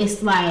about it,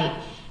 it's like,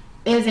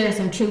 is there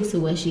some truth to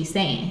what she's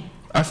saying?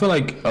 I feel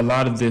like a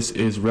lot of this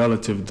is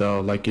relative,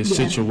 though. Like, it's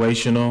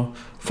situational.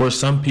 For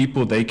some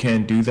people, they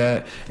can do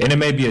that. And it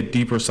may be a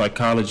deeper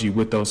psychology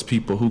with those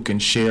people who can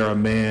share a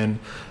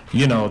man,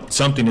 you know,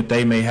 something that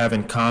they may have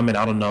in common.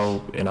 I don't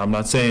know, and I'm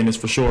not saying this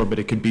for sure, but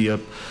it could be a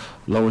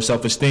lower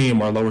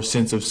self-esteem or a lower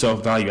sense of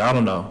self-value. I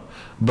don't know.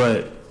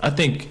 But I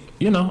think,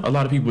 you know, a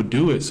lot of people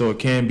do it, so it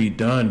can be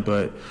done.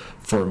 But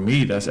for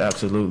me, that's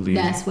absolutely...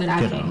 That's what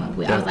I came up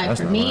with. I was like,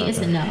 for me, it's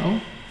a no.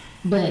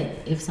 But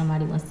if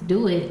somebody wants to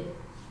do it,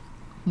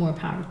 more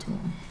power to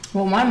them.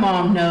 Well, my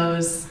mom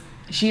knows.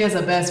 She has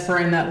a best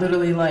friend that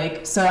literally,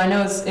 like, so I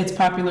know it's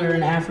popular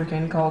in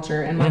African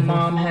culture, and my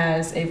mom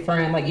has a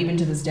friend, like, even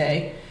to this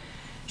day.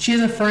 She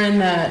has a friend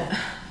that,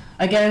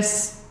 I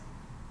guess,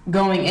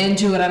 going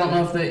into it, I don't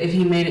know if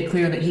he made it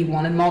clear that he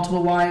wanted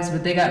multiple wives,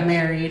 but they got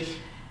married,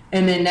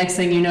 and then next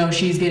thing you know,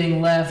 she's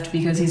getting left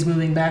because he's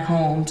moving back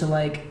home to,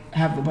 like,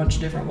 have a bunch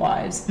of different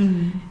wives.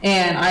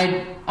 And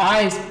I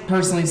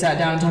personally sat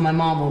down and told my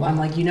mom, well, I'm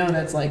like, you know,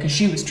 that's like, because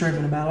she was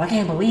tripping about it. I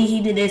can't believe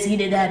he did this, he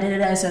did that,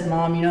 I said,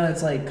 Mom, you know,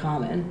 that's like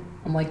common.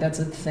 I'm like, that's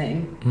a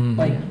thing.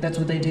 Like, that's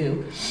what they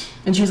do.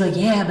 And she was like,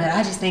 yeah, but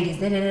I just think it's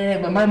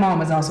da-da-da-da. But my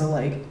mom is also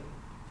like,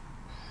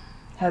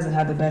 hasn't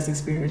had the best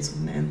experience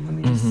with men. Let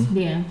me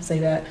just say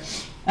that.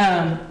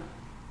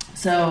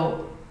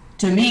 So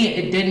to me,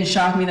 it didn't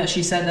shock me that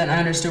she said that. And I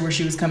understood where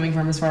she was coming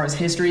from as far as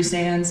history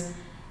stands.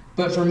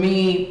 But for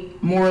me,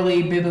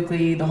 morally,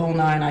 biblically, the whole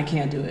nine, I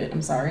can't do it.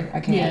 I'm sorry, I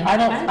can't.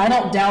 Yeah. I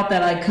don't doubt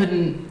that I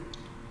couldn't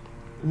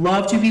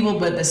love two people,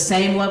 but the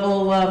same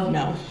level of love,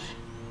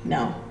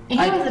 no.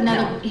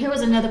 And here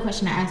was another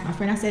question I asked my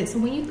friend. I said, so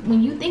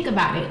when you think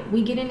about it,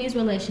 we get in these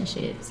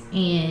relationships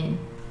and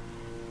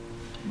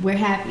we're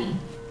happy,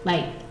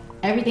 like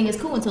everything is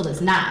cool until it's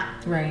not.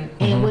 Right.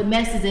 And what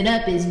messes it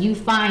up is you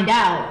find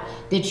out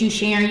that you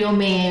sharing your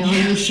man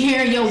or you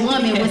sharing your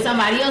woman with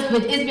somebody else,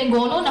 but it's been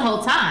going on the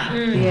whole time.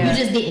 You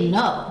just didn't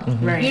know.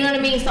 Right. You know what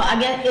I mean? So I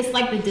guess it's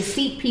like the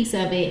deceit piece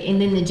of it,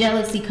 and then the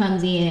jealousy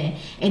comes in,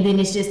 and then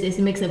it's just this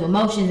mix of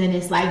emotions, and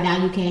it's like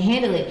now you can't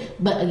handle it.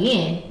 But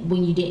again,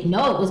 when you didn't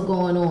know it was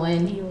going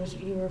on, You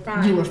were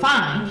fine. You were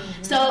fine.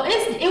 So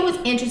it was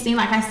interesting.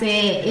 Like I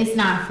said, it's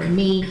not for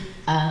me.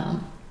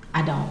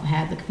 I don't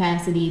have the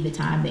capacity, the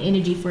time, the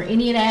energy for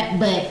any of that,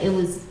 but it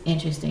was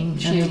interesting.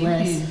 You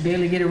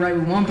barely get it right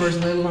with one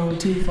person, let alone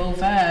 2, 4,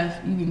 5.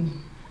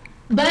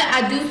 But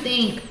I do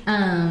think,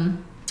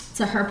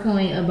 to her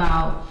point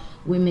about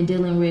women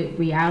dealing with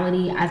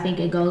reality, I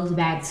think it goes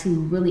back to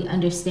really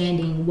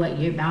understanding what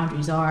your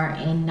boundaries are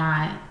and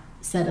not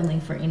settling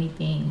for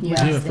anything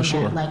less than for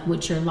sure. that. Like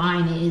what your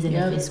line is, and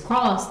if it's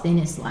crossed, then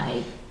it's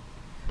like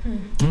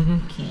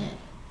can't.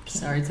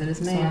 Sorry to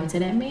this man. Sorry to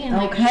that man.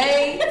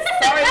 Okay.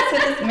 Sorry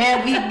to this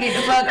man. We get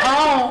the fuck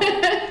on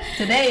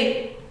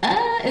today.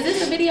 Is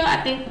this a video?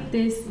 I think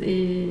this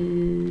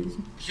is.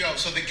 Yo,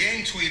 so the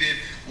game tweeted,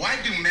 why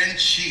do men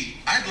cheat?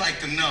 I'd like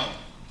to know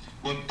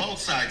what both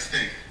sides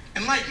think.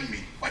 Enlighten me.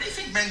 Why do you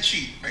think men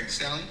cheat, Meg Thee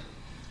Stallion?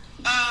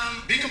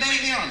 Be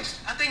completely honest.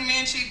 I think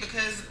men cheat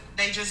because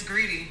they just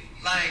greedy.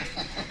 Like,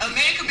 a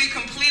man could be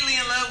completely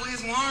in love with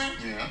his woman,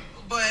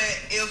 but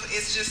if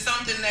it's just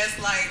something that's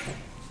like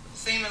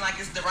seeming like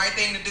it's the right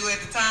thing to do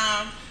at the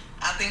time,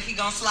 I think he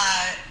gonna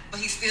slide, but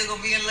he's still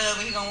gonna be in love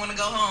and he gonna want to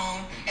go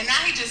home. And now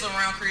he just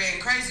around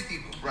creating crazy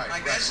people.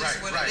 That's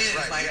just what it is.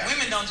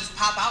 Women don't just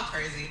pop out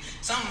crazy.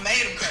 Something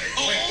made them crazy.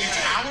 It's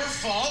our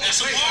fault.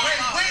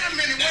 Wait a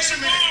minute.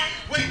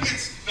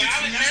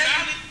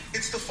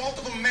 It's the fault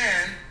of a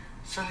man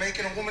for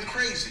making a woman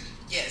crazy.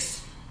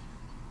 Yes.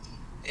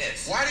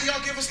 Why do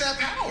y'all give us that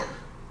power?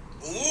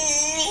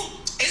 Ooh.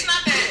 It's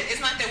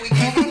not that we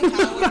gave them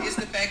power. It's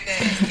the fact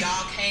that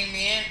y'all came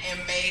in and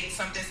made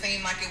something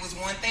seem like it was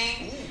one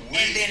thing,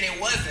 and then it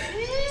wasn't.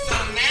 So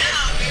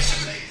now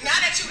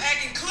that you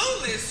acting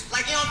clueless,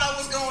 like you don't know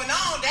what's going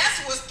on,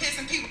 that's what's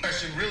pissing people.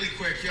 Question really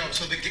quick, yo.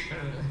 So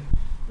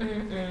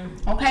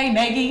Okay,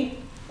 Maggie.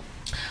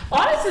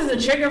 All this is a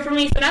trigger for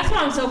me, so that's why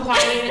I'm so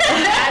quiet.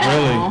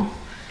 Really?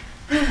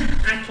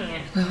 I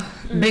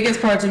can't.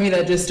 Biggest part to me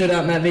that just stood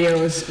out in that video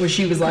was where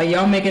she was like,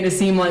 y'all making it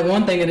seem like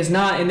one thing and it's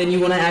not, and then you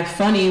want to act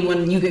funny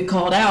when you get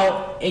called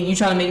out and you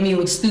try to make me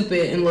look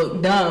stupid and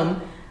look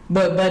dumb,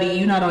 but buddy,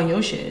 you not on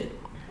your shit.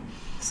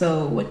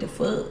 So what the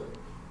fuck?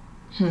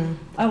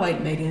 I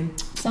like Megan.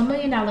 So $1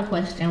 million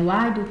question: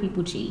 why do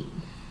people cheat?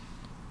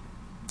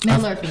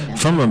 Male or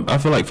female? I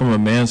feel like from a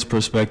man's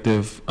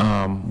perspective,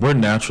 we're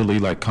naturally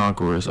like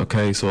conquerors.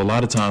 Okay, so a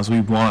lot of times we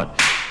want.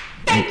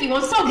 Thank you.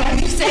 I'm so glad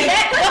you said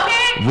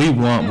that. We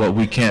want what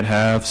we can't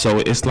have, so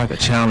it's like a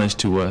challenge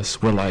to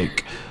us. We're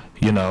like,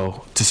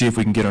 to see if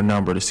we can get her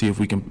number, to see if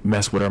we can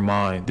mess with her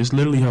mind. This is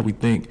literally how we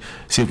think.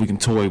 See if we can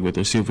toy with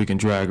her, see if we can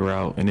drag her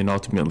out, and then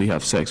ultimately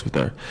have sex with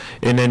her.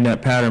 And then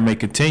that pattern may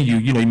continue.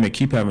 You may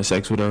keep having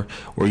sex with her,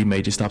 or you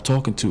may just stop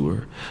talking to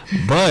her.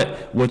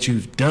 But what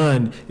you've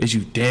done is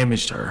you've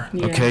damaged her.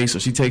 Yeah. Okay, so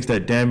she takes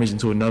that damage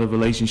into another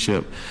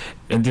relationship,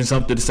 and then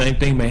the same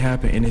thing may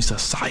happen, and it's a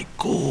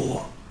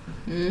cycle.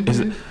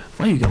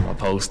 Why you got my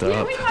post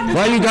up?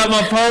 Why you got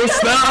my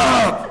post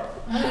up?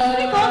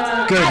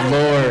 Good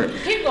Lord.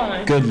 Keep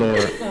going. Good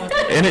Lord.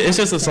 And it's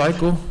just a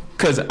cycle.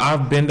 Because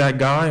I've been that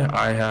guy.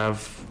 I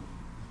have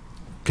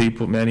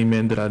many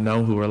men that I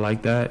know who are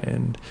like that.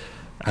 And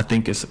I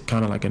think it's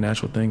kind of like a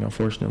natural thing,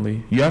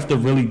 unfortunately. You have to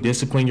really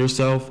discipline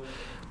yourself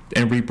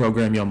and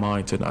reprogram your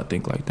mind to not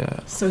think like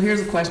that. So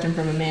here's a question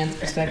from a man's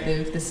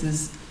perspective. This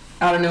is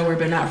out of nowhere,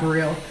 but not for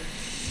real.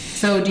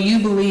 So do you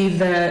believe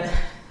that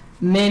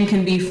men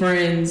can be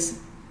friends?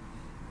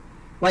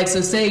 Like,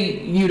 so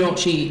say you don't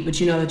cheat, but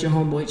you know that your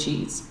homeboy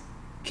cheats.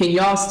 Can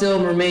y'all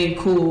still remain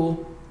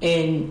cool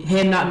and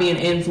him not being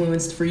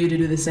influenced for you to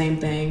do the same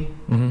thing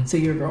to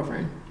your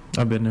girlfriend?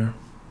 I've been there.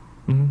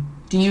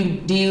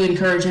 Mm-hmm. Do you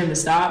encourage him to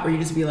stop, or you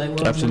just be like,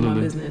 well, it's none of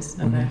my business?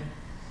 Okay.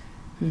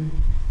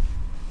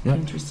 Yep.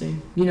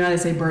 Interesting. You know how they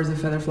say birds of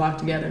a feather flock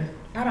together?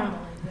 I don't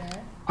believe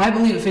that. I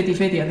believe it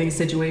 50-50. I think it's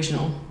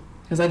situational.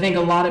 Because I think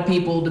a lot of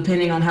people,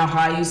 depending on how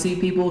high you see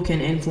people,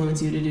 can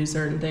influence you to do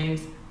certain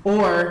things.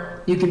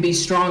 Or you can be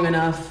strong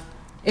enough.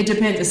 It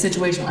depends. It's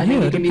situational. I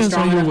think you can be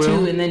strong enough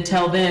too, and then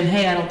tell them,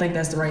 hey, I don't think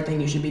that's the right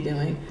thing you should be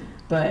doing.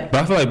 But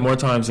I feel like more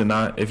times than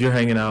not, if you're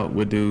hanging out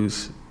with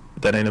dudes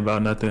that ain't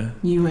about nothing.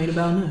 You ain't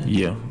about nothing.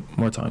 Yeah,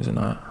 more times than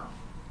not.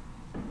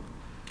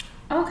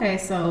 Okay,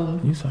 so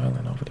you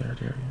silent over there,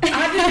 Jerry.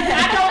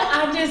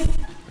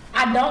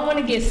 I don't want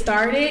to get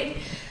started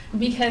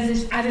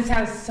because I just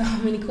have so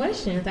many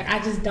questions. Like, I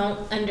just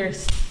don't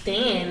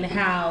understand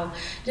how,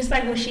 just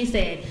like what she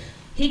said,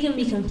 he can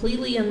be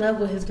completely in love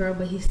with his girl,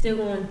 but he's still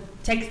going to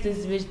text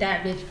this bitch,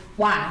 that bitch.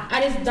 Why?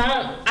 I just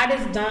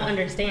don't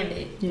understand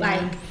it. Yeah.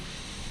 Like,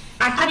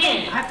 I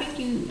can't. I think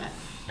you,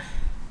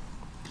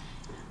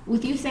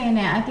 with you saying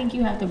that, I think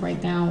you have to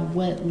break down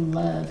what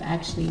love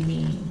actually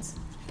means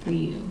for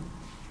you.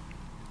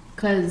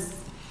 Because,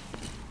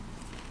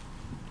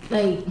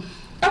 like,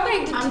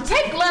 okay,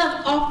 take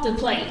love off the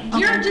plate. Okay.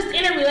 You're just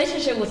in a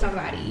relationship with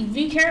somebody. If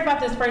you care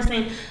about this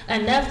person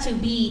enough to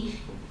be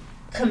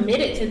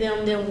committed to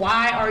them, then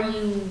why are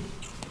you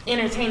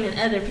entertaining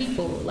other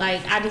people?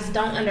 Like, I just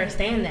don't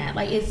understand that.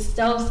 Like, it's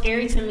so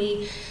scary to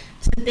me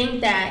to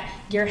think that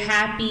you're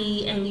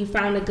happy and you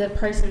found a good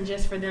person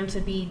just for them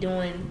to be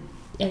doing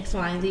X,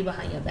 Y, and Z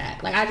behind your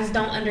back. Like, I just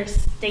don't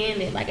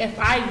understand it. Like, if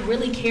I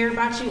really care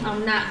about you,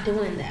 I'm not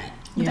doing that.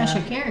 Yeah. That's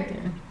your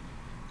character.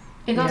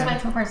 It goes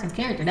back to a person's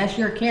character. That's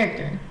your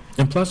character.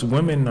 And plus,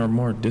 women are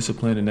more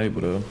disciplined and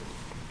able to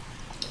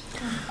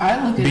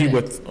be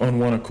on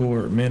one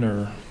accord. Men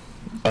are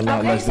a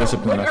lot less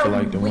disciplined, I feel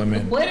like, than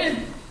women. What is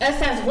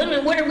us as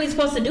women? What are we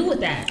supposed to do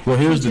with that? Well,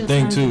 here's the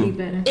thing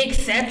too.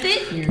 Accept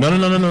it?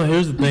 No.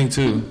 Here's the thing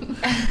too.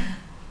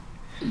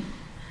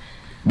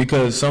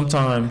 Because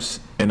sometimes,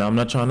 and I'm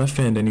not trying to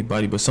offend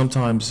anybody, but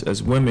sometimes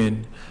as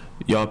women,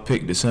 y'all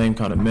pick the same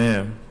kind of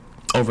man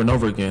over and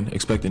over again,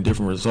 expecting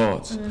different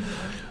results. Mm-hmm.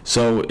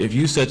 So if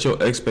you set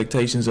your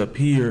expectations up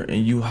here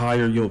and you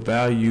hire your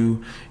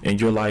value and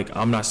you're like,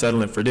 I'm not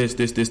settling for this,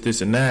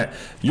 and that,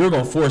 you're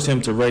going to force him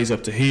to raise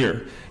up to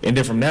here. And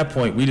then from that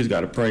point, we just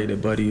got to pray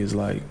that Buddy is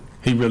like,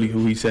 he really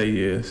who he say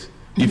he is.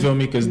 You feel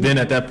me? Because then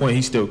at that point,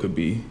 he still could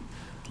be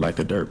like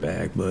a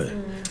dirtbag. But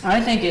I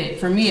think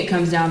for me, it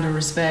comes down to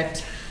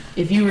respect.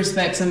 If you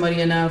respect somebody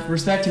enough,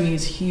 respect to me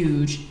is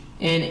huge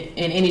in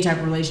any type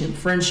of relationship,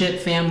 friendship,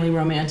 family,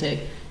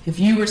 romantic. If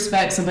you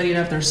respect somebody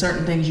enough, there's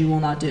certain things you will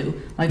not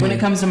do. Like when it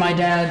comes to my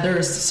dad,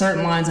 there's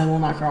certain lines I will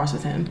not cross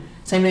with him.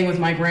 Same thing with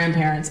my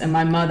grandparents and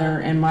my mother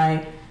and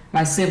my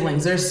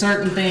siblings. There's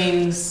certain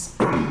things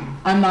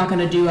I'm not going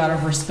to do out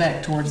of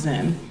respect towards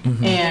them.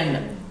 Mm-hmm.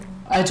 And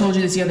I told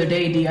you this the other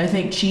day, D. I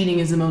think cheating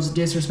is the most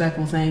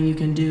disrespectful thing you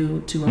can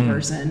do to a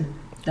person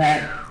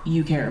that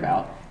you care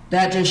about.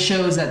 that just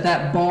shows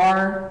that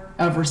bar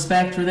of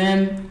respect for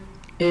them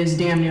is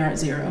damn near at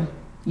zero.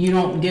 You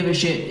don't give a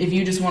shit if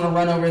you just want to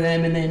run over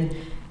them and then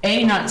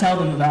not tell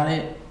them about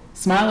it,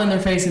 smile in their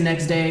face the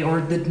next day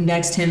or the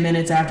next 10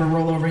 minutes after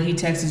rollover he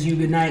texts you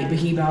good night, but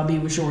he about to be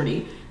with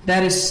shorty.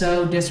 That is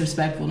so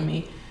disrespectful to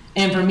me.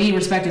 And for me,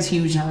 respect is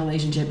huge in a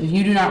relationship. If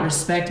you do not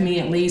respect me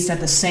at least at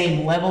the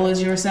same level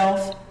as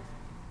yourself,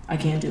 I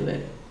can't do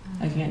it.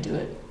 I can't do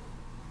it.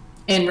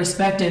 And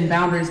respect and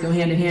boundaries go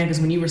hand in hand, because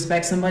when you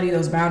respect somebody,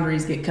 those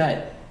boundaries get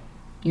cut.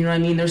 You know what I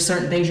mean? There's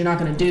certain things you're not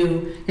going to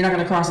do. You're not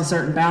going to cross a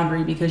certain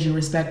boundary because you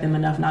respect them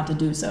enough not to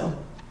do so.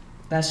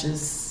 That's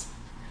just,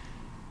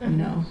 you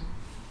know.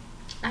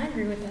 I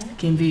agree with that.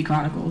 Kim V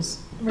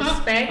Chronicles.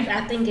 Respect,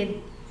 I think it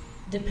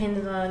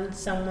depends on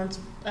someone's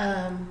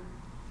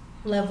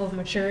level of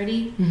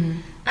maturity. Mm-hmm.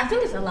 I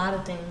think it's a lot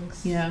of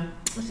things. Yeah.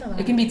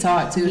 It can be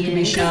taught too. It can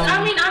be shown.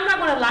 I mean, I'm not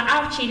going to lie.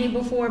 I've cheated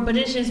before, but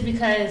it's just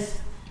because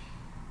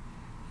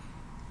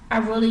I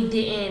really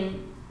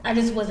didn't. I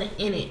just wasn't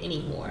in it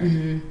anymore.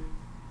 Mm-hmm.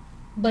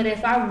 But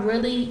if I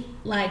really,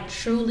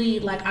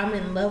 truly, I'm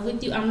in love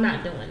with you, I'm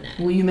not doing that.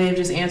 Well, you may have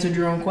just answered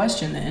your own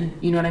question then.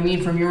 You know what I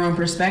mean? From your own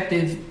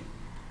perspective,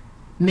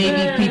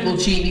 maybe people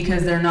cheat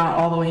because they're not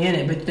all the way in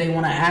it, but they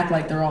want to act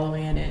like they're all the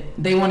way in it.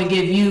 They want to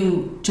give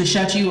you, to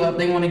shut you up,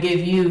 they want to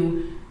give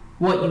you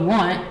what you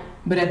want,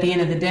 but at the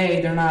end of the day,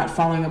 they're not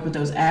following up with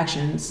those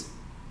actions.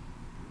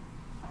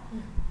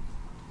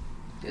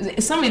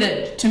 It's somebody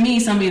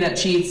that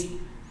cheats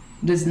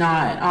does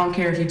not, I don't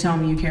care if you tell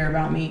me you care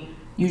about me,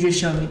 you just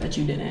showed me that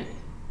you didn't.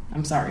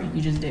 I'm sorry,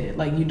 you just did.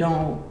 You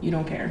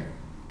don't care.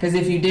 Because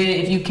if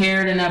you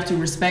cared enough to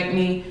respect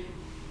me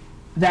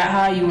that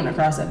high, you wouldn't have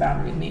crossed that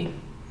boundary with me.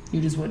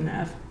 You just wouldn't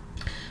have.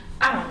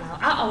 I don't know.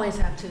 I always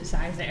have two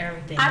sides to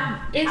everything.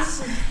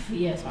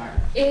 It's hard.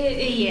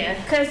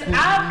 Yeah, because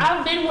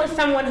I've been with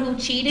someone who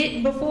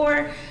cheated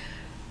before,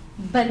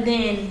 but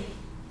then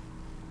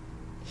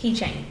he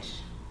changed.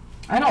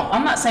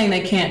 I'm not saying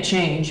they can't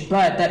change,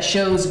 but that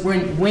shows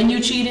when you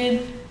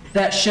cheated,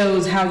 that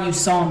shows how you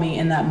saw me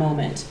in that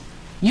moment.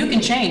 You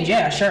can change,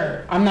 yeah,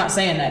 sure. I'm not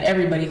saying that.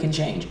 Everybody can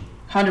change.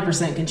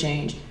 100% can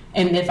change.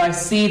 And if I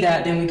see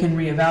that, then we can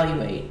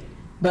reevaluate.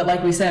 But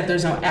like we said, if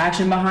there's no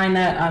action behind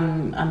that,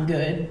 I'm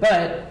good.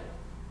 But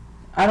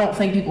I don't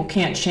think people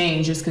can't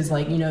change just because,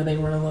 they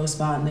were in a low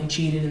spot and they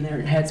cheated and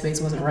their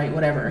headspace wasn't right,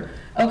 whatever.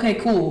 Okay,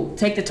 cool.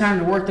 Take the time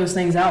to work those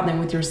things out then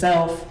with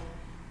yourself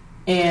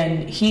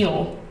and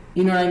heal.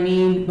 You know what I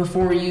mean?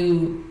 Before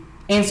you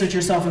insert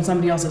yourself in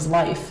somebody else's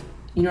life.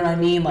 You know what I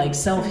mean?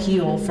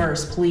 Self-heal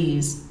first,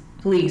 please.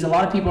 Please. A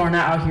lot of people are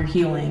not out here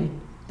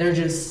healing. They're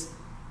just...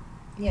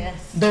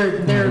 Yes.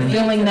 They're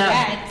filling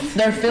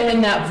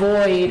that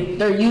void.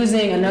 They're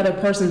using another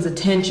person's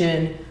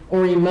attention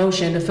or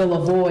emotion to fill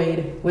a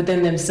void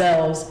within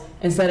themselves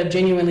instead of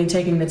genuinely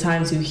taking the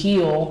time to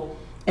heal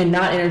and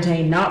not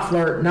entertain, not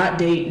flirt, not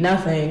date,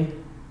 nothing.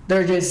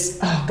 They're just,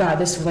 oh God,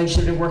 this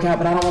relationship didn't work out,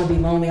 but I don't want to be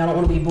lonely. I don't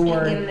want to be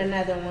bored. And getting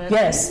another one.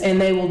 Yes,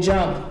 and they will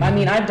jump. I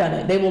mean, I've done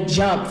it. They will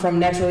jump from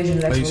next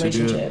relationship to next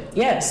relationship.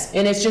 Yes,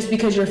 and it's just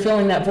because you're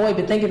filling that void.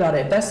 But think about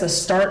it. If that's the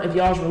start of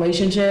y'all's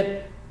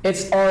relationship,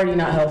 it's already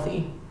not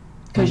healthy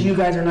because you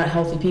guys are not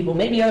healthy people.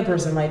 Maybe the other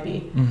person might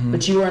be,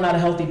 but you are not a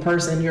healthy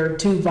person. You're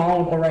too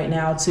vulnerable right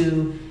now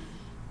to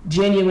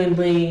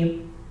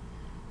genuinely,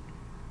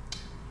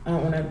 I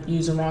don't want to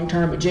use the wrong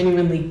term, but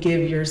genuinely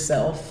give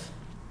yourself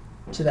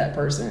to that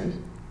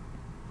person.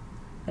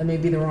 That may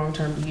be the wrong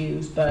term to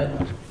use, but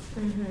I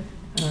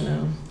don't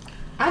know.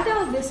 I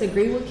don't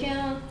disagree with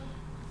Kim.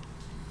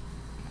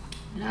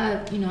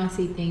 I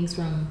see things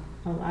from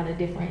a lot of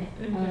different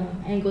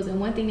angles, and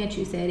one thing that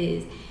you said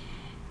is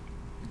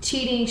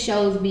cheating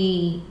shows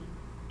me,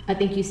 I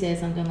think you said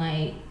something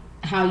like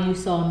how you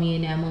saw me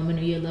in that moment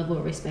or your level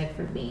of respect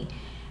for me.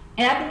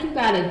 And I think you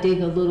gotta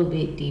dig a little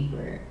bit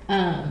deeper.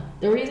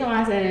 The reason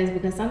why I said that is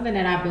because something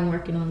that I've been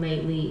working on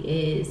lately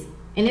is,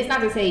 and it's not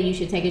to say you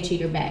should take a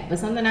cheater back, but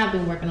something I've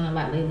been working on a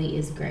lot lately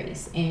is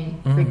grace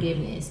and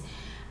forgiveness.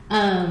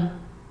 I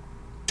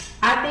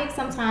think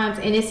sometimes,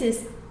 and this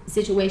is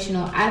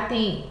situational, I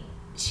think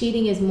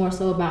cheating is more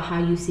so about how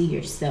you see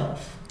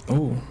yourself.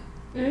 Oh,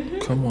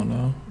 come on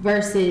now.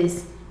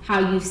 Versus how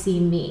you see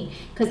me.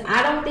 Because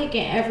I don't think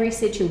in every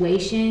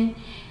situation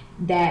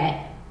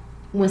that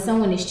when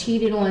someone is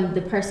cheated on,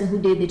 the person who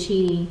did the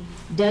cheating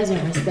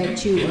doesn't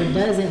respect you or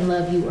doesn't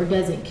love you or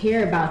doesn't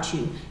care about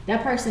you.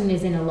 That person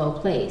is in a low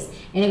place.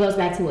 And it goes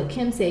back to what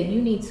Kim said,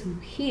 you need to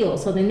heal.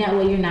 So then that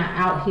way you're not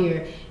out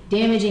here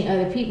damaging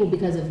other people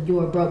because of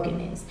your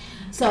brokenness.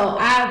 So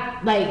I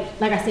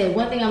like I said,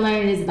 one thing I'm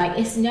learning is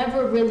it's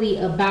never really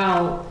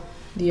about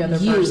the other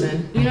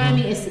person. You know what I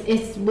mean?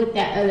 It's what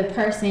that other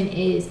person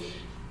is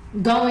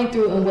going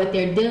through and what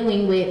they're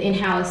dealing with and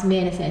how it's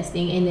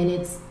manifesting, and then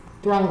it's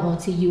thrown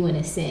onto you in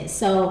a sense.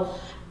 So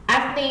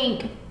I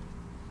think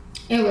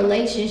in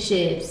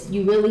relationships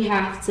you really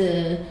have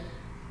to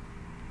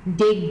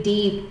dig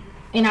deep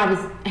and I was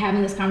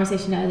having this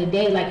conversation the other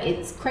day, like,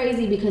 it's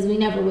crazy because we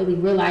never really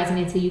realize it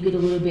until you get a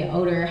little bit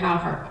older how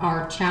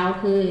our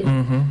childhood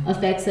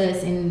affects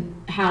us and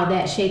how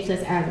that shapes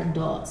us as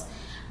adults.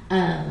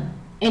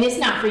 And it's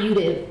not for you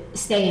to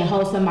stay and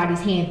hold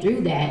somebody's hand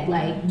through that.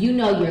 Like, you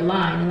know your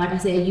line, and like I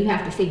said, you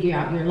have to figure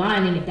out your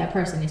line, and if that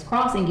person is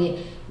crossing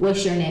it,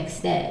 what's your next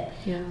step?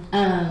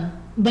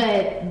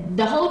 But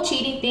the whole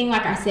cheating thing,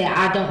 like I said,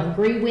 I don't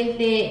agree with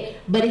it,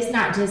 but it's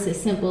not just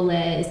as simple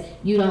as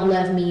you don't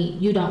love me,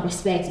 you don't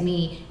respect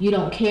me, you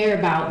don't care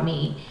about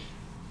me.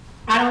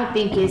 I don't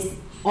think it's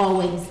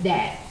always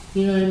that.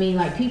 You know what I mean?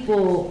 Like,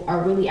 people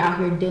are really out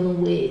here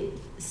dealing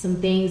with some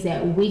things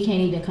that we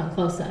can't even come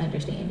close to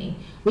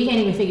understanding. We can't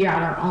even figure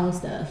out our own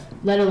stuff,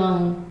 let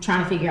alone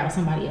trying to figure out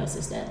somebody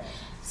else's stuff.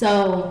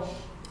 So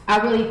I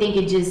really think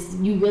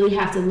you really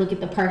have to look at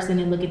the person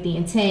and look at the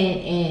intent,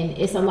 and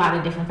it's a lot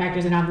of different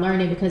factors, and I'm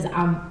learning because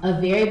I'm a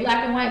very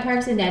black and white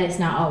person that it's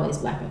not always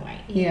black and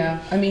white.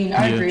 Yeah, I mean,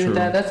 I agree with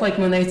that. That's like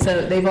when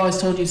they've always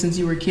told you since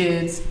you were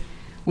kids,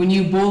 when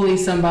you bully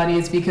somebody,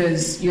 it's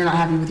because you're not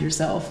happy with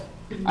yourself.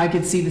 I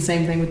could see the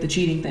same thing with the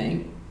cheating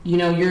thing. You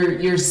know,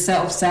 you're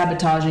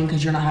self-sabotaging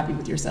because you're not happy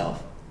with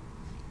yourself.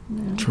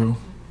 Yeah. True.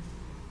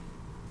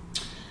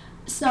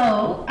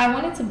 So I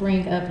wanted to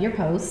bring up your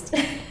post.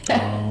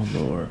 Oh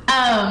Lord.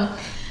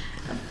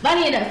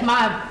 Funny enough,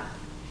 my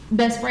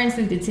best friend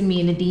sent it to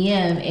me in a DM,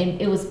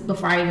 and it was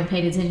before I even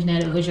paid attention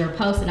that it was your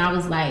post, and I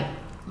was like,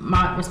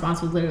 my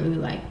response was literally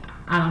like,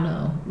 I don't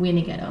know, we in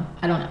the ghetto,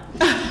 I don't know.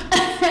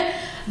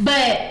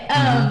 But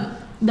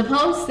the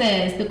post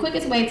says, the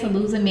quickest way to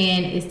lose a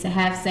man is to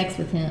have sex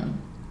with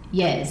him.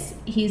 Yes,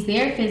 he's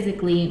there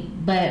physically,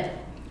 but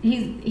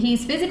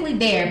he's physically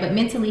there, but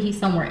mentally he's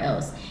somewhere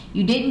else.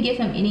 You didn't give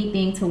him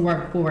anything to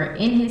work for.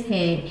 In his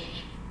head,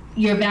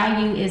 your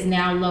value is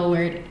now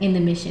lowered and the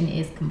mission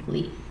is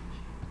complete.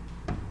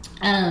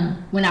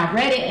 When I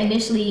read it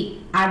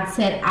initially, I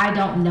said I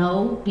don't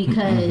know,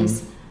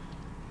 because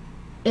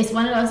it's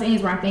one of those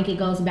things where I think it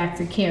goes back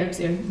to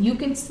character. You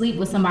can sleep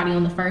with somebody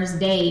on the first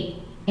date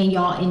and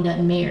y'all end up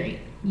married.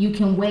 You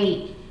can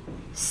wait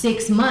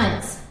 6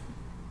 months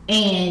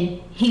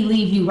and he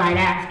leave you right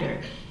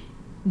after.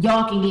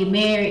 Y'all can get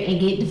married and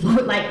get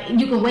divorced. Like,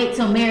 you can wait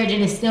till marriage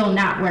and it still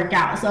not work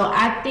out. So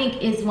I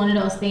think it's one of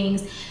those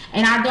things.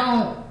 And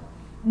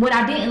what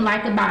I didn't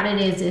like about it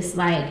is it's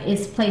like,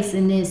 it's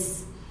placing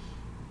this,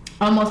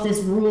 almost this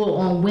rule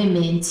on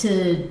women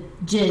to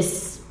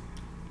just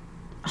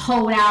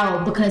hold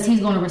out because he's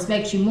going to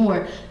respect you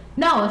more.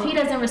 No, if he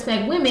doesn't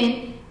respect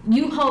women,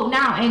 you hold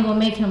out ain't going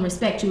to make him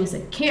respect you. It's a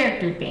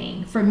character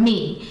thing for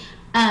me.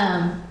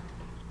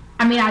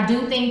 I mean, I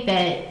do think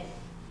that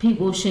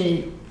people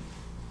should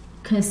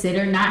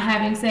consider not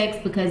having sex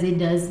because it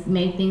does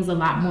make things a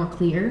lot more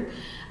clear.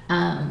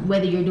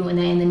 Whether you're doing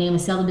that in the name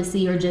of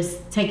celibacy or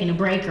just taking a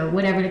break or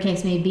whatever the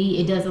case may be,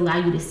 it does allow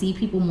you to see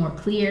people more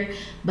clear.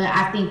 But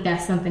I think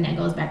that's something that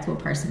goes back to a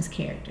person's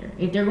character.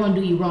 If they're going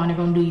to do you wrong, they're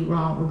going to do you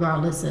wrong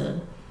regardless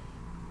of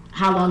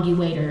how long you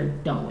wait or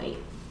don't wait.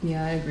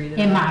 Yeah, I agree with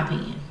that. In my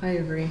opinion. I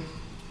agree.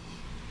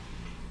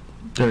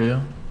 There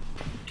you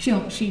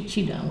go.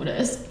 She done with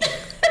us.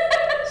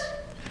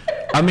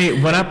 I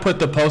mean, when I put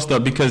the post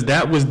up, because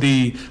that was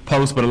the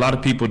post, but a lot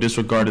of people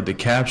disregarded the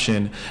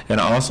caption, and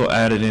I also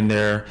added in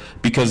there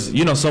because,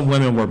 you know, some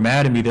women were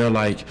mad at me. They're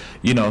like,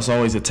 you know, it's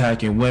always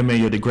attacking women,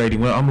 you're degrading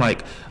women. I'm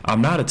like,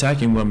 I'm not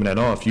attacking women at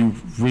all. If you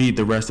read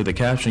the rest of the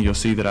caption, you'll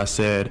see that I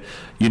said,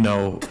 you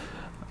know,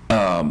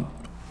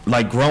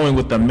 like, growing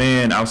with a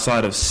man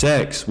outside of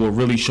sex will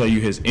really show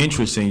you his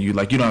interest in you.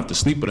 Like, you don't have to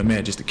sleep with a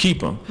man just to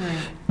keep him. Right.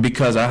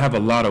 Because I have a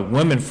lot of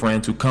women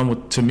friends who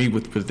come to me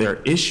with their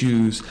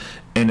issues,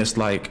 and it's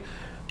like,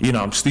 you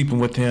know, I'm sleeping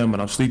with him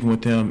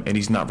and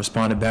he's not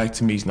responding back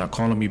to me, he's not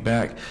calling me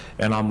back.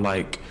 And I'm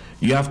like,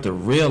 you have to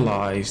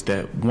realize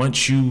that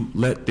once you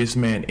let this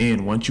man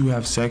in, once you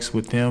have sex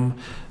with him,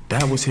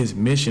 that was his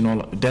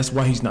mission. That's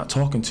why he's not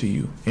talking to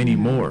you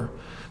anymore.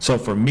 So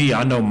for me,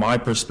 I know my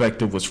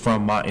perspective was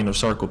from my inner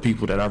circle,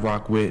 people that I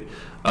rock with.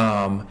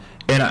 And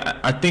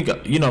I think,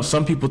 you know,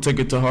 some people took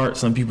it to heart,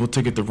 some people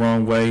took it the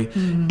wrong way.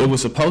 It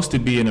was supposed to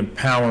be an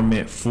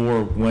empowerment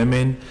for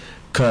women,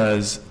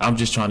 because I'm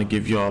just trying to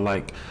give y'all,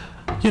 like,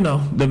 you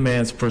know, the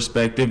man's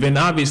perspective. And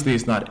obviously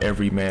it's not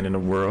every man in the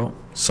world.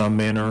 Some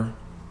men are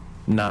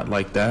not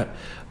like that.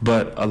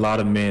 But a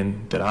lot of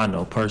men that I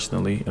know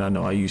personally, and I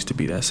know I used to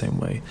be that same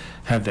way,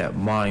 have that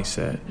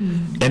mindset.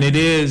 And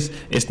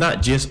it's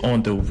not just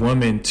on the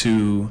woman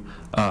to,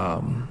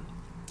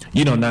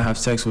 you know, not have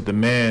sex with the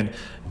man.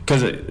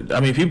 Because,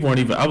 I mean, people weren't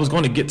even, I was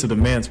going to get to the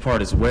man's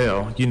part as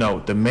well. You know,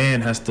 the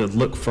man has to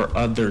look for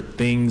other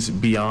things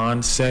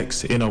beyond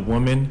sex in a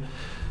woman,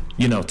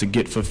 you know, to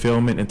get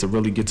fulfillment and to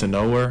really get to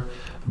know her.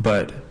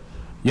 But,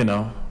 you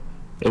know,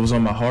 it was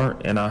on my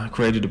heart, and I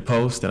created a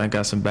post, and I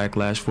got some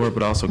backlash for it,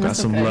 but also got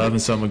some love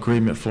and some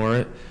agreement for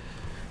it.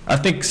 I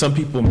think some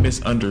people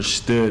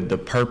misunderstood the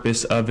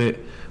purpose of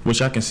it,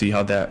 which I can see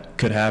how that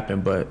could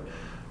happen, but,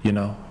 you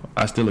know,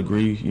 I still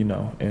agree, you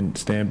know, and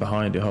stand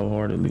behind it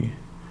wholeheartedly.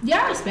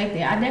 Yeah, I respect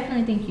it. I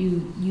definitely think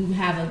you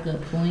have a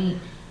good point.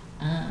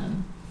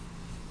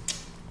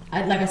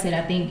 Like I said,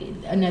 I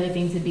think another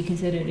thing to be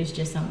considered is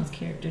just someone's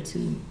character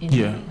too in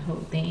the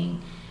whole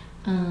thing.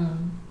 I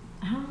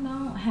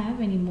don't have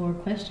any more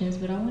questions,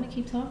 but I want to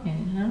keep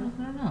talking. I don't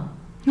know.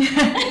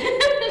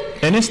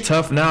 And it's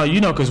tough now,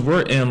 because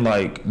we're in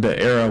like the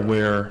era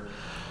where,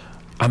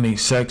 I mean,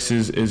 sex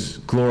is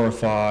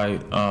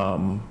glorified.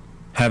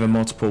 Having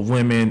multiple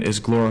women is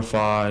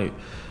glorified.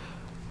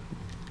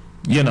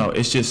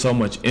 It's just so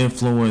much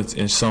influence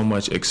and so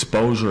much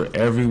exposure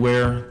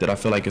everywhere that I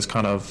feel like it's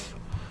kind of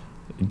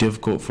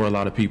difficult for a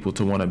lot of people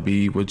to want to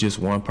be with just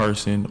one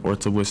person or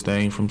to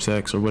abstain from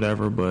sex or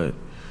whatever. But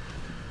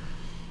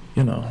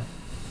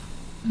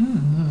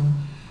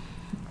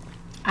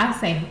I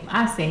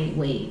say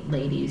wait,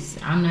 ladies.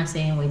 I'm not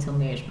saying wait till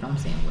marriage, but I'm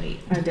saying wait.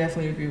 I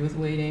definitely agree with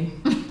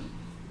waiting.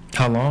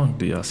 How long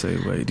do y'all say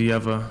wait? Do you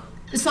have a...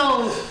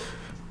 So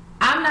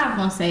I'm not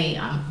gonna say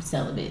I'm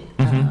celibate.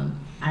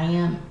 I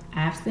am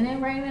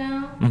abstinent right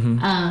now.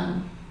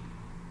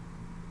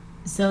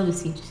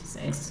 Celibacy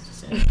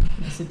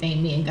it's the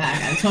thing me and God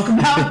gotta talk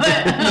about.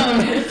 But,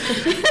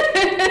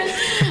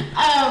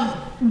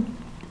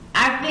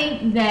 I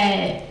think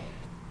that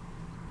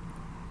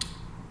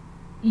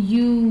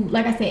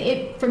like I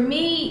said, for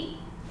me,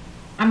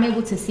 I'm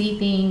able to see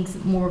things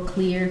more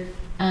clear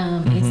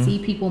and see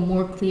people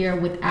more clear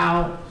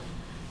without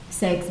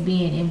sex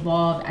being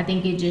involved. I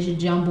think it just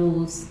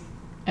jumbles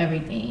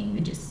everything.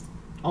 It just,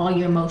 all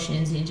your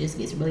emotions, it just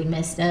gets really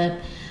messed up.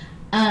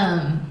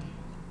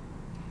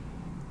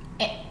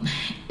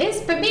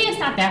 For me, it's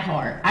not that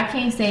hard. I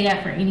can't say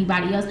that for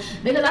anybody else,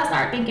 because I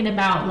start thinking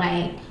about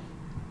like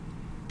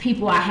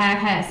people I have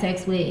had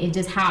sex with and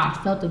just how I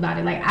felt about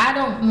it. Like, I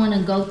don't want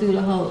to go through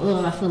the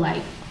whole, I feel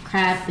like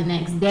crap the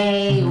next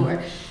day,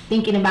 or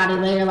thinking about it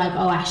later like,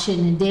 I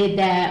shouldn't have did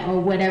that, or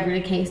whatever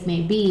the case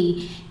may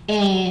be.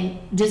 And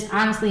just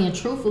honestly and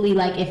truthfully,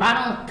 like, if I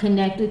don't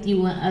connect with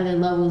you on other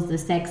levels, the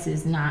sex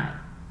is not,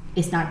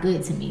 it's not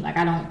good to me. Like,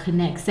 I don't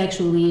connect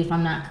sexually if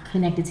I'm not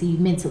connected to you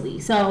mentally.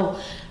 So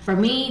for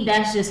me,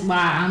 that's just why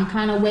I'm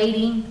kind of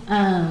waiting.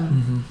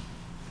 I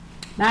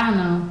don't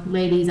know,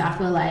 ladies, I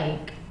feel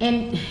like,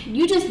 and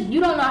you don't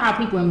know how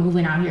people are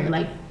moving out here.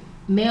 Like,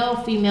 male,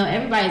 female,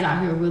 everybody's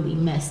out here really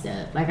messed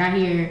up. Like, I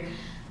hear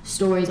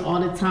stories all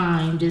the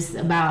time just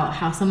about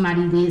how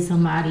somebody did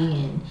somebody,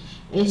 and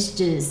it's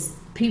just,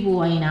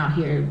 people ain't out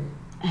here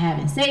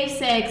having safe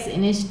sex,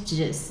 and it's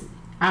just,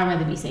 I'd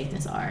rather be safe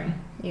than sorry.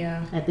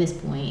 Yeah. At this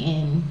point,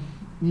 and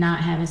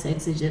not having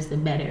sex is just a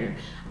better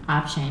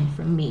option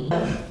for me.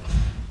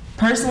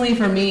 Personally,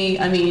 for me,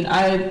 I mean,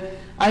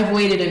 I've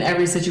waited in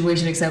every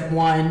situation except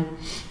one.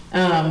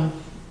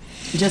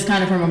 Just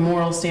kind of from a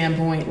moral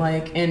standpoint,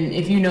 like, and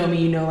if you know me,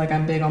 you know, like,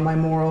 I'm big on my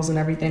morals and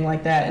everything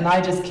like that, and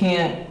I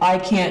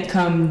can't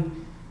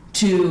come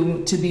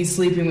to be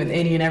sleeping with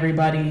any and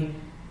everybody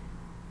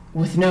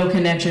with no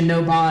connection,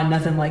 no bond,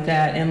 nothing like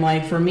that. And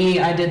like, for me,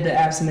 I did the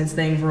abstinence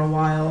thing for a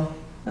while,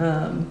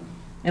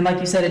 and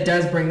like you said, it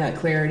does bring that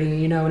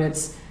clarity, and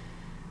it's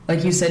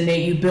like you said,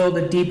 Nate, you build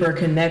a deeper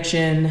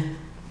connection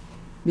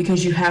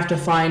because you have to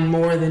find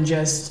more than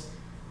just,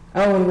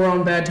 and we're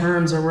on bad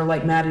terms, or we're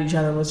like mad at each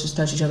other, let's just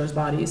touch each other's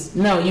bodies.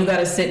 No, you got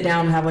to sit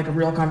down and have like a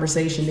real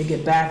conversation to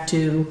get back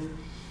to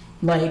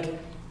like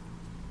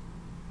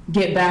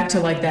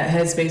that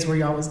headspace where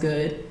y'all was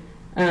good.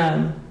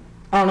 I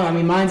don't know, I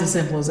mean, mine's as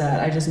simple as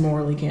that. I just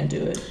morally can't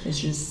do it. It's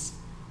just,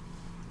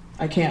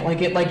 I can't.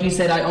 Like you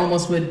said, I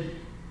almost would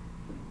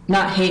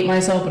not hate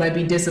myself, but I'd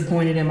be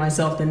disappointed in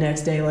myself the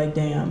next day, like,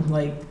 damn,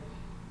 like,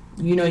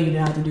 you didn't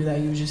have to do that,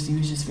 you was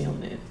just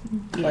feeling it.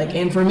 Yeah. Like,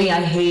 and for me,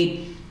 I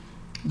hate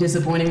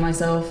disappointing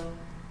myself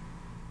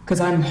because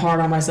I'm hard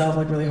on myself,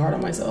 like really hard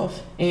on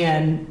myself,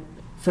 and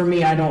for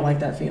me, I don't like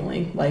that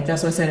feeling. Like,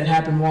 that's why I said it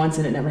happened once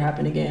and it never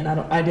happened again.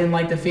 I didn't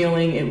like the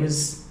feeling. It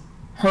was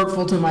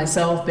hurtful to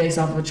myself based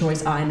off of a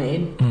choice I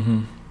made,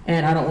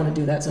 and I don't want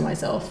to do that to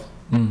myself.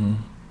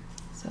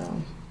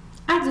 So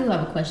I do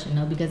have a question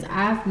though, because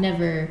I've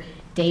never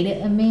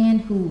dated a man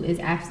who is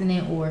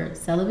abstinent or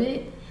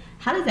celibate.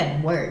 How does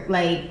that work?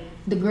 Like,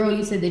 the girl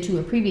you said that you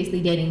were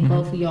previously dating,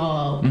 both of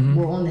y'all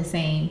were on the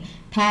same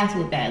path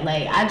with that.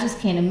 Like, I just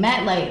can't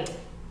imagine. Like,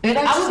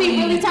 I would be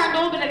really turned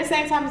on, but at the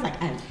same time, it's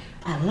like,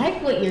 I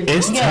like what you're doing.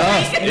 It's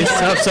tough. It's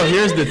tough. So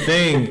here's the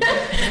thing.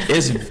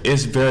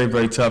 It's very,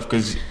 very tough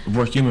because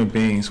we're human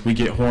beings. We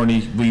get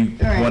horny. We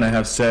want to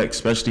have sex,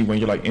 especially when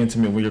you're like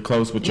intimate, when you're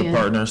close with your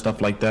partner and stuff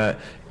like that.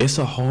 It's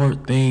a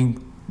hard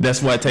thing.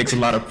 That's why it takes a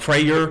lot of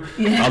prayer,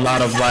 a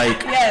lot of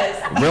like,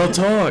 real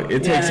talk.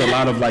 It takes a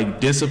lot of like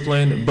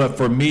discipline. But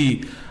for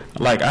me,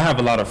 like, I have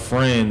a lot of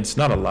friends,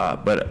 not a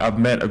lot, but I've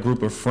met a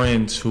group of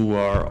friends who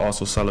are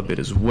also celibate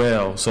as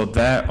well. So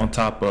that on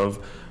top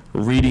of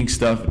reading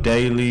stuff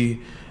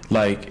daily,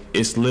 like,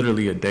 it's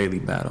literally a daily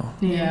battle.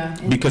 Yeah.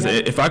 Because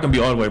if I can be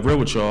all the way real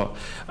with y'all,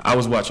 I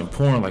was watching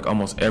porn like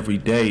almost every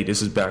day.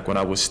 This is back when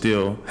I was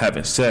still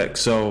having sex.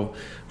 So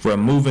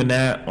removing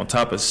that on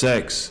top of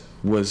sex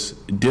was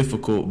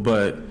difficult,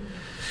 but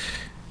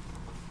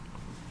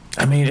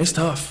I mean, it's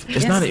tough.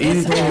 It's not an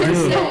easy thing to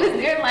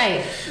do.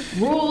 like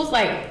rules?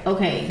 Like,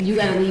 okay, you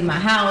gotta leave my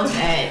house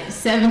at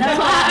 7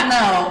 o'clock.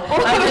 No,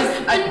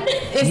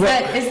 it's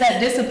that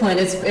discipline.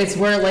 It's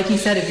where, like he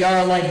said, if y'all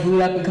are like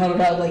glued up and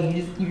cuddled up, like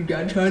you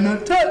gotta try not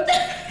to touch.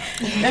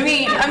 I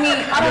mean,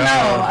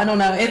 I don't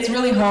know. It's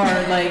really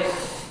hard. Like,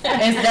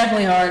 it's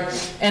definitely hard.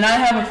 And I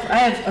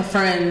have a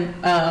friend.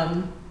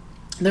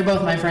 They're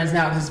both my friends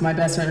now because it's my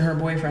best friend and her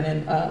boyfriend,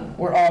 and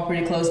we're all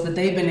pretty close. But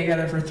they've been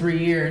together for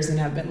 3 years and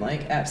have been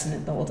like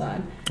abstinent the whole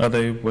time. Are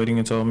they waiting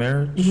until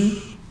marriage?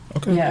 Mm-hmm.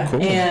 Okay. Yeah,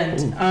 cool.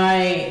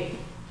 And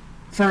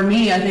for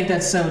me, I think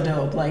that's so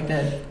dope. Like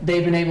that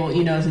they've been able,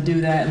 to do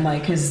that, and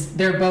like because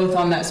they're both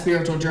on that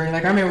spiritual journey.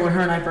 Like I remember when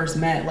her and I first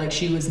met, like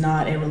she was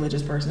not a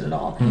religious person at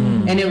all,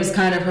 and it was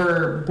kind of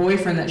her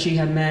boyfriend that she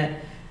had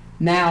met.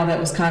 Now that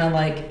was kind of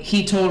like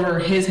he told her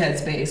his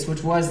headspace,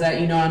 which was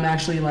that I'm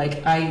actually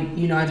like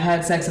I've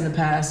had sex in the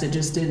past, it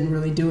just didn't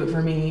really do it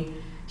for me.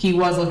 He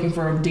was looking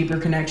for a deeper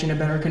connection, a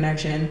better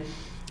connection,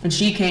 and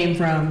she came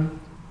from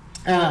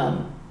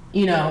a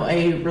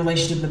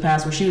relationship in the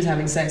past where she was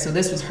having sex, so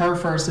this was her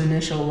first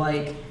initial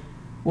like,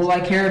 well,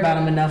 I care about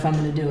him enough, I'm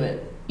going to do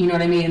it. You know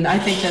what I mean? And I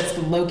think that's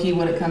low-key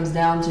what it comes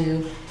down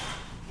to.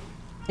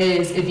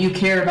 Is if you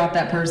care about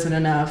that person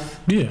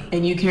enough,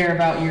 and you care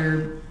about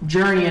your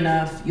journey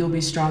enough, you'll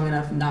be strong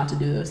enough not to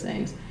do those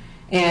things.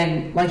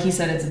 And like he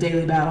said, it's a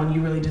daily battle, and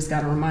you really just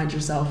got to remind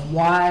yourself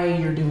why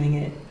you're doing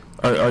it.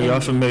 Are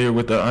y'all familiar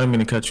with I'm going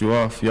to cut you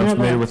off. Y'all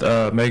familiar with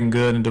Megan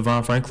Good and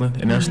Devon Franklin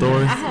and their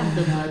story? I have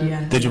the book.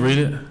 Yeah. Did you read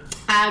it?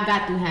 I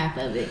got through half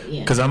of it.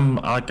 Yeah. Because I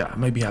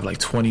maybe have like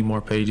 20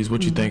 more pages.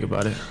 What you think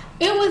about it?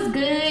 It was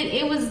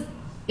good.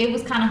 It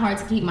was kind of hard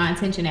to keep my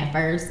attention at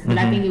first, but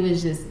I think it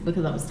was just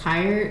because I was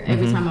tired.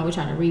 Every time I would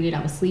try to read it,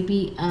 I was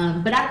sleepy.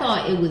 But I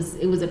thought it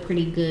was a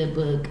pretty good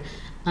book,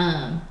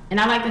 and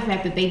I like the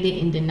fact that they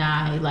didn't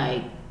deny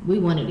like we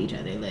wanted each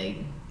other. Like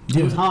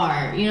it was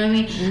hard, you know what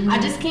I mean? Mm-hmm. I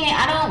just can't.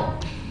 I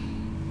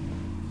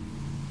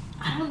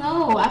don't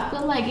know. I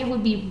feel like it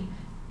would be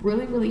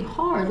really, really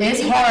hard. Like,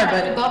 it's hard,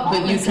 but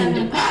you can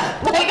do it.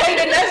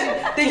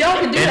 Then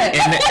y'all can do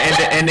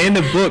that. And in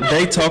the book,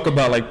 they talk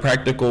about like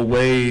practical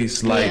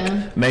ways,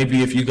 like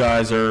maybe if you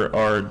guys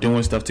are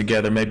doing stuff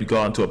together, maybe go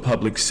out into a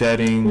public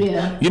setting.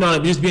 Yeah.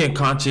 Just being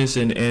conscious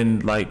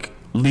and like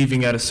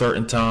leaving at a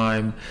certain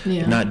time,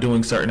 not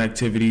doing certain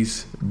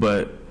activities.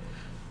 But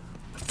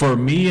for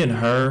me and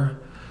her,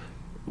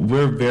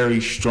 we're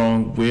very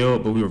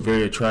strong-willed, but we were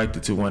very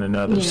attracted to one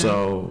another. Yeah.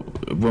 So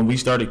when we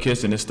started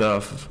kissing and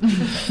stuff,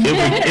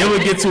 it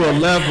would get to a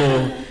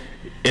level,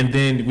 and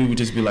then we would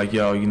just be like,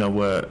 "Yo, you know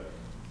what?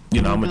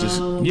 I'm gonna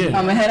I'm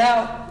gonna head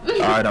out. All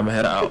right, I'm gonna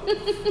head out.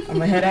 I'm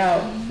gonna head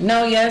out.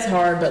 No, it's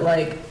hard, but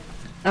like,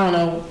 I don't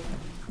know.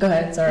 Go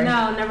ahead. Sorry.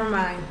 No, never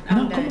mind.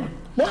 I'm done.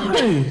 Why?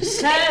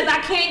 Because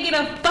I can't get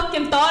a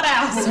fucking thought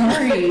out.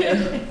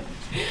 Sorry.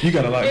 You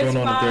got a lot going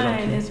on up there,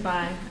 don't you? It's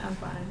fine. I'm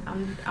fine.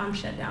 I'm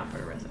shut down for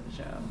the rest of the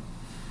show.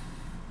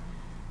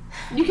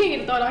 You can't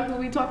get a thought out because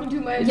we talking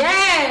too much.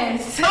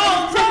 Yes.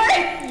 Oh,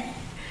 sorry.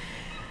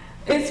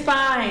 It's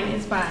fine.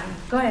 It's fine.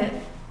 Go ahead.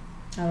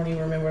 I don't even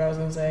remember what I was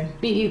gonna say.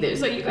 Me either.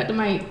 So you got the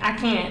mic. I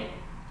can't.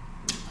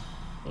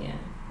 Yeah.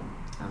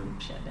 I'm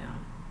shut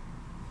down.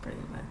 Pretty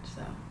much.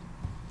 So.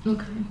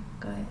 Okay.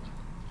 Go ahead.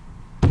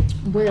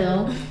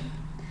 Well,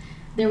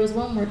 there was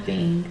one more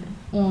thing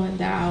on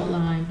the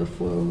outline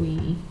before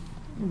we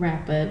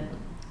wrap up.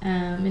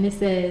 And it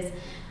says,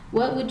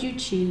 what would you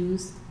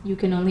choose? You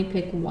can only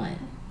pick one.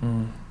 I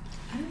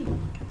didn't even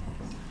look at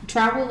this.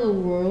 Travel the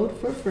world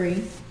for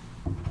free,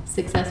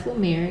 successful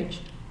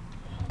marriage,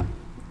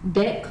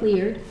 debt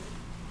cleared,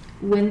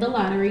 win the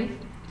lottery,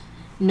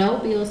 no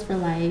bills for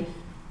life,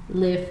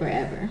 live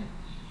forever.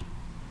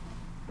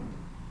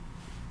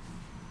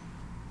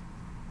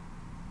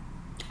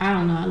 I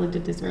don't know. I looked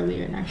at this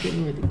earlier and I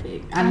couldn't really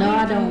pick. I know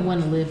I don't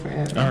want to live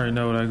forever. I already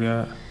know what I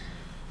got.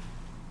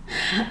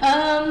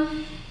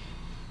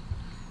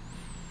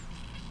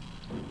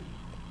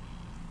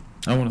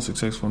 I want a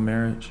successful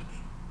marriage.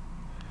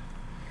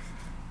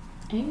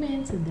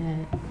 Amen to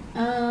that.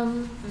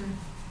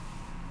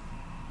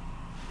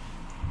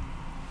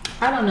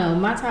 I don't know.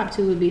 My top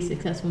two would be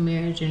successful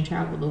marriage and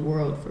travel the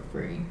world for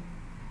free.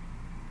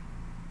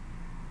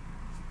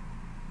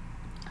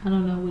 I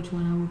don't know which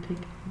one I would pick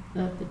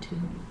of the two.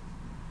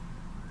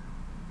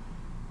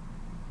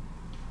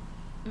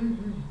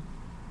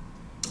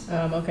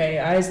 Okay,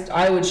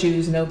 I would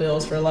choose no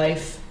bills for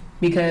life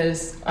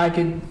because I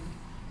could,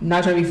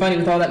 not trying to be funny,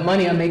 with all that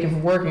money I'm making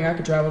from working, I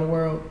could travel the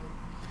world.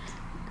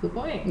 Good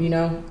point.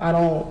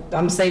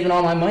 I'm saving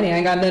all my money. I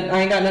ain't got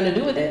nothing to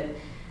do with it.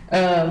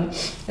 And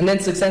then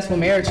successful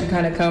marriage can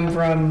kind of come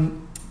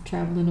from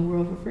traveling the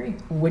world for free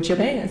with your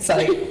pants.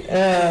 Like,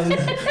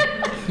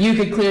 you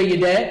could clear your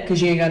debt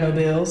because you ain't got no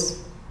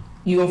bills.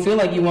 You gonna feel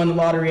like you won the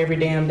lottery every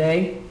damn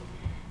day,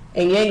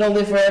 and you ain't gonna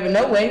live forever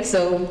no way.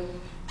 So,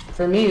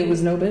 for me, it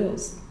was no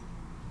bills,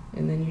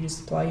 and then you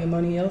just apply your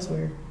money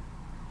elsewhere.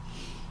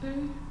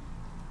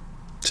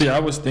 See, I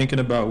was thinking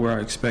about where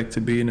I expect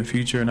to be in the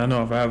future, and I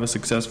know if I have a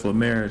successful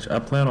marriage, I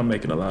plan on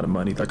making a lot of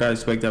money. Like, I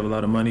expect to have a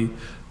lot of money,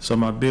 so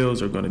my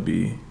bills are going to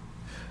be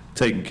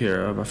taken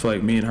care of. I feel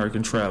like me and her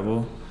can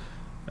travel.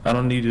 I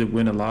don't need to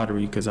win a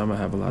lottery because I'm going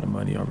to have a lot of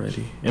money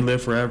already. And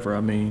live forever.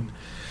 I mean,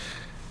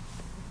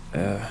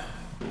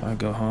 I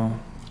go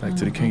home, back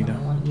to the kingdom.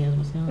 Ain't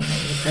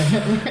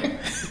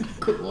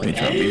trying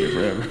to be here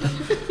forever.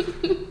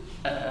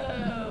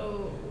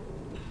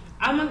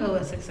 I'm going to go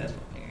with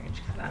successful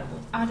marriage because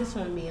I just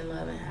want to be in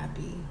love and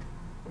happy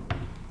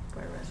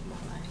for the rest of my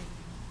life.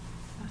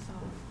 That's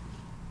all.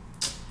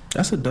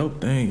 That's a dope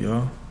thing,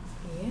 y'all.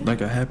 Yeah. Like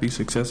a happy,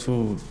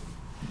 successful,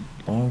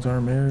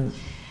 long-term marriage.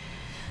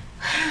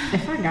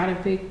 If I gotta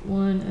pick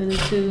one of the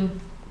two,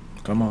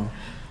 come on.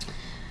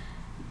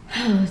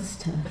 Oh, it's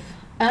tough.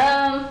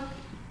 I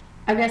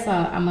guess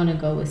I'm gonna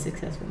go with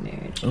successful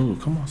marriage. Oh,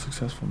 come on,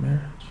 successful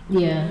marriage.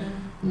 Yeah,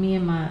 me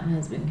and my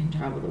husband can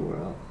travel the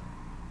world.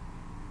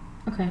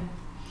 Okay.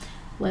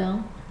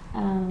 Well,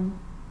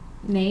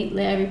 Nate,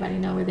 let everybody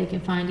know where they can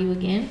find you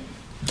again.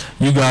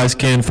 You guys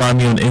can find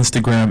me on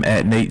Instagram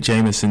at Nate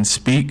Jameson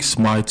Speaks.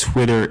 My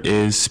Twitter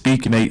is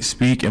Speak Nate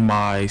Speak, and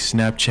my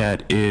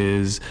Snapchat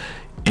is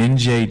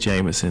NJ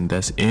Jameson.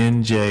 That's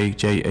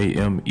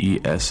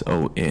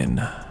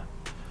NJJAMESON.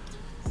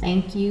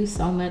 Thank you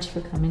so much for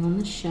coming on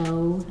the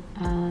show.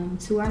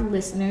 To our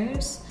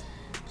listeners,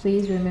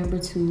 please remember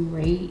to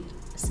rate,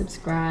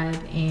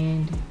 subscribe,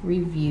 and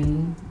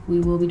review. We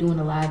will be doing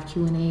a live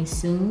Q&A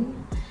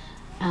soon.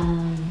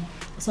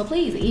 So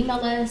please email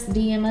us,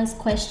 DM us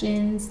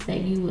questions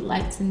that you would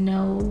like to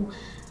know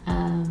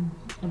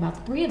about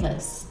the three of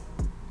us.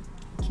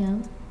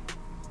 Kim,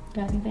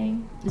 got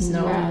anything?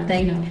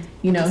 Thank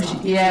you.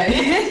 Yeah.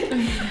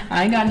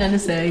 I ain't got nothing to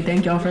say.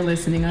 Thank y'all for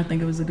listening. I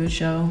think it was a good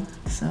show.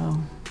 So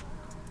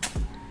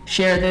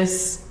share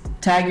this,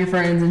 tag your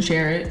friends and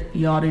share it.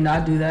 Y'all do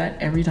not do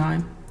that every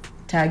time.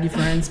 Tag your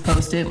friends,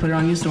 post it, put it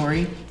on your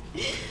story.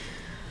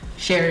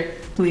 Share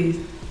it, please.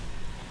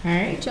 All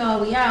right,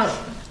 y'all, we out.